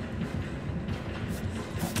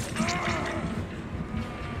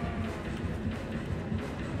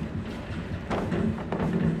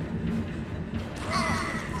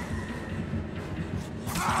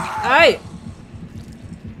hey!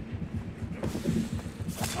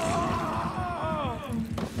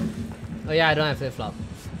 Oh yeah, I don't have flip-flop.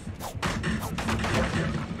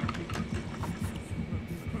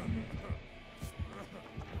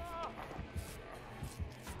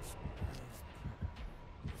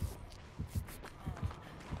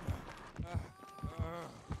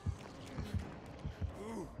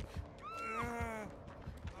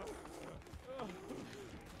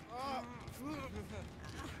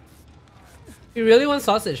 He really wants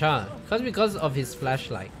sausage, huh? Because of his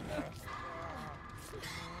flashlight.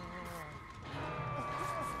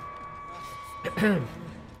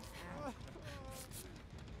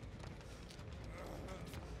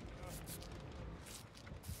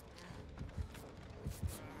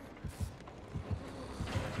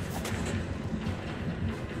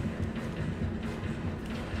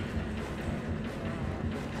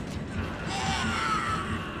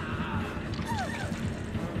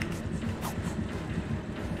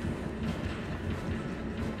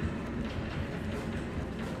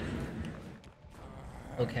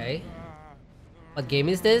 Okay. What game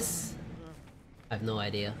is this? I have no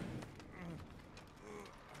idea.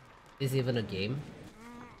 Is this even a game?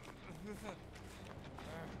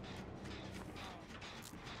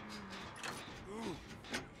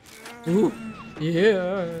 Ooh,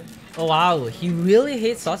 yeah. Oh wow, he really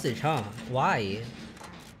hates sausage, huh? Why?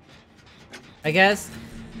 I guess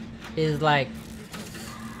he's like,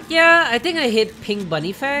 yeah, I think I hate Pink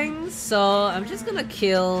Bunny Fangs, so I'm just gonna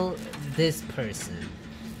kill this person.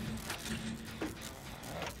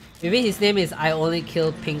 Maybe his name is I only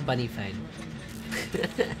kill Pink Bunny Fang.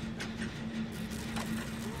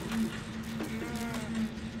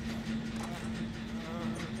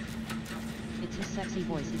 It's a sexy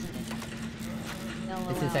voice, isn't it? LOL.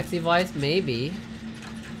 It's a sexy voice? Maybe.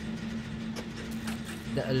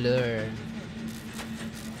 The allure.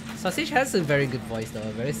 Sausage has a very good voice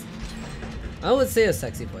though. I would say a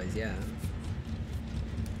sexy voice, yeah.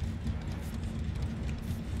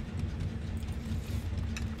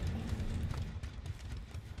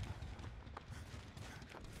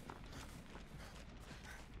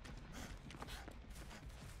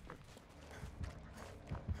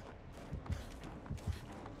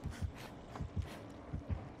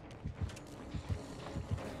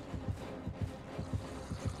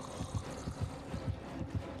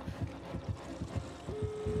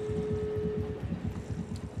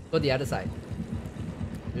 Go the other side.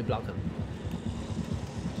 We block him.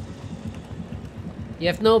 You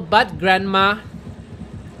have no butt, grandma.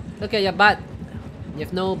 Look at your butt. You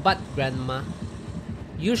have no butt, grandma.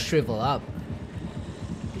 You shrivel up.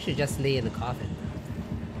 You should just lay in the coffin.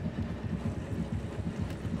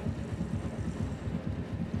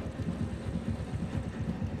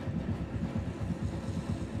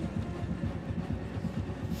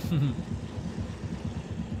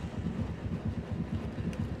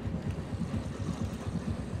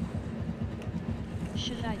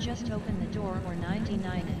 Should I just open the door or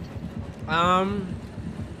 99 it? I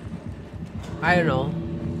don't know.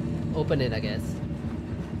 Open it, I guess.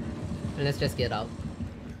 And let's just get out.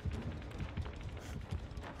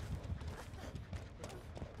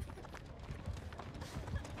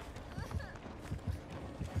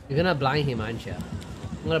 You're gonna blind him, aren't you?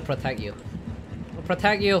 I'm gonna protect you. I'll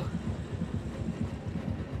protect you.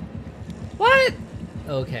 What?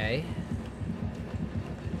 Okay.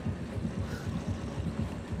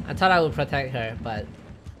 I thought I would protect her, but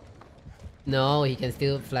no, he can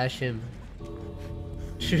still flash him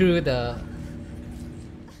through the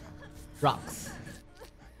rocks.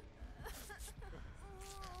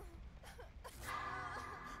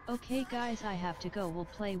 Okay guys, I have to go. We'll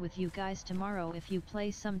play with you guys tomorrow if you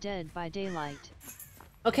play some Dead by Daylight.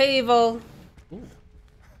 Okay, Evil. Ooh.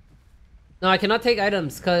 No, I cannot take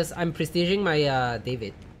items because I'm prestiging my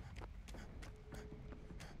David.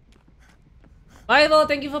 Bye, Evil.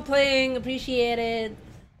 Thank you for playing. Appreciate it.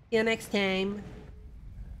 See you next time.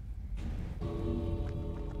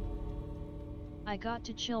 I got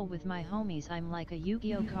to chill with my homies. I'm like a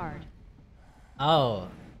Yu-Gi-Oh card. Oh.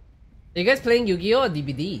 Are you guys playing Yu-Gi-Oh or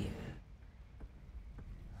DBD?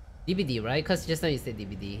 DBD, right? Because just now you said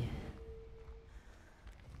DBD.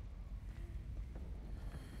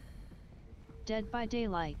 Dead by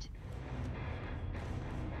Daylight.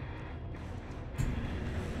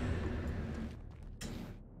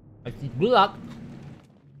 Good luck.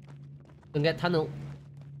 Don't get tunnel.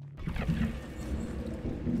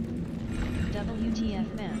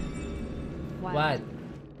 WTF man? Wild. What?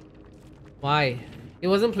 Why? He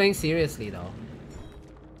wasn't playing seriously though.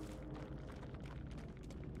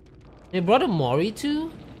 They brought a Mori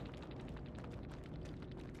too?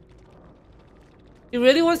 He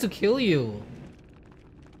really wants to kill you.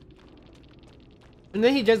 And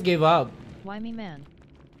then he just gave up. Why me man?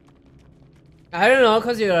 I don't know,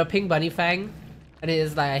 cause you're a Pink Bunny Fang. And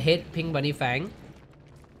it's like, I hate Pink Bunny Fang.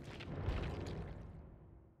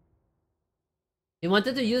 He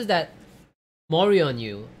wanted to use that Mori on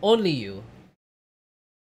you. Only you.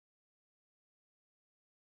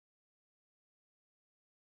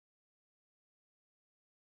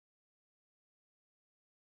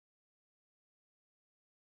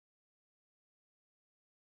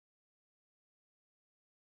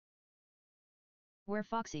 Where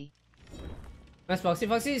Foxy? Where's Foxy?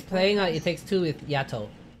 Foxy is playing It Takes Two with Yato.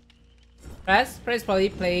 Press is probably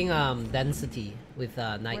playing Density with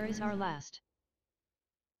Knight. Where is our last?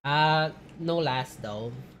 No last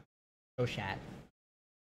though. No chat.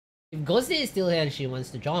 If Ghosty is still here and she wants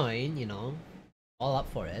to join, you know, all up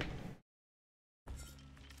for it.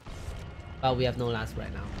 But we have no last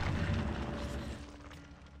right now.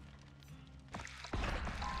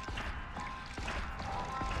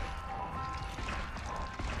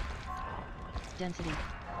 Density.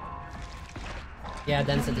 Yeah,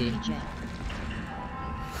 Density. DJ.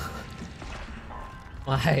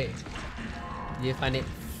 Why? Do you find it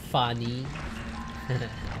funny?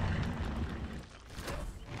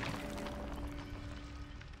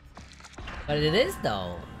 But it is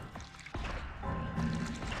though.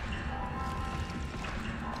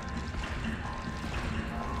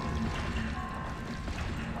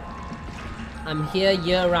 I'm here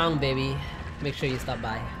year round, baby. Make sure you stop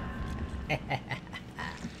by.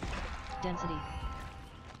 Density.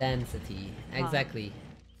 Density. Exactly.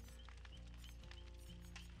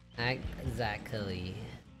 Exactly.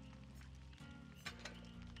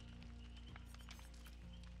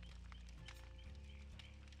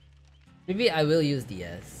 Maybe I will use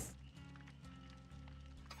DS.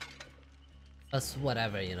 Plus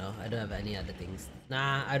whatever, you know. I don't have any other things.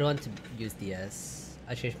 Nah, I don't want to use DS.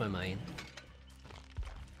 I changed my mind.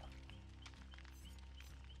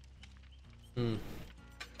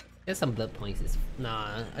 Get some blood points.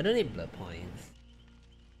 Nah, I don't need blood points.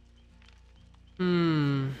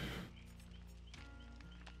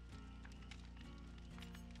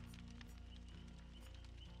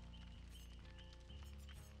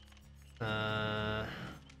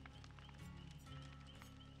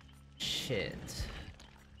 Shit.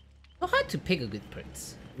 So hard to pick a good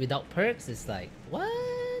perks. Without perks, it's like,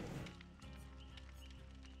 what?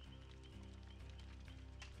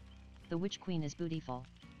 The Witch Queen is beautiful.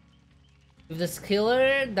 If the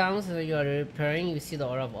skiller downs that you are repairing, you see the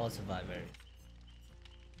aura of all survivors.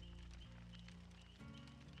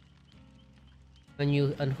 When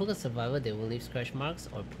you unhook a survivor, they will leave scratch marks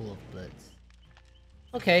or pool of blood.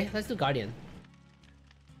 Okay, let's do Guardian.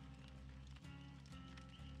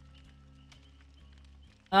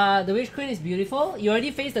 The Witch Queen is beautiful. You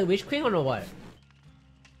already faced the Witch Queen or no what?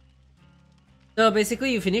 So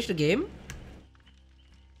basically you finished the game?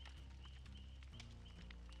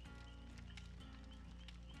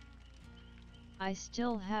 I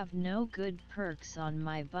still have no good perks on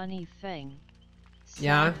my Bunny Fang.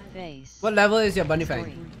 Yeah. Sad face. What level is your Bunny Story.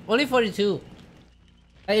 Fang? Only 42.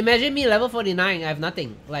 Like, imagine me level 49, I have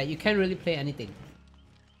nothing. Like, you can't really play anything.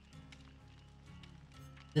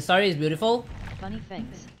 The story is beautiful. Bunny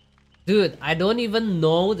Fangs. Dude, I don't even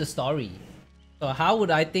know the story. So how would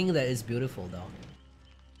I think that it's beautiful though?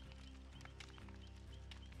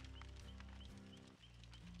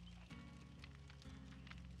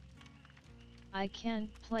 I can't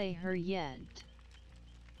play her yet.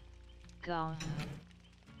 God.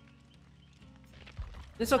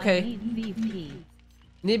 It's okay. I need BP.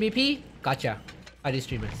 Need BP? Gotcha. ID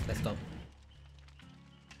streamers, let's go.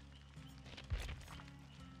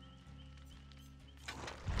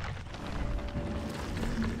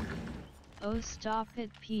 Oh, stop it,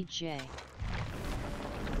 PJ.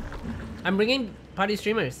 I'm bringing party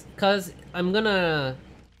streamers because I'm gonna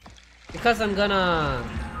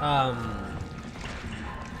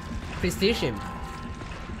prestige him.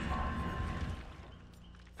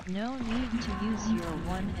 No need to use your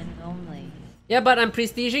one and only. Yeah, but I'm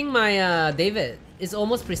prestiging my David. It's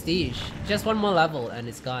almost prestige. Just one more level and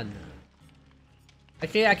it's gone.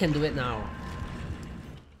 Actually, I can do it now.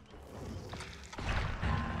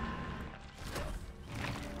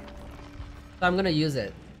 So I'm gonna use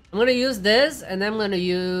it. I'm gonna use this and then I'm gonna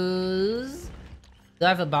use... Do I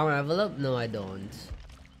have a bound envelope? No, I don't.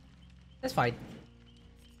 That's fine.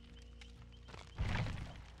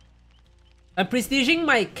 I'm prestiging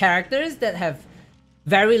my characters that have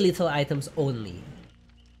very little items only.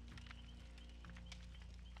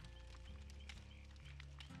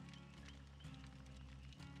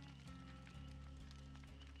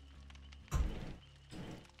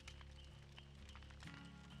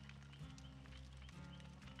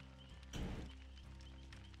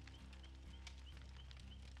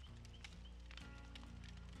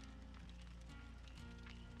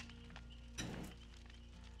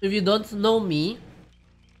 If you don't know me,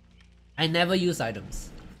 I never use items.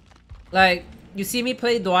 Like, you see me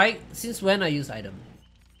play Dwight, since when I use item?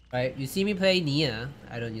 Right? You see me play Nia,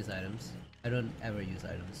 I don't use items. I don't ever use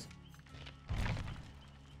items.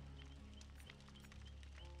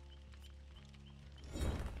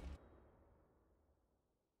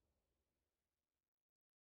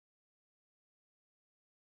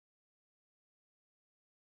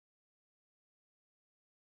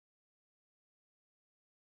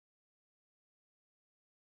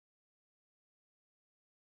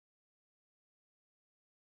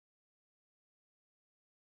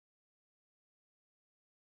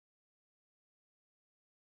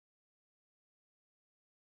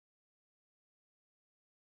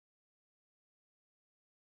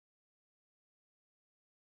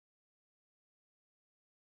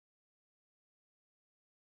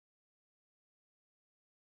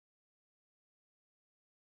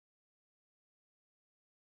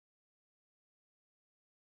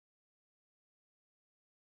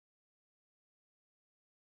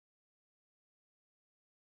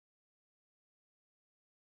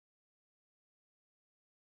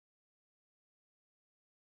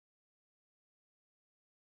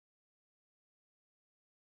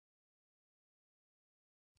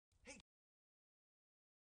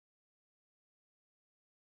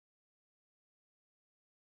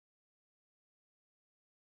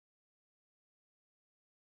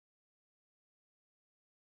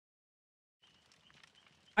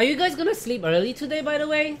 Are you guys gonna sleep early today, by the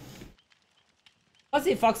way? Cause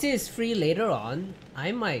if Foxy is free later on,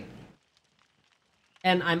 I might...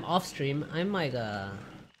 And I'm off stream, I might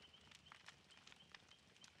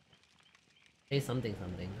say something.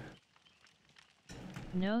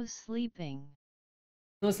 No sleeping.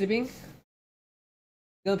 No sleeping?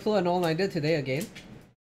 Gonna pull an all-nighter today again?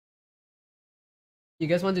 You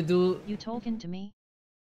guys want to do... You talking to me?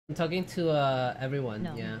 I'm talking to everyone,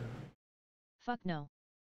 No. yeah. Fuck no.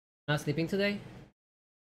 Not sleeping today?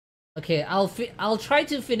 Okay, I'll try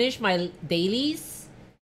to finish my dailies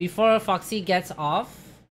before Foxy gets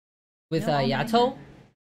off with No, Yato.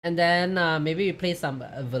 And then maybe we play some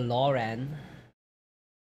Valorant.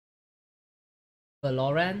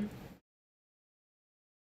 Valorant?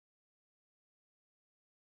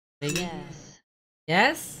 Maybe? Yes.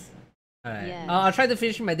 Yes? Alright. Yes. I'll try to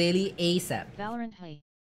finish my daily ASAP. Valorant, hey.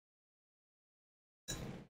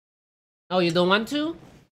 Oh, you don't want to?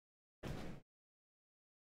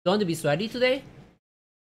 Don't want to be sweaty today?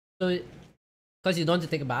 So, because you don't want to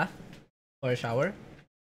take a bath? Or a shower?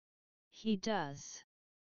 He does.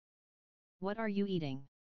 What are you eating?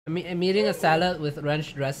 I'm eating a salad with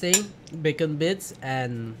ranch dressing, bacon bits,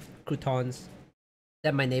 and croutons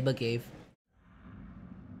that my neighbor gave.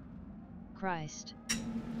 Christ.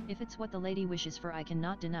 If it's what the lady wishes for, I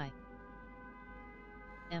cannot deny.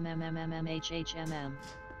 MMMMMHHMM.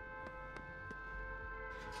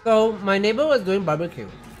 So, my neighbor was doing barbecue.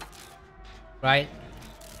 Right?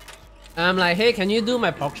 And I'm like, hey, can you do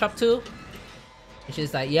my pork chop too? And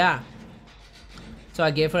she's like, yeah. So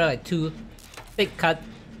I gave her like 2 thick cut,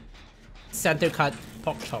 center cut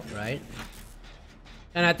pork chop, right?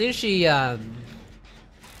 And I think she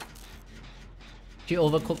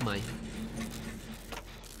overcooked mine.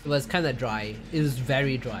 It was kind of dry. It was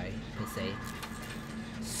very dry, per se.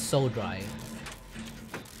 So dry.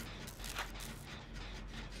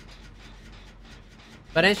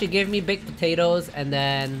 But then she gave me baked potatoes and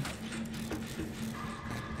then...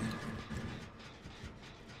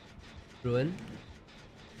 Ruin.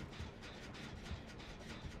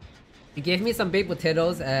 She gave me some baked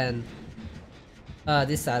potatoes and...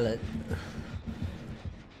 this salad.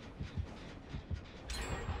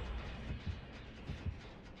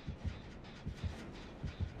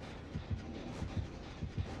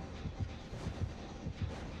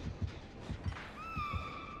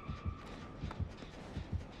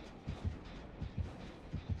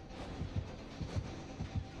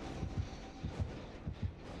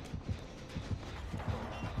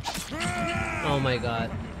 Oh my god.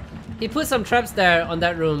 He put some traps there on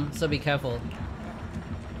that room, so be careful.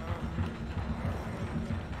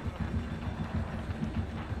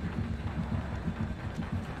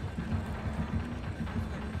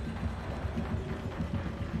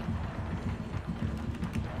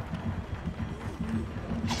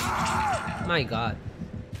 My god.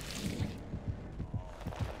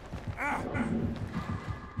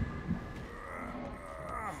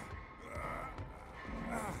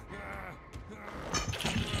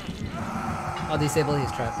 I'll disable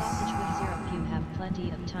his traps. Sausage with syrup, you have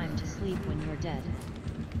plenty of time to sleep when you're dead.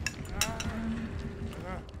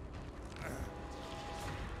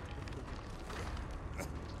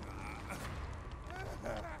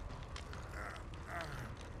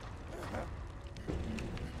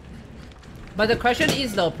 But the question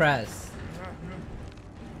is though, Press.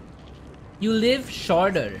 You live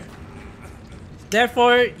shorter.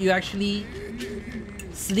 Therefore, you actually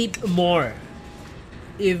sleep more.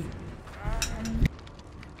 If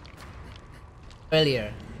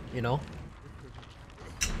earlier, you know?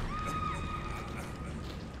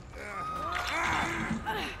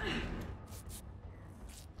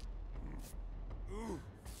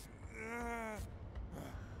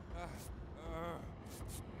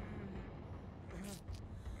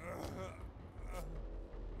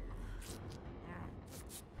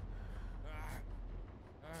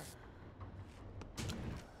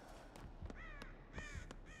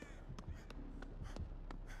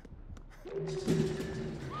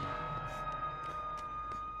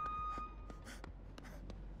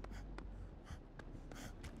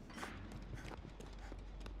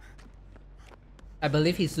 I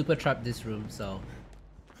believe he super trapped this room, so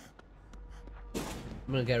I'm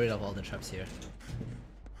gonna get rid of all the traps here.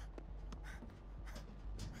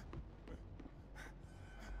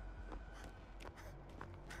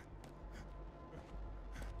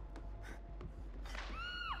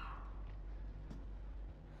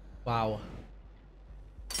 Wow.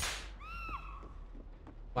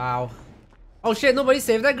 Wow. Oh shit, nobody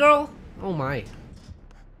saved that girl? Oh my.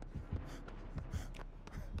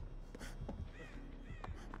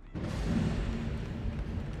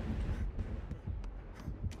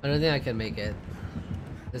 I don't think I can make it.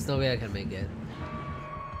 There's no way I can make it.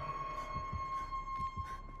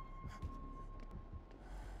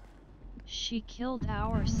 She killed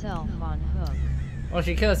herself on hook. Oh,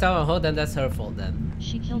 she killed herself on hold, then that's her fault then.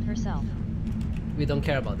 She killed herself. We don't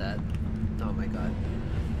care about that. Oh my god.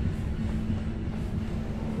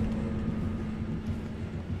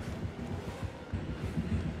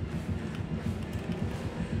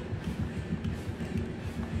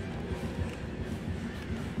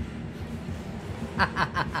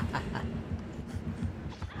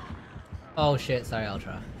 Oh shit, sorry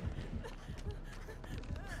Ultra.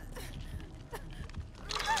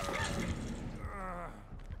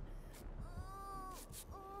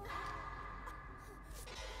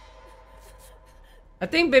 I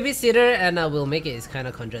think Babysitter and Will Make It is kind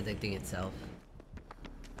of contradicting itself.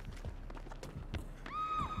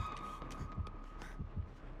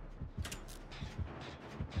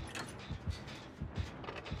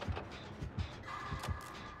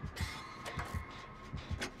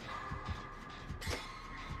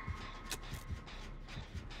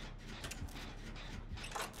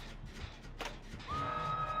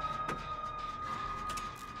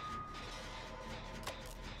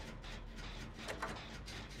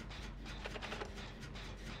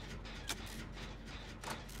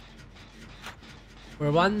 We're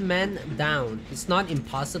one man down. It's not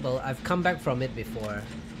impossible. I've come back from it before.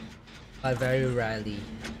 But very rarely.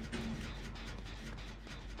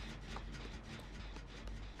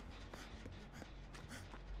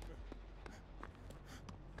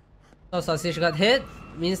 So Sausage got hit.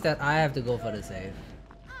 Means that I have to go for the save.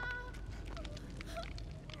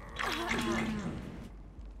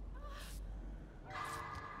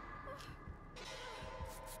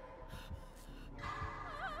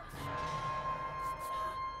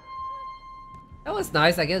 That was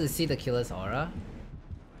nice, I get to see the killer's aura.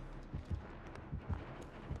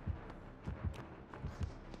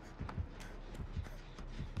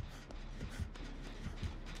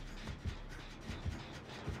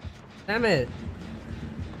 Damn it.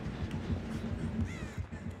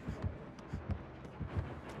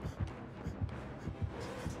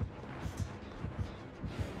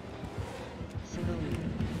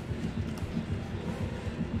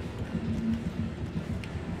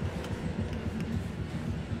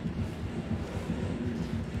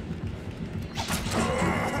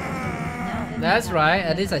 That's right,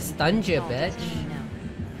 at least I stunned you, bitch.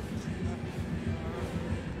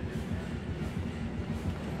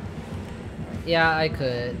 Yeah, I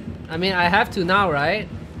could. I mean, I have to now, right?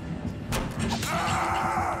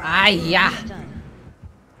 Ah, yeah.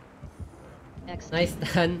 Nice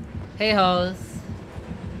done. Hey, hoes.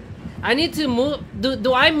 I need to move.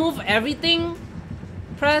 Do I move everything?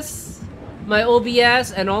 Press my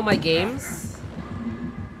OBS and all my games?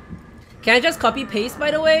 Can I just copy paste,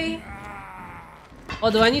 by the way? Oh,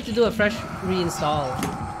 do I need to do a fresh reinstall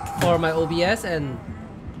for my OBS? And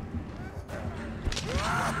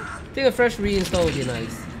I think a fresh reinstall would be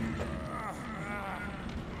nice.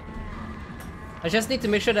 I just need to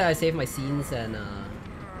make sure that I save my scenes and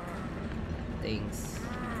things.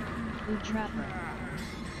 Ooh, Trapper.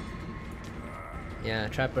 Yeah,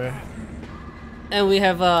 Trapper. And we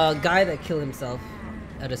have a guy that killed himself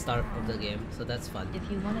at the start of the game, so that's fun. If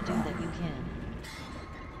you want to do that, you can.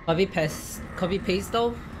 Copy paste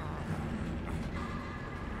though?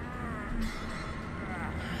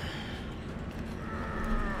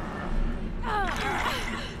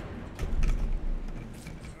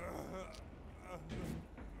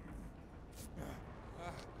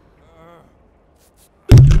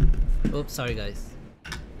 Oops, sorry guys.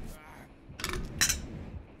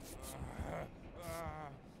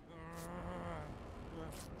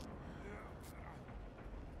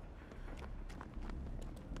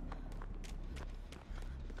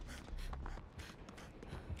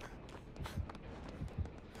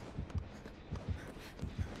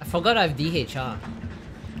 I forgot I have DHR.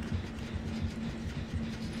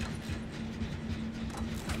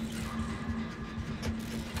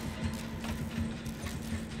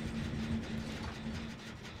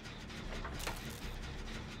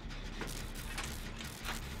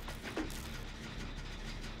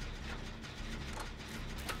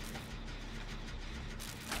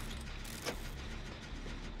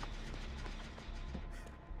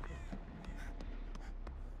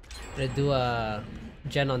 Gonna do a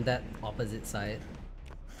gen on that opposite side.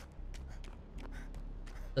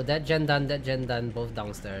 So that gen done, both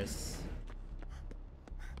downstairs.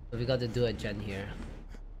 So we got to do a gen here.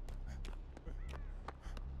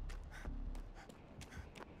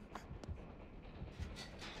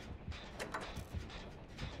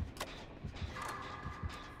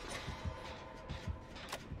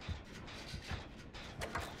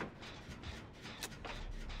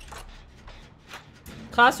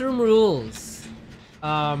 Classroom rules.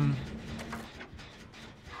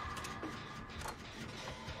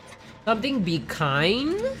 Something be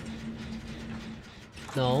kind?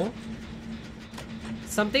 No.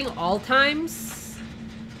 Something all times?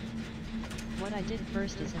 What I did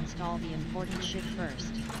first is install the important shit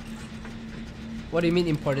first. What do you mean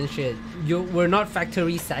important shit? We're not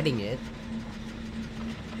factory setting it.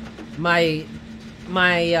 My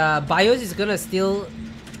BIOS is gonna still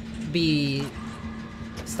be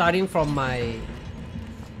starting from my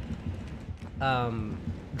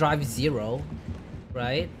drive 0,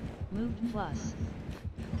 right? Move plus.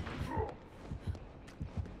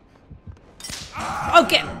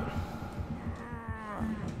 Okay.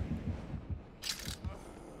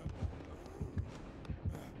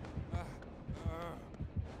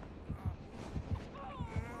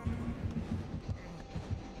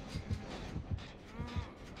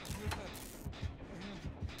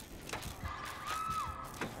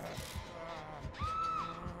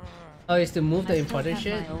 Oh, is to move the important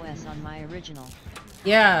shit? I still have my OS on my original.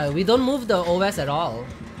 Yeah, we don't move the OS at all.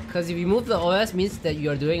 Because if you move the OS means that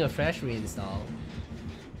you're doing a fresh reinstall.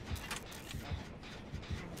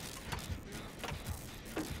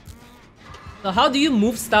 So how do you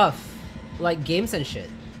move stuff? Like games and shit?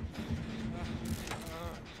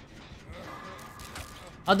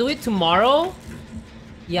 I'll do it tomorrow?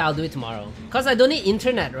 Yeah, I'll do it tomorrow. Because I don't need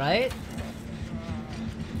internet, right?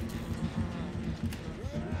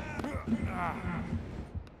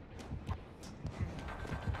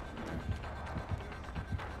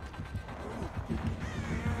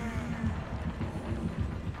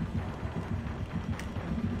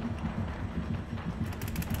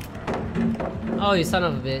 Oh, you son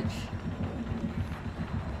of a bitch.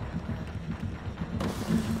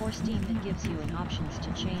 For Steam, it gives you an options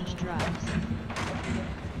to change drives.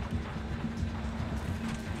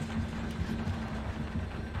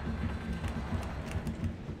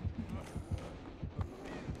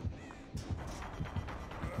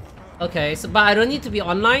 Okay, so but I don't need to be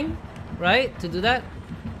online, right? To do that?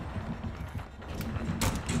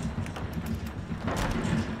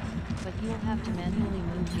 But you'll have to manually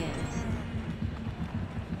move games.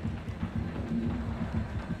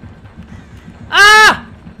 Ah!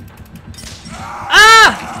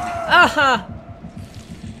 Ah! Aha!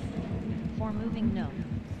 For moving, no.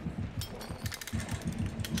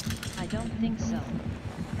 I don't think so.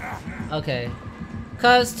 Okay.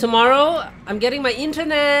 Cause tomorrow I'm getting my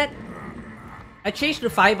internet. I changed to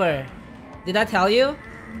fiber. Did I tell you?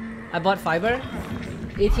 I bought fiber.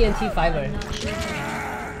 AT&T fiber. I'm not sure.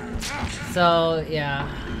 So yeah.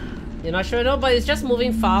 You're not sure though, but it's just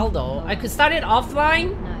moving file though. I could start it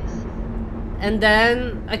offline. Nice. And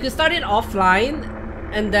then I could start it offline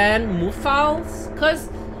and then move files? Cause,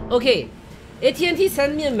 okay, AT&T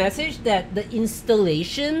sent me a message that the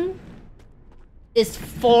installation is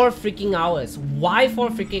 4 freaking hours. Why 4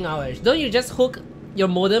 freaking hours? Don't you just hook your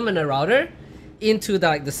modem and a router into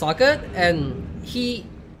the socket and he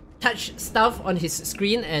touch stuff on his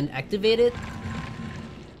screen and activate it?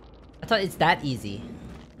 I thought it's that easy.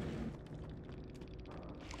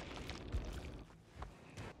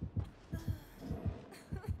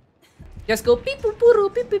 Just go beep boop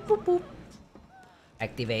boop beep beep boop boop.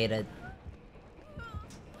 Activated.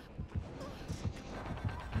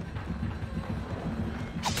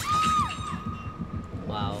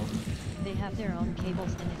 Wow. They have their own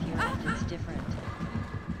cables, and if you're out, it's different.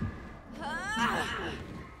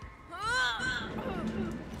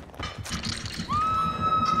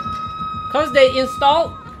 Cause they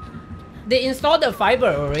installed the fiber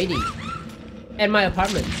already at my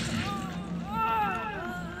apartment.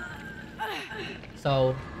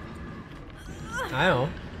 So I don't know.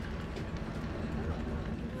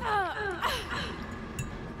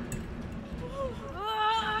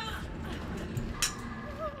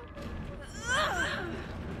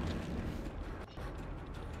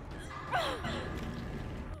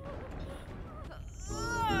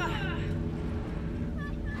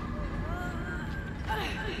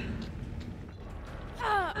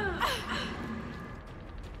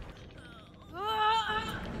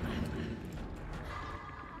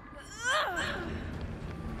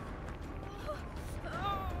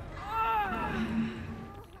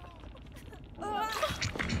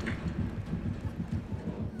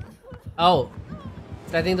 Oh,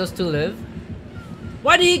 so I think those two live.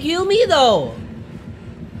 Why did he kill me though?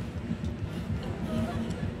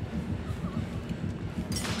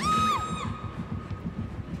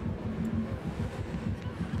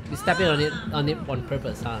 You stepping on it on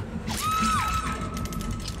purpose, huh?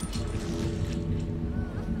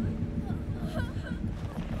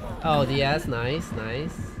 Oh, yes, nice,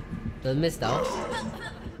 nice. Doesn't miss though.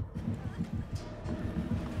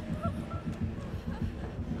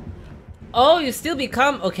 Oh, you still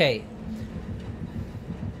become... Okay.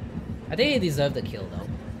 I think he deserved the kill though.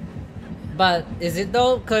 But is it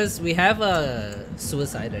though? Because we have a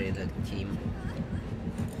suicider in the team.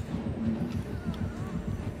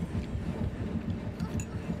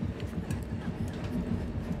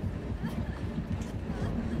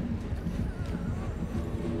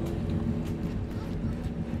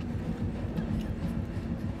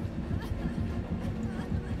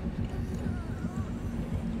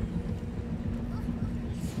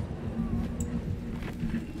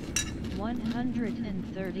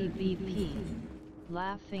 BP.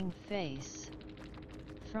 Laughing face.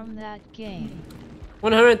 From that game.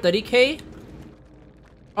 130k?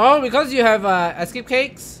 Oh, because you have escape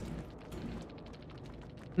cakes?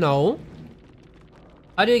 No.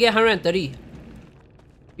 How do you get 130?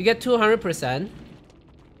 You get 200%.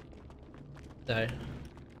 Sorry.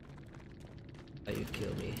 Oh, you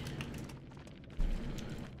kill me.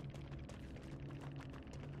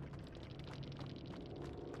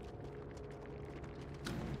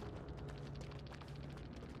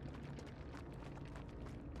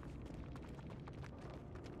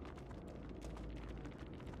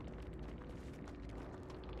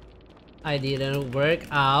 I didn't work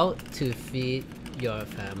out to feed your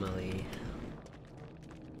family.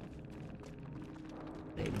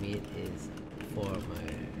 My meat is for my...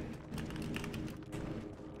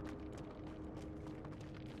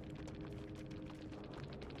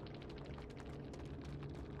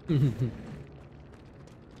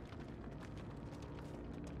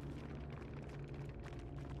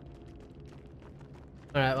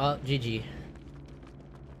 Alright, well, GG.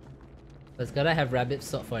 Let's gotta have rabbit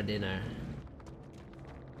soup for dinner.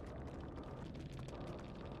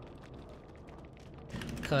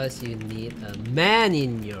 Cause you need a man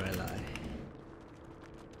in your life.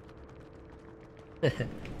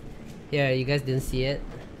 Yeah, you guys didn't see it?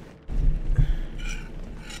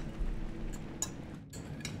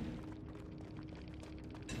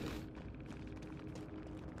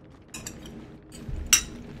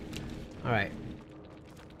 Alright.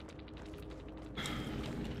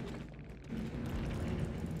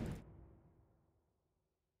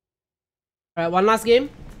 Alright, one last game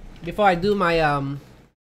before I do my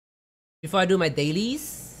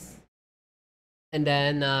dailies, and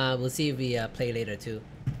then we'll see if we play later too.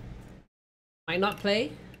 Might not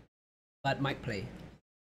play, but might play.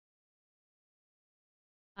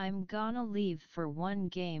 I'm gonna leave for one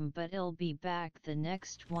game, but I'll be back the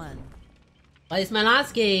next one. But it's my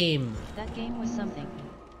last game. That game was something.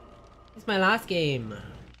 It's my last game.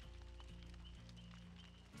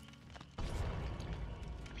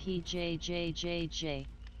 PJJJJ.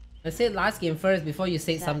 Let's say last game first before you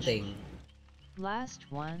say Satch. something.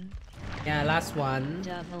 Last one. Yeah, last one.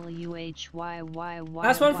 WHYYY.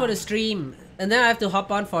 Last one for the stream. And then I have to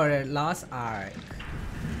hop on for Lost Ark.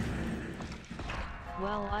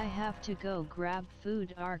 Well, I have to go grab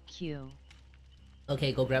food RQ.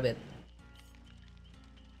 Okay, go grab it.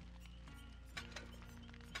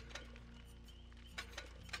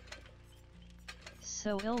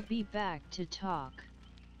 So I'll be back to talk.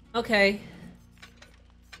 Okay.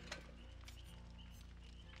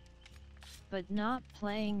 But not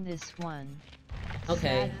playing this one.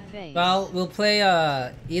 Okay. Sad face. Well, we'll play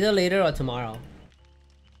either later or tomorrow.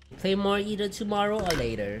 Play more either tomorrow or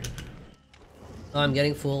later. Oh, I'm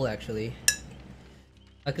getting full actually.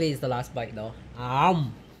 Luckily, it's the last bite though. Let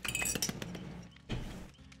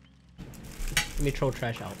me throw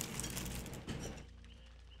trash out.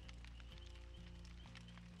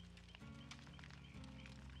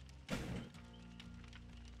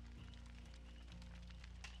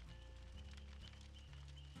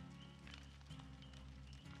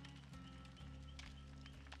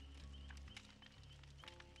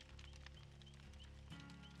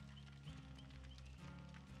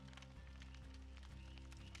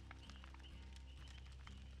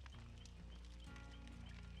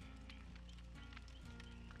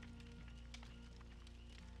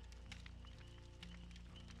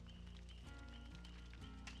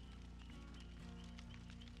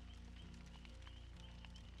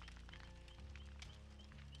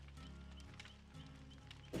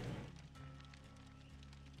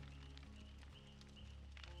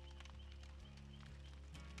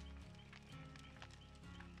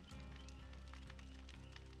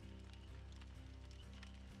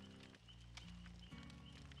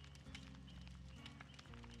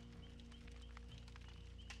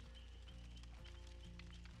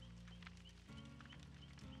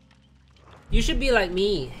 You should be like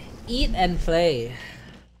me. Eat and play.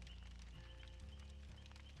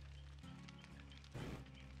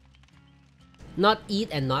 Not eat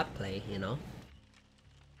and not play, you know?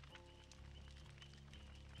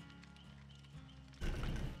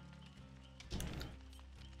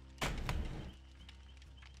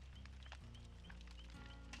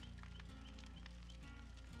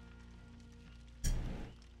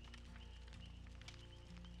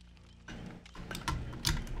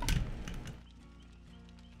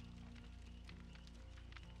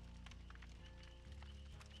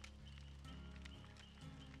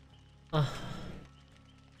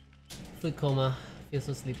 Food coma. Feel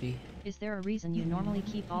so sleepy. Is there a reason you normally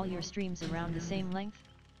keep all your streams around the same length?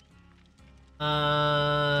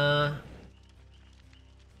 No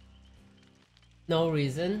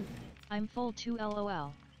reason. I'm full too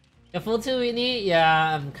lol. You're full too, Whitney?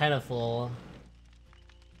 Yeah, I'm kind of full.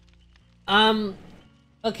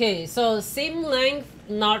 Okay, so same length,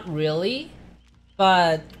 not really.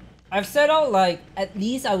 But I've set out like, at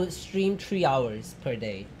least I would stream 3 hours per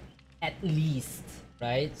day. At least,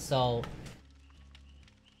 right? So...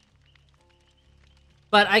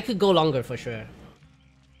 But I could go longer for sure.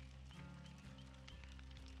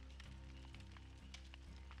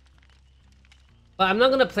 But I'm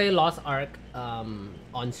not gonna play Lost Ark on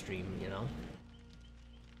stream, you know?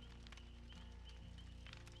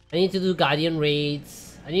 I need to do Guardian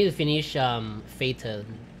raids. I need to finish Phaeton.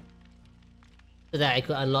 So that I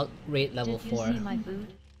could unlock raid level 4. Did you see my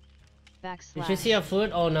food? Backslash. Did you see your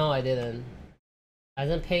food? Oh no, I didn't. I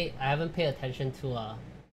haven't paid attention to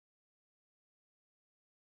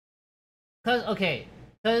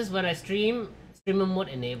Cause when I stream, streamer mode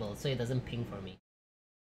enabled, so it doesn't ping for me.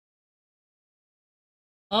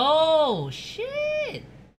 Oh shit!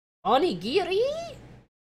 Onigiri?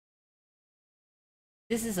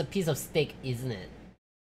 This is a piece of steak, isn't it?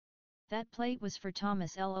 That plate was for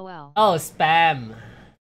Thomas lol. Oh, spam.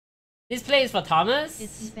 This plate is for Thomas?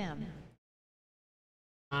 It's spam.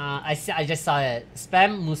 I just saw it.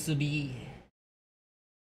 Spam musubi.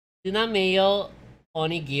 Tuna mayo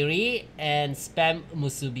onigiri and spam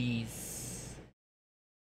musubis.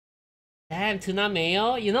 Damn, tuna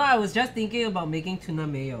mayo. You know, I was just thinking about making tuna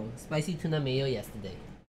mayo. Spicy tuna mayo yesterday.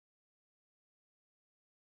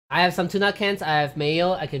 I have some tuna cans, I have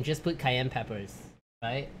mayo, I can just put cayenne peppers,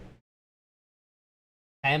 right?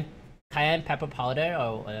 Cayenne pepper powder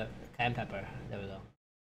or cayenne pepper. There we go.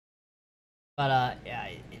 But yeah,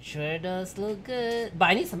 it sure does look good. But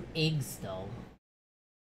I need some eggs though.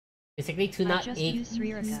 Basically tuna egg,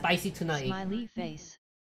 spicy tuna egg. Smiley face.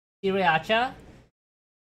 Sriracha?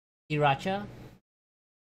 Sriracha?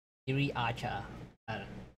 Sriracha. I don't know.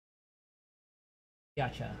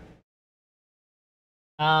 Sriracha.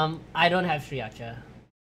 I don't have sriracha.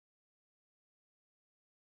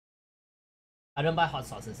 I don't buy hot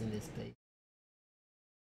sauces in this place.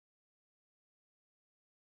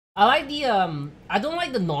 I like the I don't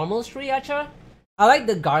like the normal sriracha. I like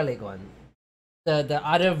the garlic one. The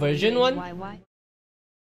other version one.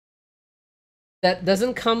 That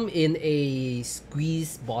doesn't come in a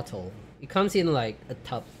squeeze bottle. It comes in like a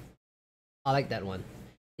tub. I like that one.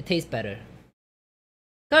 It tastes better.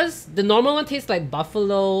 Cause the normal one tastes like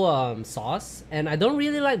buffalo sauce, and I don't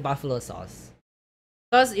really like buffalo sauce.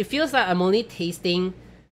 Cause it feels like I'm only tasting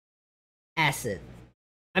acid.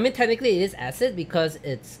 I mean, technically it is acid because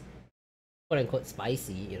it's quote unquote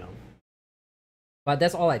spicy, you know. But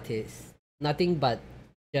that's all I taste. Nothing but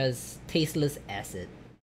just tasteless acid.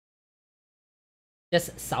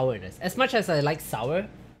 Just sourness. As much as I like sour,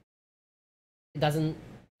 it doesn't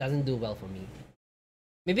do well for me.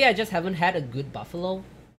 Maybe I just haven't had a good buffalo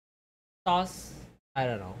sauce. I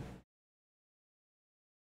don't know.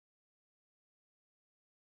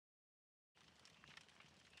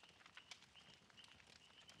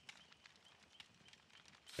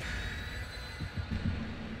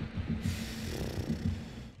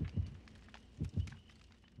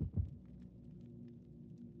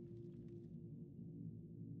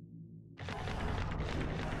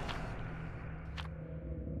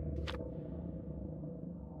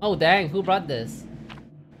 Oh dang, who brought this?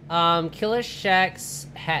 Killer Shack's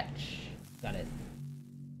hatch. Got it.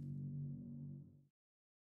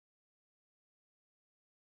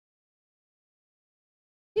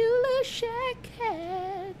 Killer Shack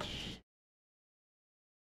hatch.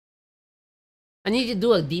 I need to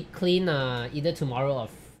do a deep clean either tomorrow or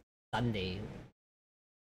Sunday.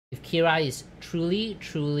 If Kira is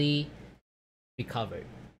truly recovered.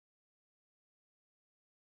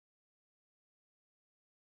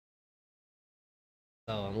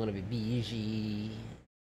 So I'm gonna be busy.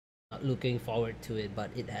 Not looking forward to it, but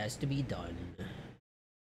it has to be done.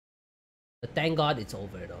 But thank God it's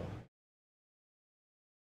over though.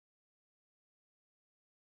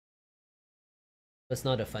 It was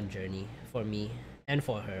not a fun journey for me and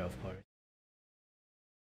for her, of course.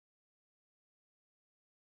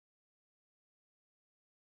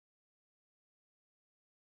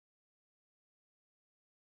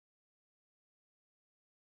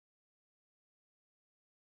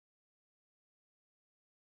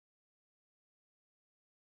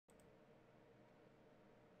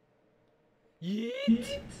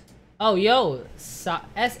 Yeet. Oh, yo,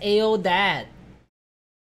 SAO Dad.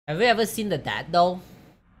 Have you ever seen the dad though?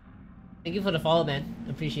 Thank you for the follow, man.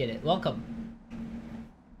 Appreciate it. Welcome.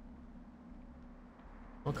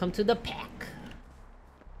 Welcome to the pack.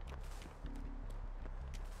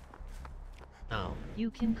 Oh.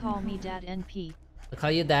 You can call me Dad NP. I'll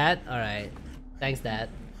call you Dad? Alright. Thanks, Dad.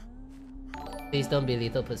 Please don't be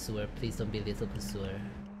Lethal Pursuer. Please don't be Lethal Pursuer.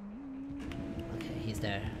 Okay, he's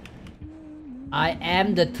there. I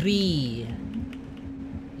am the tree.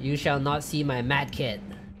 You shall not see my mad kid.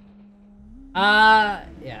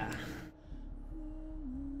 Yeah.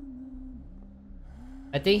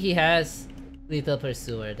 I think he has Lethal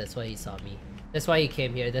Pursuer. That's why he saw me. That's why he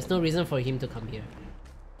came here. There's no reason for him to come here.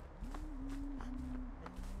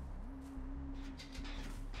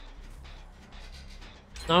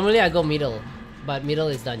 Normally I go middle, but middle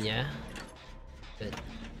is done, yeah? Good.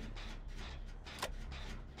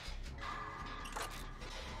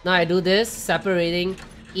 Now I do this, separating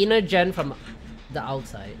inner gen from the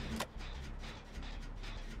outside.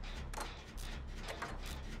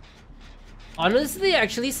 Honestly,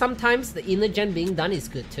 actually, sometimes the inner gen being done is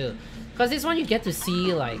good too. Because this one you get to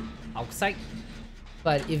see like outside.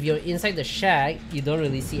 But if you're inside the shack, you don't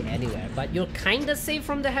really see anywhere. But you're kinda safe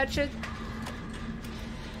from the hatchet.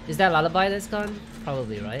 Is that Lullaby that's gone?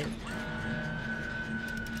 Probably, right?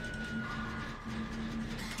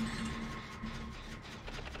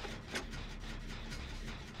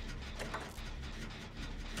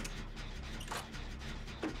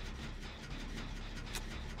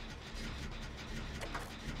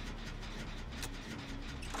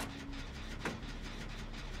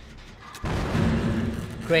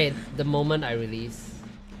 Great, the moment I release.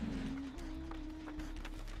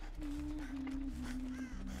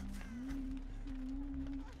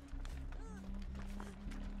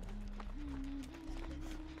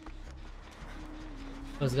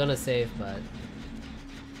 I was gonna save, but...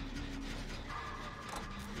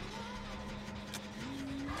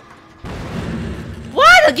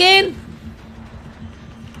 What again?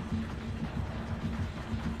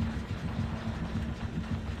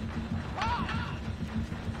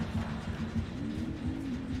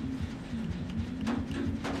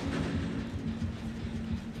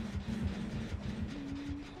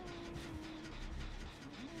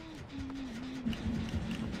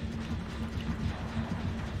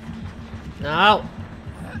 No!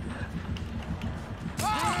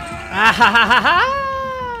 Ah ha ha ha ha!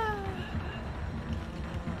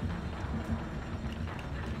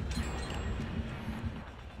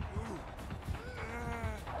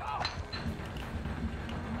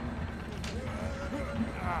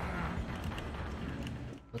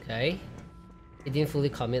 Okay. It didn't fully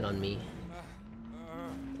commit on me.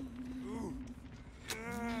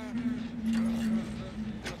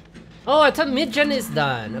 Oh, I thought mid-gen is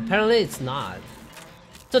done. Apparently it's not.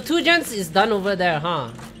 So 2 gens is done over there, huh?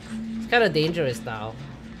 It's kind of dangerous now.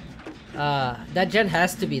 That gen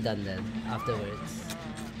has to be done then, afterwards.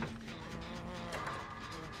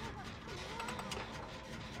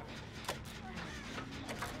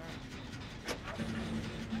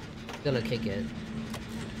 Gonna kick it.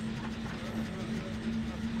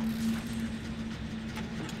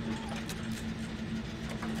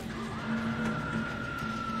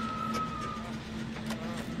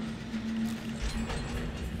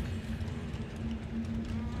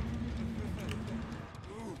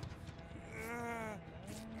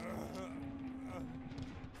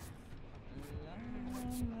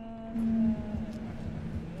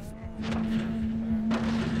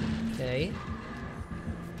 Okay.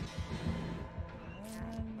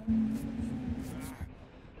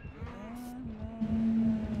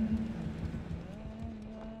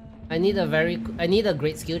 I need a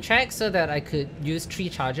great skill check so that I could use 3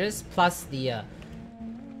 charges plus the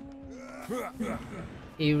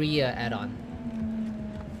area add-on.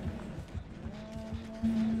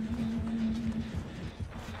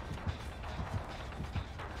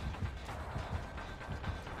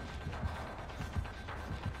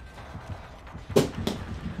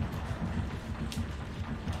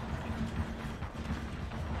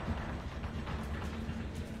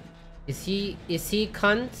 Is he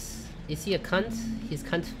cunt? Is he a cunt? He's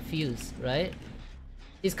confused, right?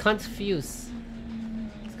 He's confused.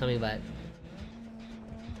 He's coming back.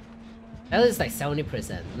 That is like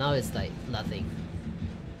 70%. Now it's like nothing.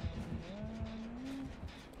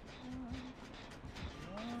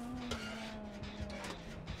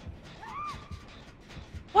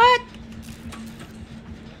 What?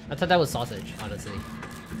 I thought that was sausage, honestly.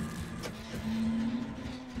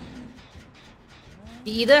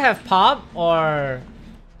 You either have pop or...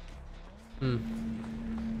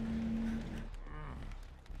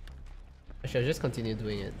 I should just continue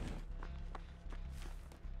doing it.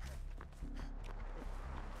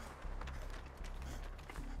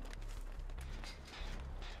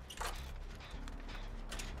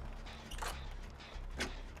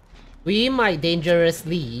 We might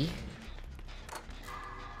dangerously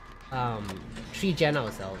 3-gen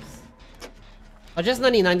ourselves. Or just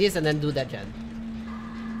 99 this and then do that gen.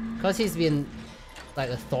 Cause he's been like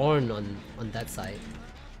a thorn on that side.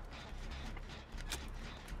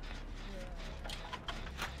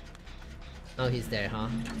 Oh, he's there, huh?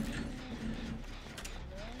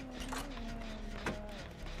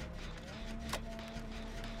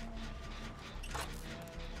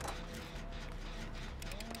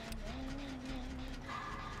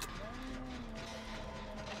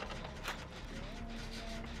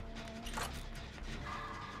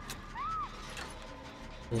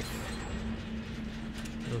 Oof.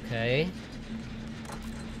 Okay.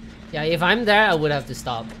 Yeah, if I'm there, I would have to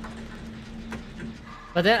stop.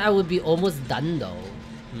 But then I would be almost done though.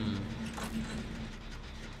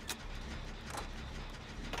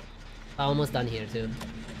 I'm almost done here too.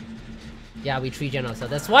 Yeah, we 3-gen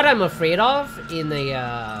ourselves. That's what I'm afraid of in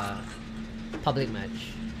a public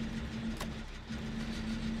match.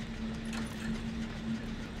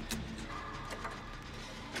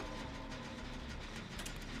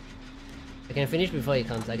 I can finish before he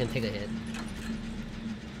comes. I can take a hit.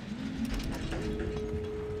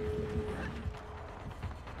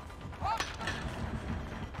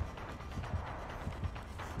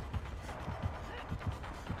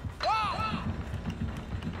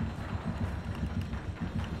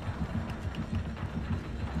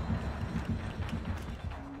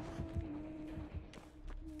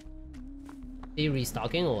 Are you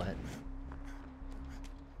restocking or what?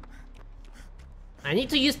 I need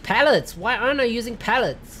to use pallets. Why aren't I using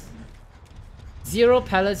pallets? 0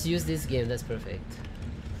 pallets used this game. That's perfect.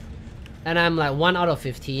 And I'm like 1 out of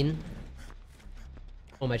 15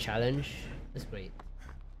 for my challenge. That's great.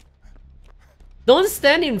 Don't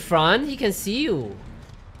stand in front. He can see you.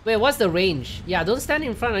 Wait, what's the range? Yeah, don't stand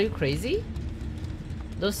in front. Are you crazy?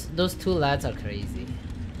 Those 2 lads are crazy.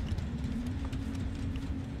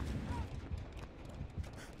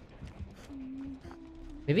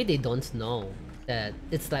 Maybe they don't know that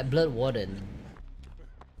it's like Blood Warden.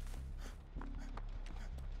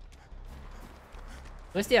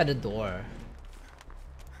 Where's the other door?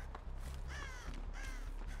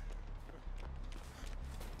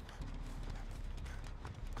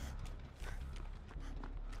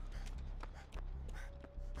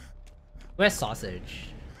 Where's sausage?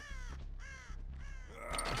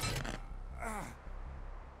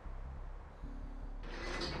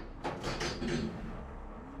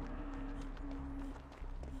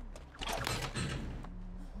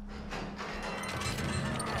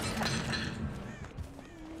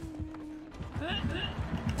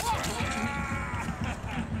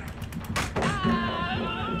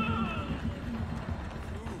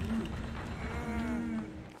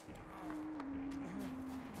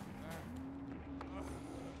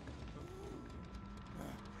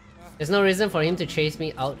 There's no reason for him to chase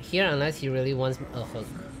me out here unless he really wants a hook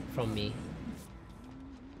from me.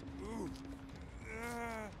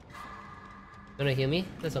 Gonna heal me?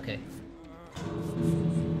 That's okay.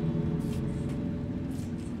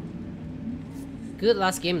 Good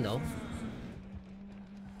last game though.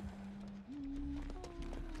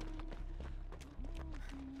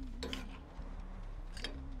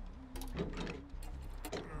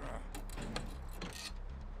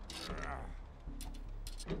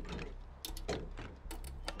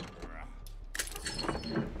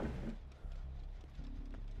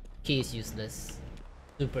 Key is useless.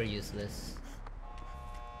 Super useless.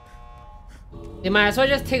 They might as well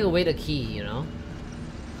just take away the key, you know?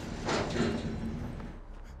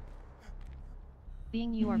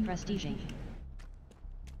 Being you are prestiging.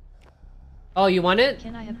 Oh, you want it?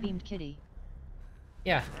 Can I have beamed kitty?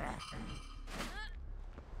 Yeah.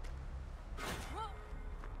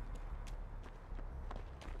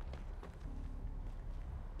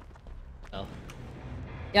 Oh.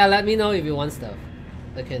 Yeah, let me know if you want stuff.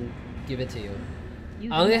 I can give it to you.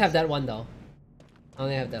 I only have that one though. I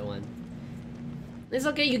only have that one. It's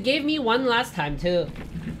okay, you gave me one last time too.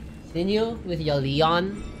 Didn't you? With your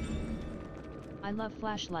Leon? I love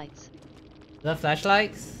flashlights. Love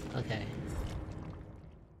flashlights? Okay.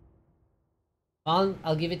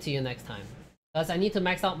 I'll give it to you next time. Because I need to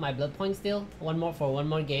max out my blood points still. One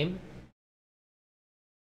more game.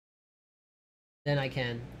 Then I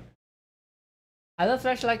can. I love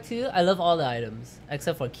flashlight too. I love all the items.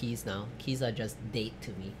 Except for keys now. Keys are just date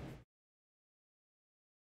to me.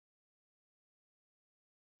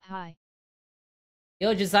 Hi.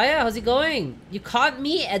 Yo, Josiah, how's it going? You caught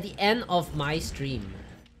me at the end of my stream.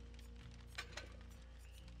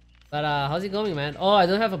 But how's it going, man? Oh, I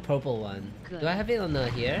don't have a purple one. Good. Do I have it on the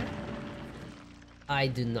here? I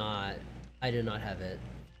do not. I do not have it.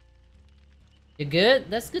 You're good?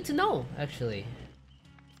 That's good to know, actually.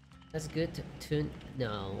 That's good to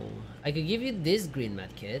know. I could give you this green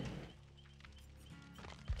medkit.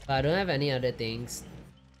 But I don't have any other things.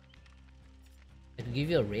 I could give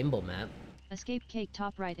you a rainbow map. Escape cake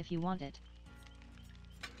top right if you want it.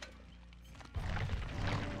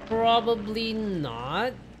 Probably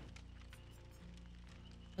not.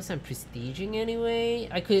 Because I'm prestiging anyway.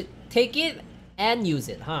 I could take it and use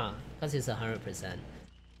it, huh? Because it's 100%.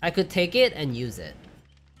 I could take it and use it.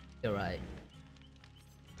 You're right.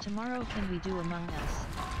 Tomorrow can we do Among Us?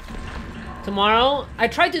 Tomorrow? I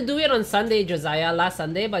tried to do it on Sunday, Josiah, last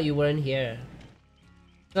Sunday, but you weren't here.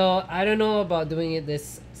 So, I don't know about doing it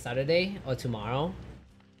this Saturday or tomorrow.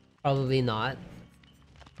 Probably not.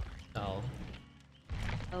 So,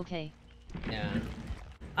 Okay. yeah.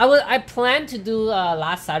 I planned to do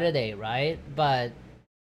last Saturday, right? But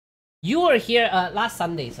you were here last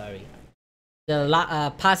Sunday, sorry.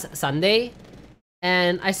 The past Sunday.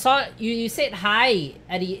 And I saw you said hi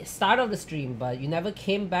at the start of the stream, but you never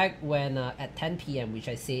came back when at 10 PM, which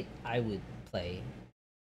I said I would play.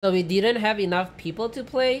 So we didn't have enough people to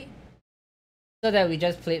play, so that we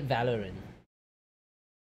just played Valorant.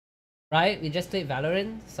 Right? We just played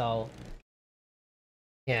Valorant, so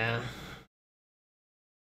yeah.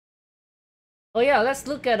 Oh yeah, let's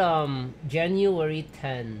look at January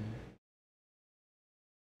 10.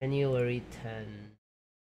 January 10.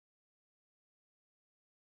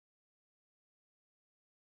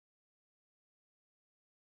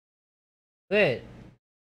 Wait.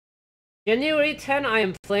 January 10 I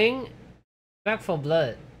am playing Back 4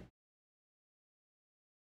 Blood.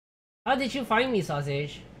 How did you find me,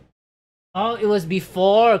 Sausage? Oh, it was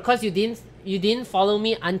before, cause you didn't follow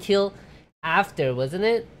me until after, wasn't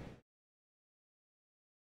it?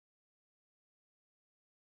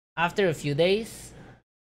 After a few days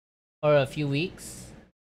or a few weeks.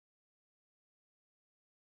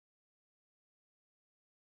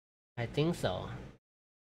 I think so.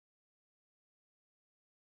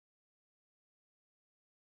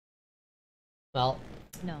 Well,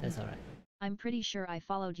 No. that's alright. I'm pretty sure I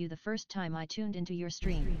followed you the first time I tuned into your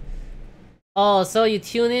stream. Oh, so you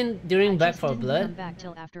tune in during I Back just 4 didn't Blood? come back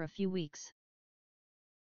till after a few weeks.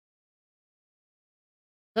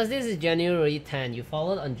 Because this is January 10. You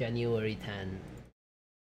followed on January 10.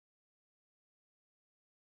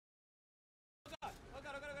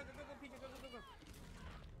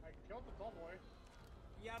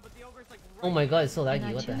 Oh my god, it's so And laggy,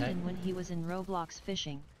 I what the tuned heck? in when he was in Roblox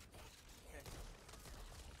fishing.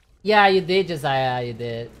 Yeah, you did, Josiah, you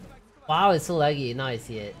did. Wow, it's so laggy, now I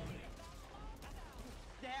see it.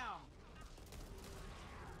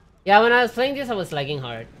 Yeah, when I was playing this, I was lagging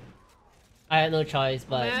hard. I had no choice,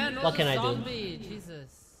 but what can I do?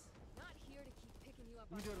 Jesus.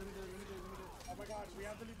 Oh my god, we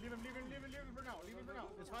have to leave him for now. Leave him for now.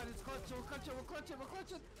 It's fine, it's clutch, we're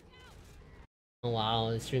clutching. Oh wow,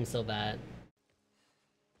 the stream's so bad.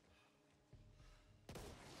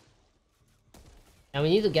 And we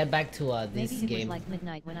need to get back to this Maybe it game. was like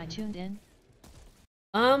midnight when I tuned in.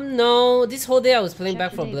 No, this whole day I was playing Check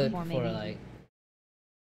Back the 4 day Blood before, for maybe. like...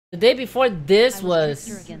 The day before this I was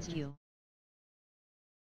Trickster against you.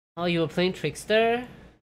 Oh, you were playing Trickster?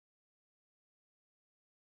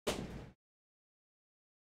 1-9.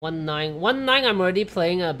 1-9 I'm already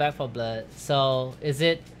playing Back 4 Blood. So, is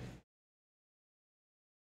it...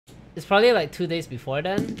 It's probably like 2 days before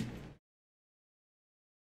then?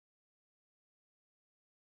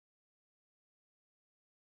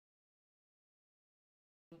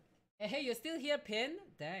 Hey, you're still here, Pin?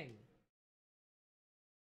 Dang.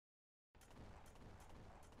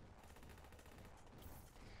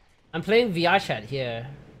 I'm playing VR chat here.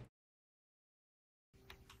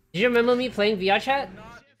 Do you remember me playing VR chat?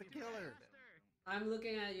 Not the killer. I'm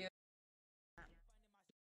looking at you.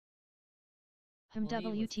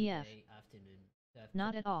 WTF.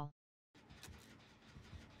 Not at all.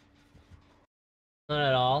 Not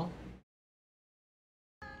at all.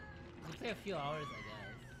 You play a few hours, I guess.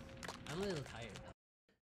 I'm a little tired though.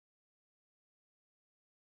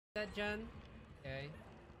 That Jen? Okay.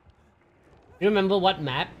 You remember what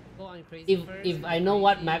map? Go on crazy if I know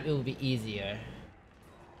what map, it will be easier.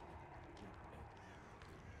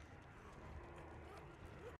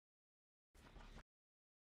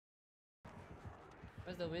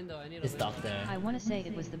 Where's the window? I need a window. I There. want to say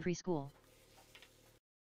it was the preschool.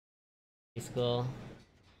 Preschool.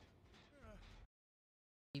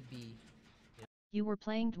 B. You were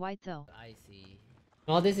playing Dwight though. I see.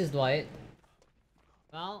 Oh, this is Dwight.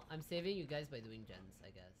 Well, I'm saving you guys by doing gens, I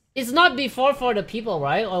guess. It's not before for the people,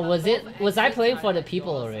 right? Or was it? Was I playing for the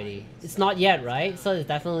people already? It's not yet, right? So it's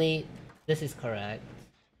definitely... This is correct.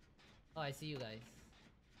 Oh, I see you guys.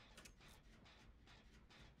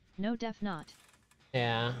 No def not.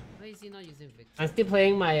 Yeah. Why is he not using Victor? I'm still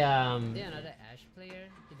playing my Is there another Ash player?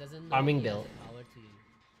 He doesn't know Farming he build. has the power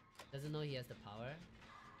to... Doesn't know he has the power?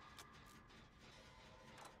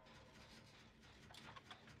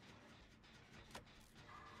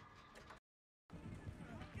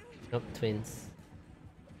 Nope, twins.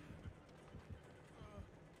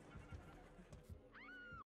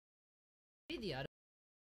 Maybe the other...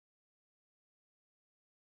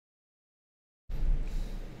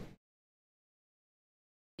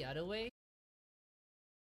 The other way?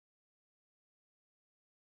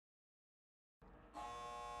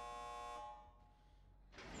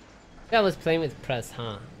 I was playing with press,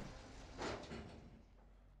 huh?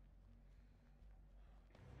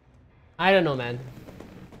 I don't know, man.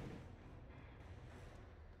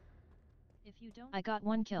 If you don't, I got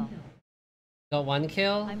 1 kill. Got 1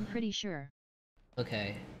 kill? I'm pretty sure.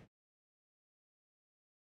 Okay.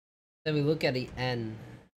 Then we look at the end.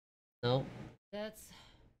 No. That's...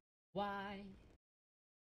 Why?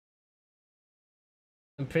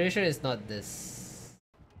 I'm pretty sure it's not this.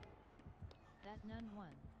 That none won.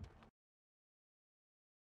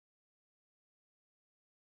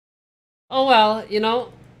 Oh well, you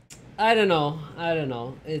know, I don't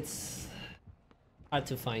know. It's hard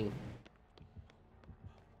to find.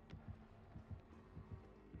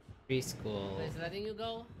 Preschool. So he's letting you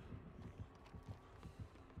go?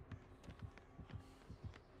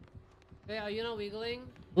 Wait, are you not wiggling?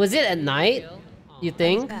 Was it at night? Kill? You Aw.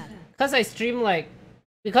 think? bad. Because I stream like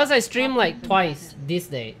twice this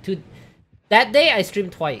day. That day I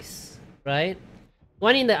streamed twice, right?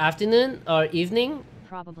 One in the afternoon or evening.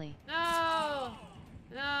 Probably. No!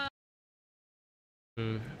 No!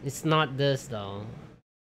 It's not this though.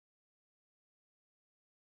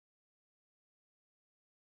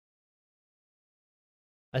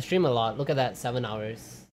 I stream a lot. Look at that, 7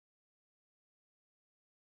 hours.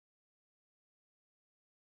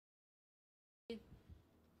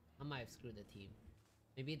 I might have screwed the team.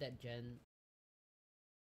 Maybe that gen...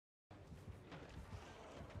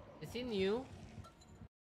 Is he new?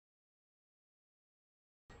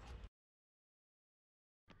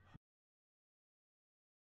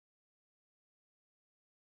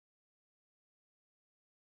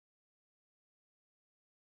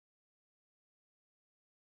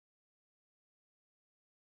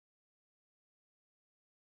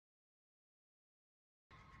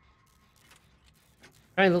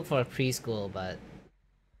 Trying to look for a preschool, but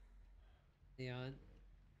Yeah.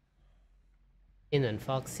 In and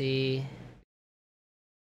Foxy,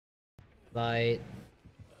 Light.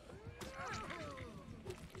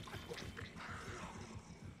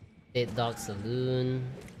 Dead Dog Saloon.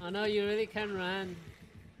 Oh no, you really can run.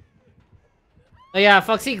 Oh yeah,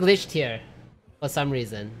 Foxy glitched here for some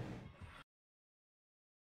reason.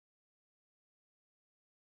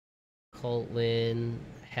 Cold Wind,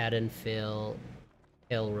 Haddonfield,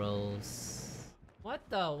 Pale Rose. What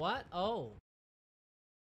the what? Oh.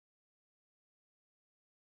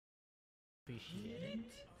 Appreciate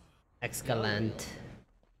it. Excellent.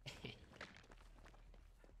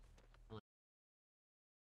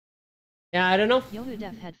 Yeah, I don't know.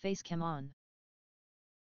 Yohudef had face cam on.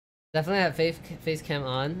 Definitely have face cam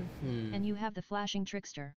on. And you have the flashing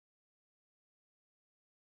trickster.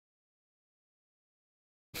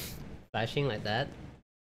 Flashing like that.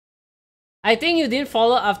 I think you didn't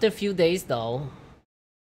follow after a few days though.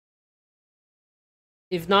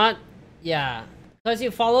 If not, yeah. Because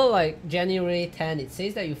you follow like January 10. It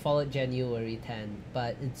says that you followed January 10,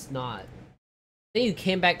 but it's not. Then you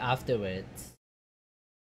came back afterwards.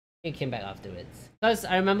 You came back afterwards. Because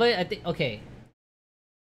I remember, I think, okay.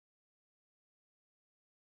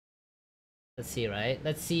 Let's see, right?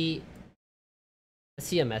 Let's see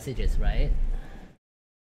your messages, right?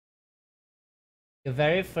 Your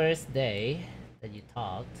very first day that you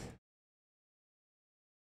talked.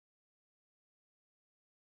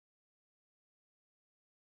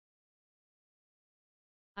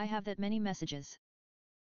 I have that many messages.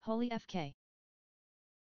 Holy FK.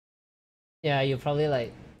 Yeah, you're probably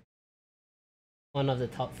like one of the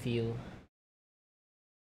top few.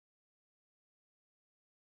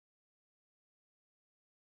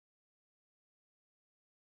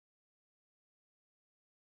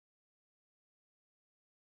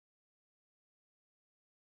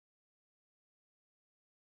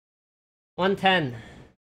 $110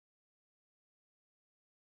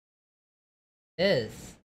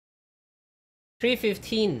 is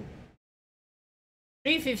 $315.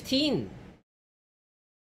 $315.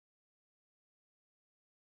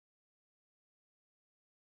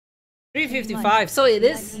 $355. So it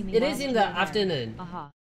is in the afternoon. Aha.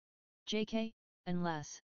 JK,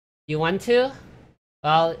 unless. You want to?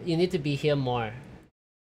 Well, you need to be here more.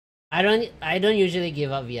 I don't usually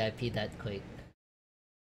give up VIP that quick.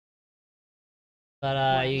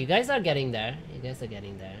 But you guys are getting there. You guys are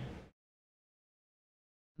getting there.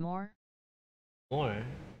 More? More.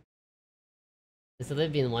 It's only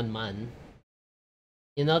been 1 month.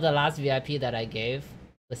 You know, the last VIP that I gave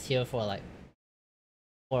was here for like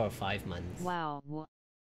 4 or 5 months. Wow.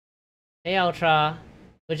 Hey Ultra,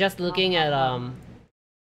 we're just looking at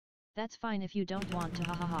That's fine if you don't want to,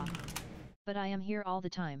 hahaha. But I am here all the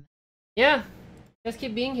time. Yeah, just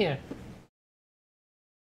keep being here.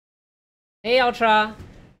 Hey Ultra,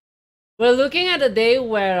 we're looking at the day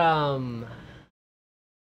where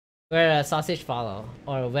Sausage follow,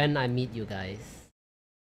 or when I meet you guys.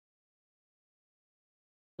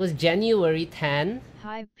 It was January 10.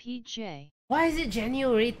 Hi PJ. Why is it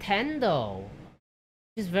January 10 though?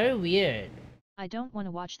 It's very weird. I don't want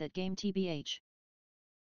to watch that game TBH.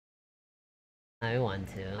 I want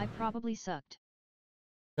to. I probably sucked.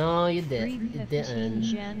 No, you did. You 315 didn't.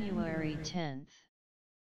 January 10th.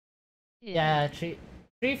 Yeah,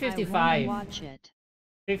 3:55. Watch it.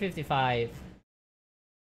 3:55.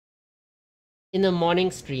 In the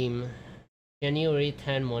morning stream. January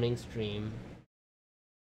 10 morning stream.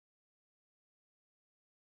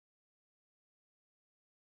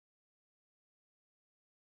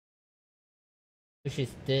 Which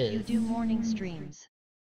is this. You do morning streams.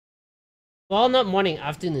 Well, not morning,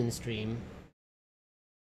 afternoon stream.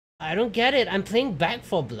 I don't get it. I'm playing Back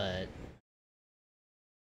 4 Blood.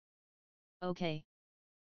 Okay.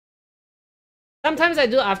 Sometimes I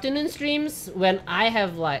do afternoon streams when I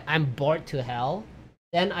have like, I'm bored to hell.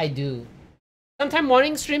 Then I do. Sometimes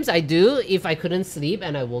morning streams I do if I couldn't sleep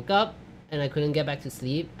and I woke up and I couldn't get back to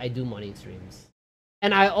sleep. I do morning streams.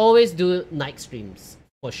 And I always do night streams,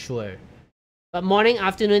 for sure. But morning,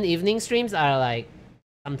 afternoon, evening streams are like,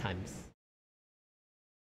 sometimes.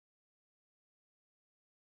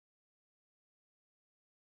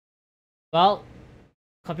 Well,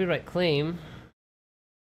 copyright claim.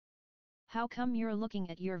 How come you're looking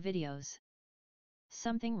at your videos?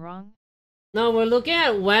 Something wrong? No, we're looking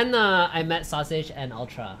at when I met Sausage and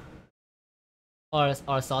Ultra. Or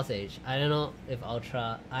Sausage. I don't know if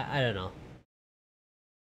Ultra... I don't know.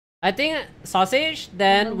 I think Sausage,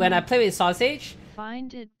 then when I played with Sausage,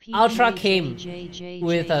 Find it. Ultra came with a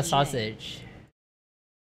PJJJJ. Sausage.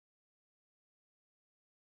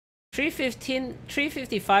 3:15,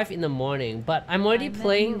 3:55 in the morning, but I'm already I met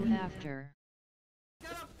playing... you after.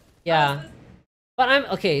 Yeah. But I'm...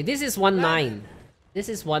 Okay, this is 1-9. This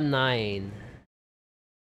is 1-9.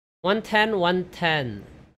 110, 110.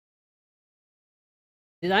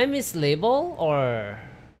 Did I mislabel or...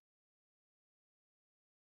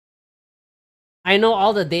 I know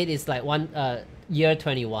all the date is like year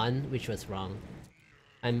 21, which was wrong.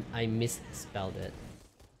 I misspelled it.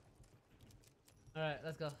 Alright,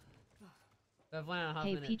 let's go. We have 1.5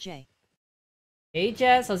 Hey minutes. PJ. Hey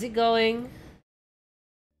Jess, how's it going?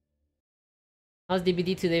 How's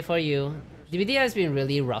DBD today for you? DBD has been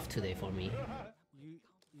really rough today for me.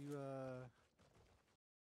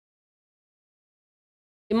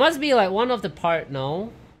 It must be like one of the part,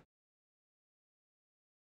 no?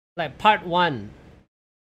 Like part 1.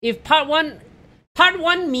 If part 1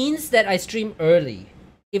 means that I stream early.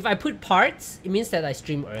 If I put parts, it means that I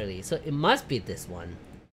stream early. So it must be this one.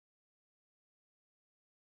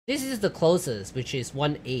 This is the closest, which is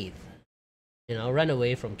 1/8. You know, run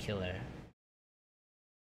away from killer.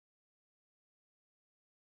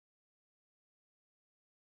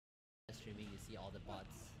 Streaming, you see all the bots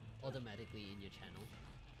automatically in your channel.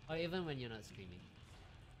 Or even when you're not streaming.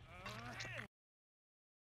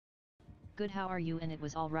 Good, how are you? And it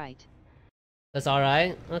was alright. That's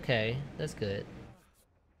alright? Okay, that's good.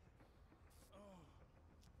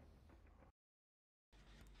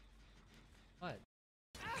 What?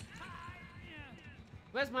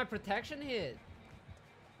 Where's my protection hit?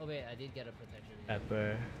 Oh wait, I did get a protection hit.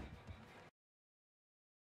 Pepper.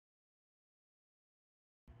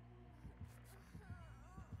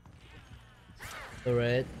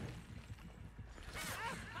 Alright.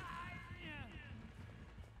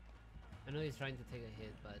 I know he's trying to take a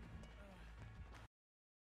hit, but...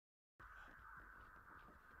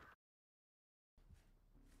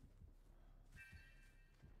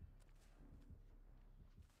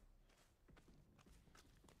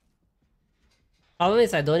 Problem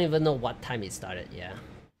is I don't even know what time it started, yeah.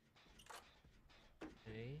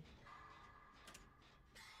 Okay.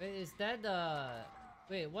 Wait, is that the...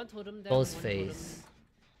 Wait, one totem down, Ghost one face.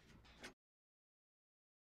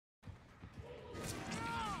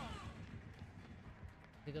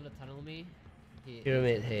 He gonna tunnel me?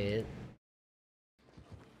 Pyramid Head.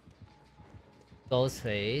 Ghost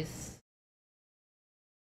face.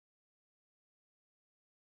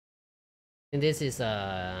 And this is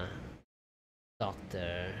a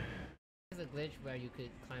doctor. There's a glitch where you could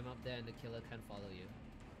climb up there and the killer can't follow you.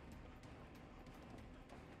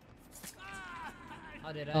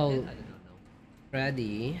 How did I Oh. hit? I do not know.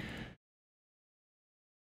 Ready.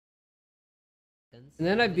 And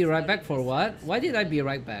then I'd be right back for what? Why did I be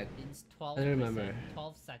right back? It's 12%, I don't remember.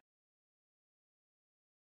 12 seconds.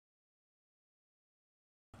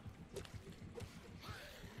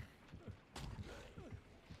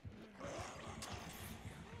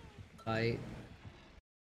 I...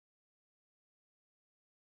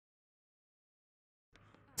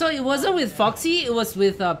 So it wasn't with Foxy, it was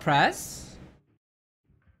with Press?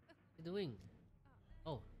 What are you doing?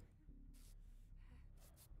 Oh.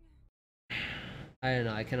 I don't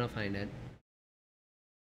know, I cannot find it.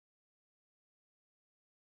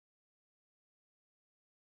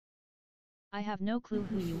 I have no clue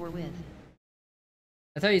who you were with.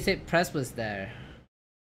 I thought you said Press was there.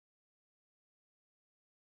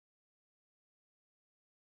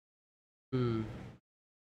 Hmm.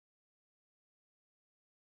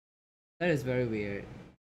 That is very weird.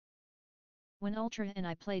 When Ultra and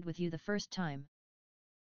I played with you the first time.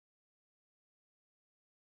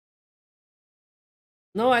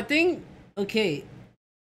 No, I think... Okay.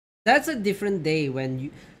 That's a different day when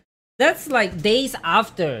you... That's like days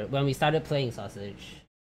after when we started playing Sausage.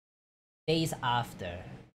 Days after.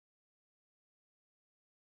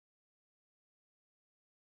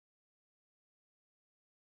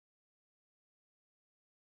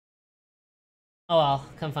 Oh well,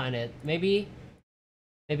 can't find it. Maybe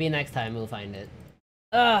next time we'll find it.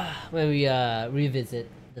 When we revisit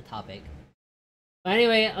the topic. But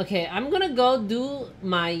anyway, okay, I'm gonna go do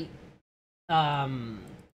my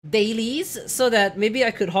dailies so that maybe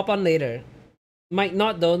I could hop on later. Might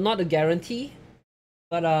not though, not a guarantee.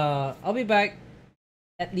 But I'll be back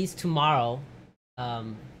at least tomorrow.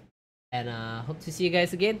 And hope to see you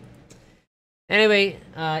guys again. Anyway,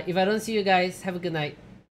 if I don't see you guys, have a good night.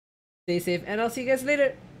 Stay safe, and I'll see you guys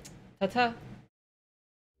later. Ta-ta.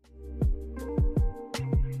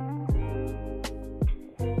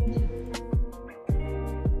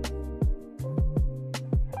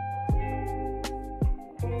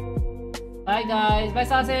 Bye guys, bye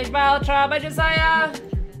Sausage, bye Ultra, bye Josiah!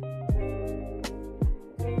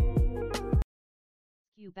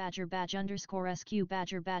 Badger badge underscore SQ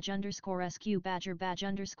badger badge underscore SQ badger badge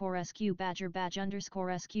underscore SQ badger badge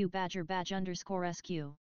underscore SQ badger badge underscore SQ.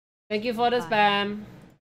 Thank you for the spam.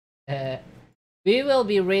 We will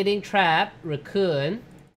be raiding Trap Raccoon.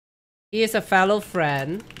 He is a fellow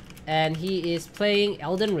friend and he is playing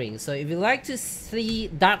Elden Ring. So if you like to see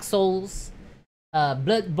Dark Souls,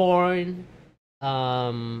 Bloodborne,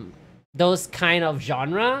 those kind of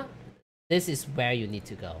genre, this is where you need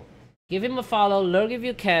to go. Give him a follow, lurk if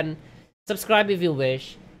you can, subscribe if you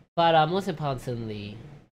wish, but most importantly,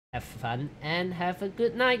 have fun and have a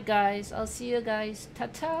good night, guys. I'll see you guys.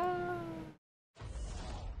 Ta-ta!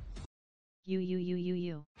 You.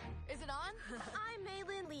 Is it on? I'm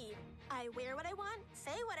Maylin Lee. I wear what I want,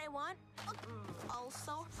 say what I want.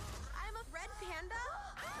 Also, I'm a red panda.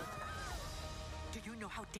 Do you know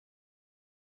how